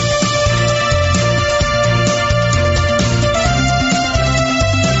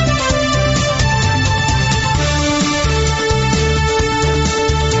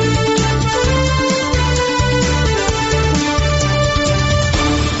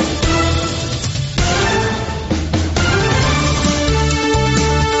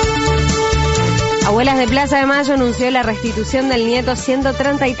 Abuelas de Plaza de Mayo anunció la restitución del nieto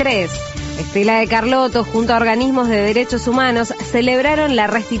 133. Estela de Carlotto, junto a organismos de derechos humanos, celebraron la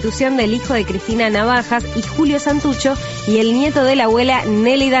restitución del hijo de Cristina Navajas y Julio Santucho y el nieto de la abuela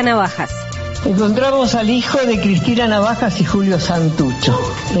Nélida Navajas. Encontramos al hijo de Cristina Navajas y Julio Santucho.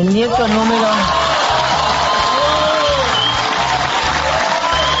 El nieto número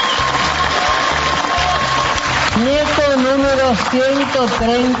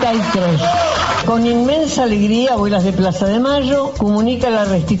 133. Con inmensa alegría, Abuelas de Plaza de Mayo comunica la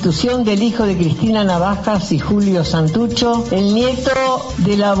restitución del hijo de Cristina Navajas y Julio Santucho, el nieto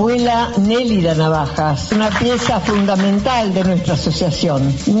de la abuela Nélida Navajas, una pieza fundamental de nuestra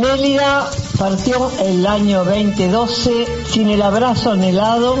asociación. Nélida partió el año 2012 sin el abrazo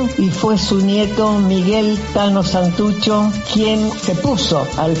anhelado y fue su nieto Miguel Tano Santucho quien se puso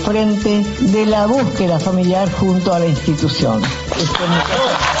al frente de la búsqueda familiar junto a la institución.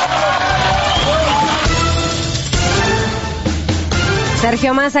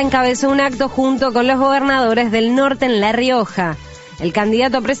 Sergio Massa encabezó un acto junto con los gobernadores del norte en La Rioja. El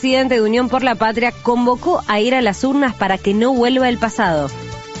candidato a presidente de Unión por la Patria convocó a ir a las urnas para que no vuelva el pasado.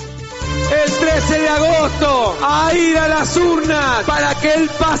 El 13 de agosto, a ir a las urnas para que el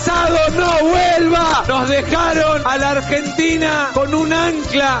pasado no vuelva. Nos dejaron a la Argentina con un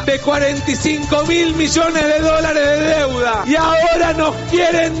ancla de 45.000 millones de dólares de deuda. Y ahora nos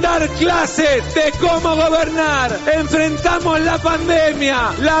quieren dar clases de cómo gobernar. Enfrentamos la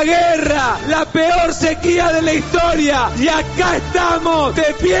pandemia, la guerra, la peor sequía de la historia. Y acá estamos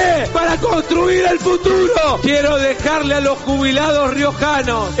de pie para construir el futuro. Quiero dejarle a los jubilados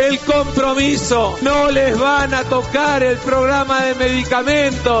riojanos el compromiso. No les van a tocar el programa de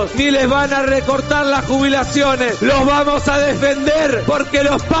medicamentos, ni les van a recortar las jubilaciones. Los vamos a defender porque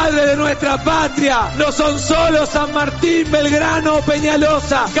los padres de nuestra patria no son solo San Martín, Belgrano o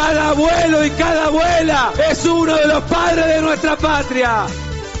Peñalosa. Cada abuelo y cada abuela es uno de los padres de nuestra patria.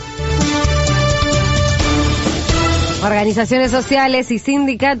 Organizaciones sociales y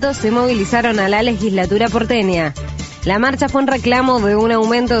sindicatos se movilizaron a la legislatura porteña. La marcha fue un reclamo de un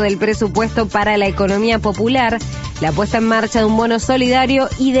aumento del presupuesto para la economía popular, la puesta en marcha de un bono solidario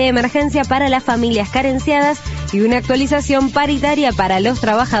y de emergencia para las familias carenciadas y una actualización paritaria para los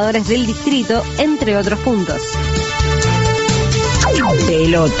trabajadores del distrito, entre otros puntos.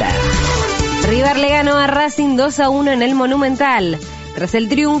 Pelota. River le ganó a Racing 2-1 en el Monumental. Tras el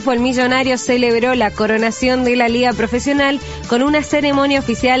triunfo, el millonario celebró la coronación de la Liga Profesional con una ceremonia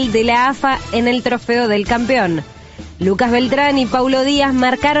oficial de la AFA en el trofeo del campeón. Lucas Beltrán y Paulo Díaz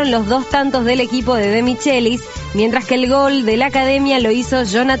marcaron los 2 tantos del equipo de De Michelis, mientras que el gol de la academia lo hizo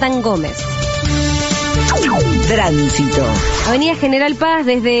Jonathan Gómez. Tránsito. Avenida General Paz,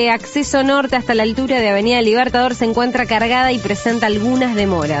 desde acceso norte hasta la altura de Avenida Libertador, se encuentra cargada y presenta algunas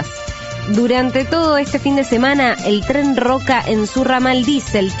demoras. Durante todo este fin de semana, el tren Roca en su ramal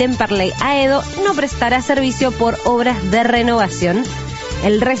diésel Temperley a Edo no prestará servicio por obras de renovación.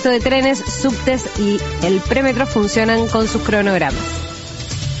 El resto de trenes, subtes y el premetro funcionan con sus cronogramas.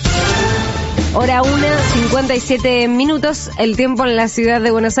 Hora 1:57. El tiempo en la ciudad de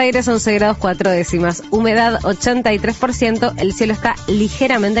Buenos Aires, 11 grados 4 décimas. Humedad 83%. El cielo está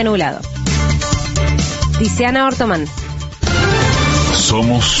ligeramente nublado. Tiziana Ortomán.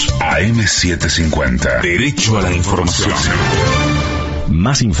 Somos AM750. Derecho a la información.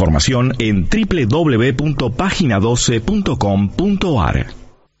 Más información en www.pagina12.com.ar.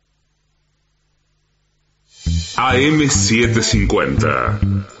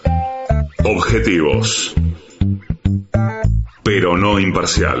 AM750. Objetivos, pero no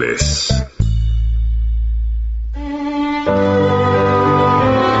imparciales.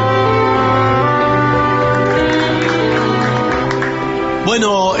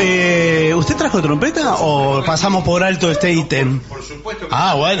 Bueno, ¿usted trajo trompeta o pasamos por alto este ítem? Por supuesto que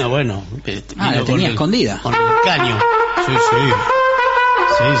bueno. La tenía escondida. Con el caño. Sí.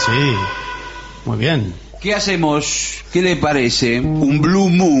 Muy bien. ¿Qué hacemos? ¿Qué le parece? Un Blue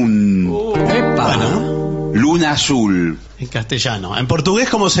Moon. Bueno. Luna azul. En castellano. ¿En portugués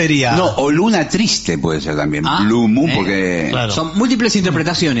cómo sería? No, o luna triste puede ser también. Blue Moon porque... Claro. Son múltiples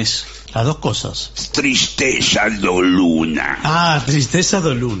interpretaciones. Las dos cosas. Tristeza do luna. Tristeza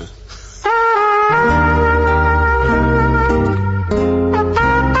do luna.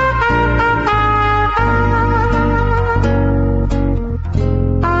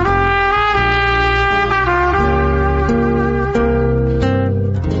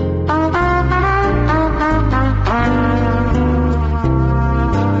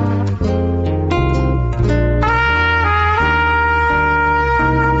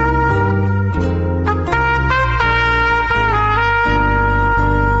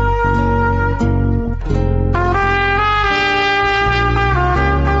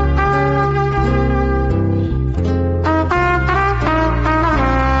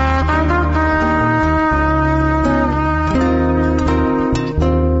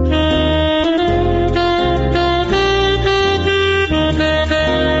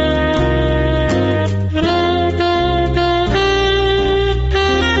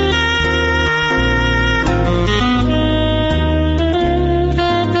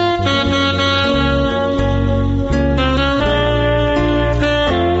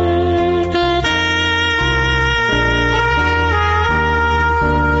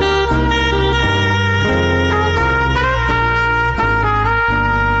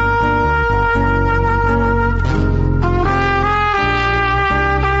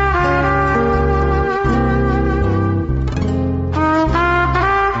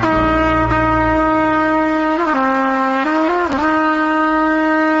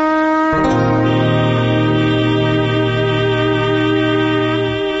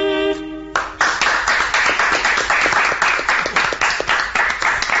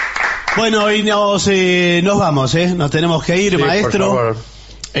 Bueno, y nos vamos, nos tenemos que ir, Sí, maestro. por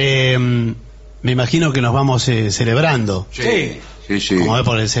favor. Me imagino que nos vamos celebrando. Sí. Como es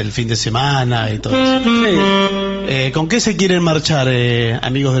por el fin de semana y todo eso. ¿Con qué se quieren marchar,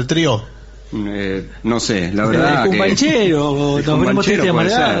 amigos del trío? No sé, la verdad. Cumbanchero, nos veremos triste y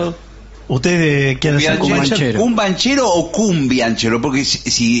amargado. ¿Ustedes quieren hacer Cumbanchero. ¿Cumbanchero o cumbianchero? Porque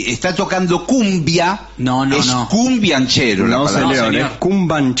si está tocando cumbia, es cumbianchero la palabra. León, es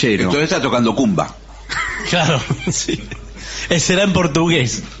cumbanchero. Entonces está tocando cumba. Claro, sí. Será en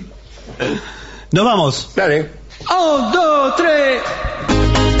portugués. Nos vamos. Dale. 1, 2, 3.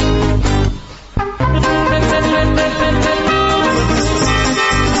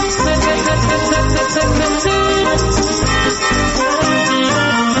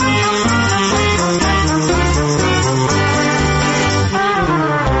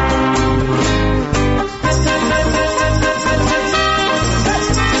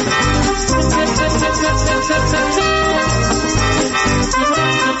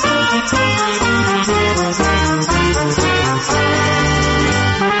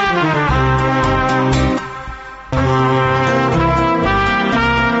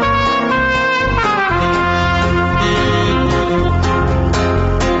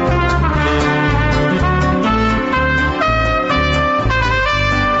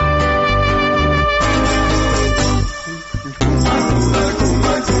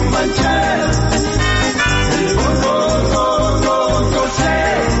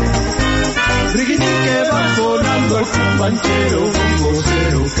 Cumbanchero, un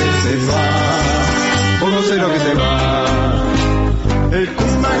vocero que se va, un vocero que se va. El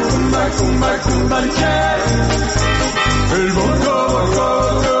cumbanchero, el bongo,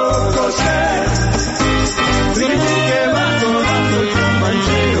 coser. Que va sonando el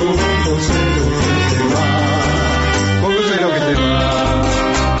cumbanchero, un vocero que se va, un vocero que se va.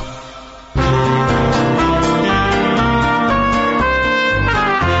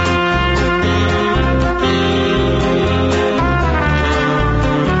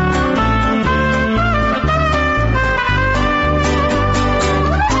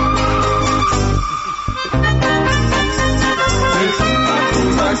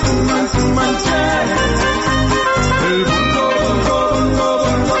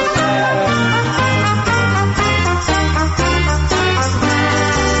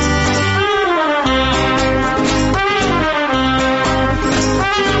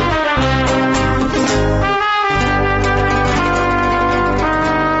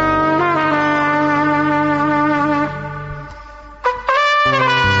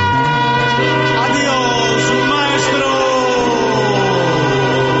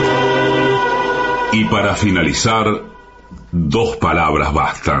 Para finalizar, 2 palabras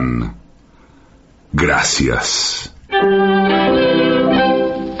bastan. Gracias.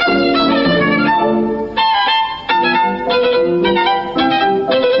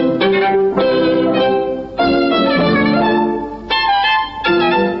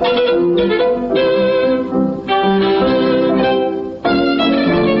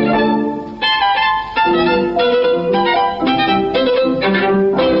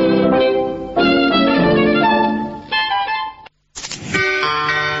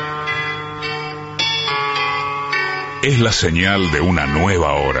 Es la señal de una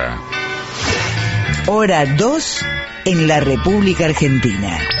nueva hora. Hora 2 en la República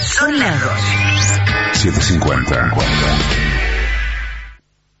Argentina. Son las 2. 7:50.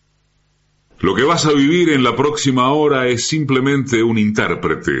 Lo que vas a vivir en la próxima hora es simplemente un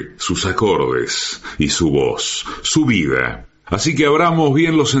intérprete, sus acordes y su voz, su vida. Así que abramos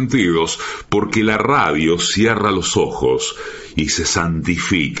bien los sentidos, porque la radio cierra los ojos y se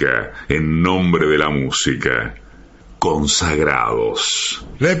santifica en nombre de la música. Consagrados.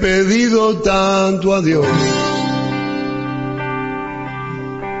 Le he pedido tanto a Dios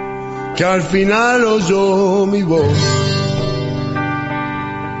que al final oyó mi voz.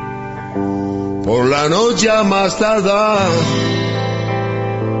 Por la noche a más tardar,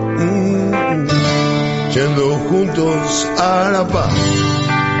 yendo juntos a la paz.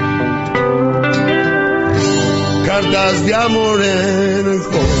 Cartas de amor en el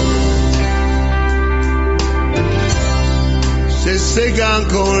coro se secan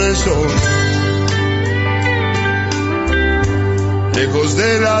con el sol, lejos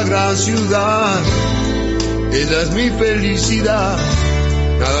de la gran ciudad. Ella es mi felicidad,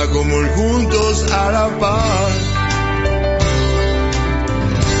 nada como el juntos a la paz,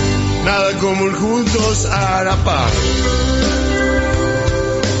 nada como el juntos a la paz.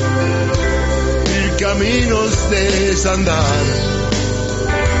 Mil caminos desandar,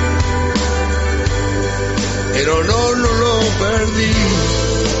 pero no lo perdí,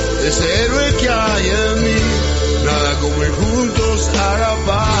 ese héroe que hay en mí, nada como ir juntos a la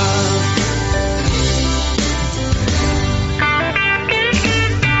paz.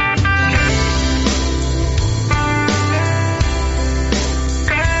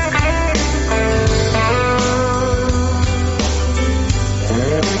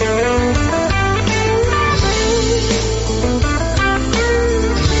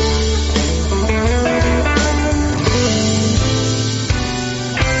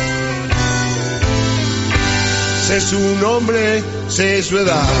 Sé su nombre, sé su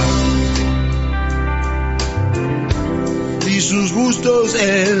edad y sus gustos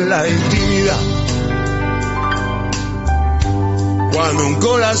en la intimidad. Cuando un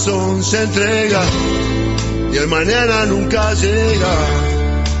corazón se entrega y el mañana nunca llega,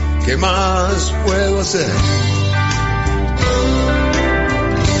 ¿qué más puedo hacer?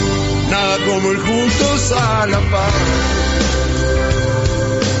 Nada como ir juntos a la paz.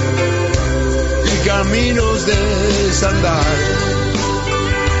 Caminos de desandar,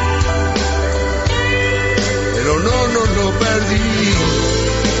 pero no lo perdí,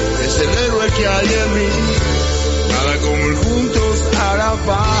 es el héroe que hay en mí, nada como ir juntos a la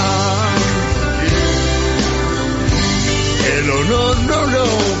paz. El honor no lo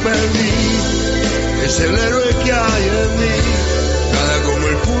perdí, es el héroe que hay en mí, nada como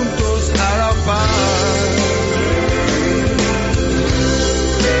ir juntos a la paz.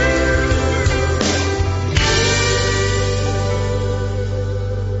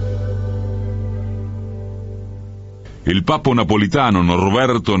 El papo napolitano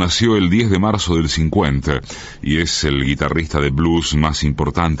Norberto nació el 10 de marzo del 50 y es el guitarrista de blues más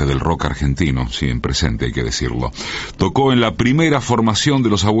importante del rock argentino, sí, en presente hay que decirlo. Tocó en la primera formación de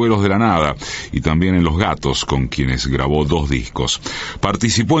Los Abuelos de la Nada y también en Los Gatos, con quienes grabó 2 discos.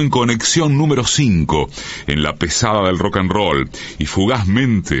 Participó en Conexión número 5, en La Pesada del Rock and Roll y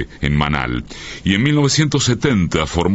fugazmente en Manal. Y en 1970 formó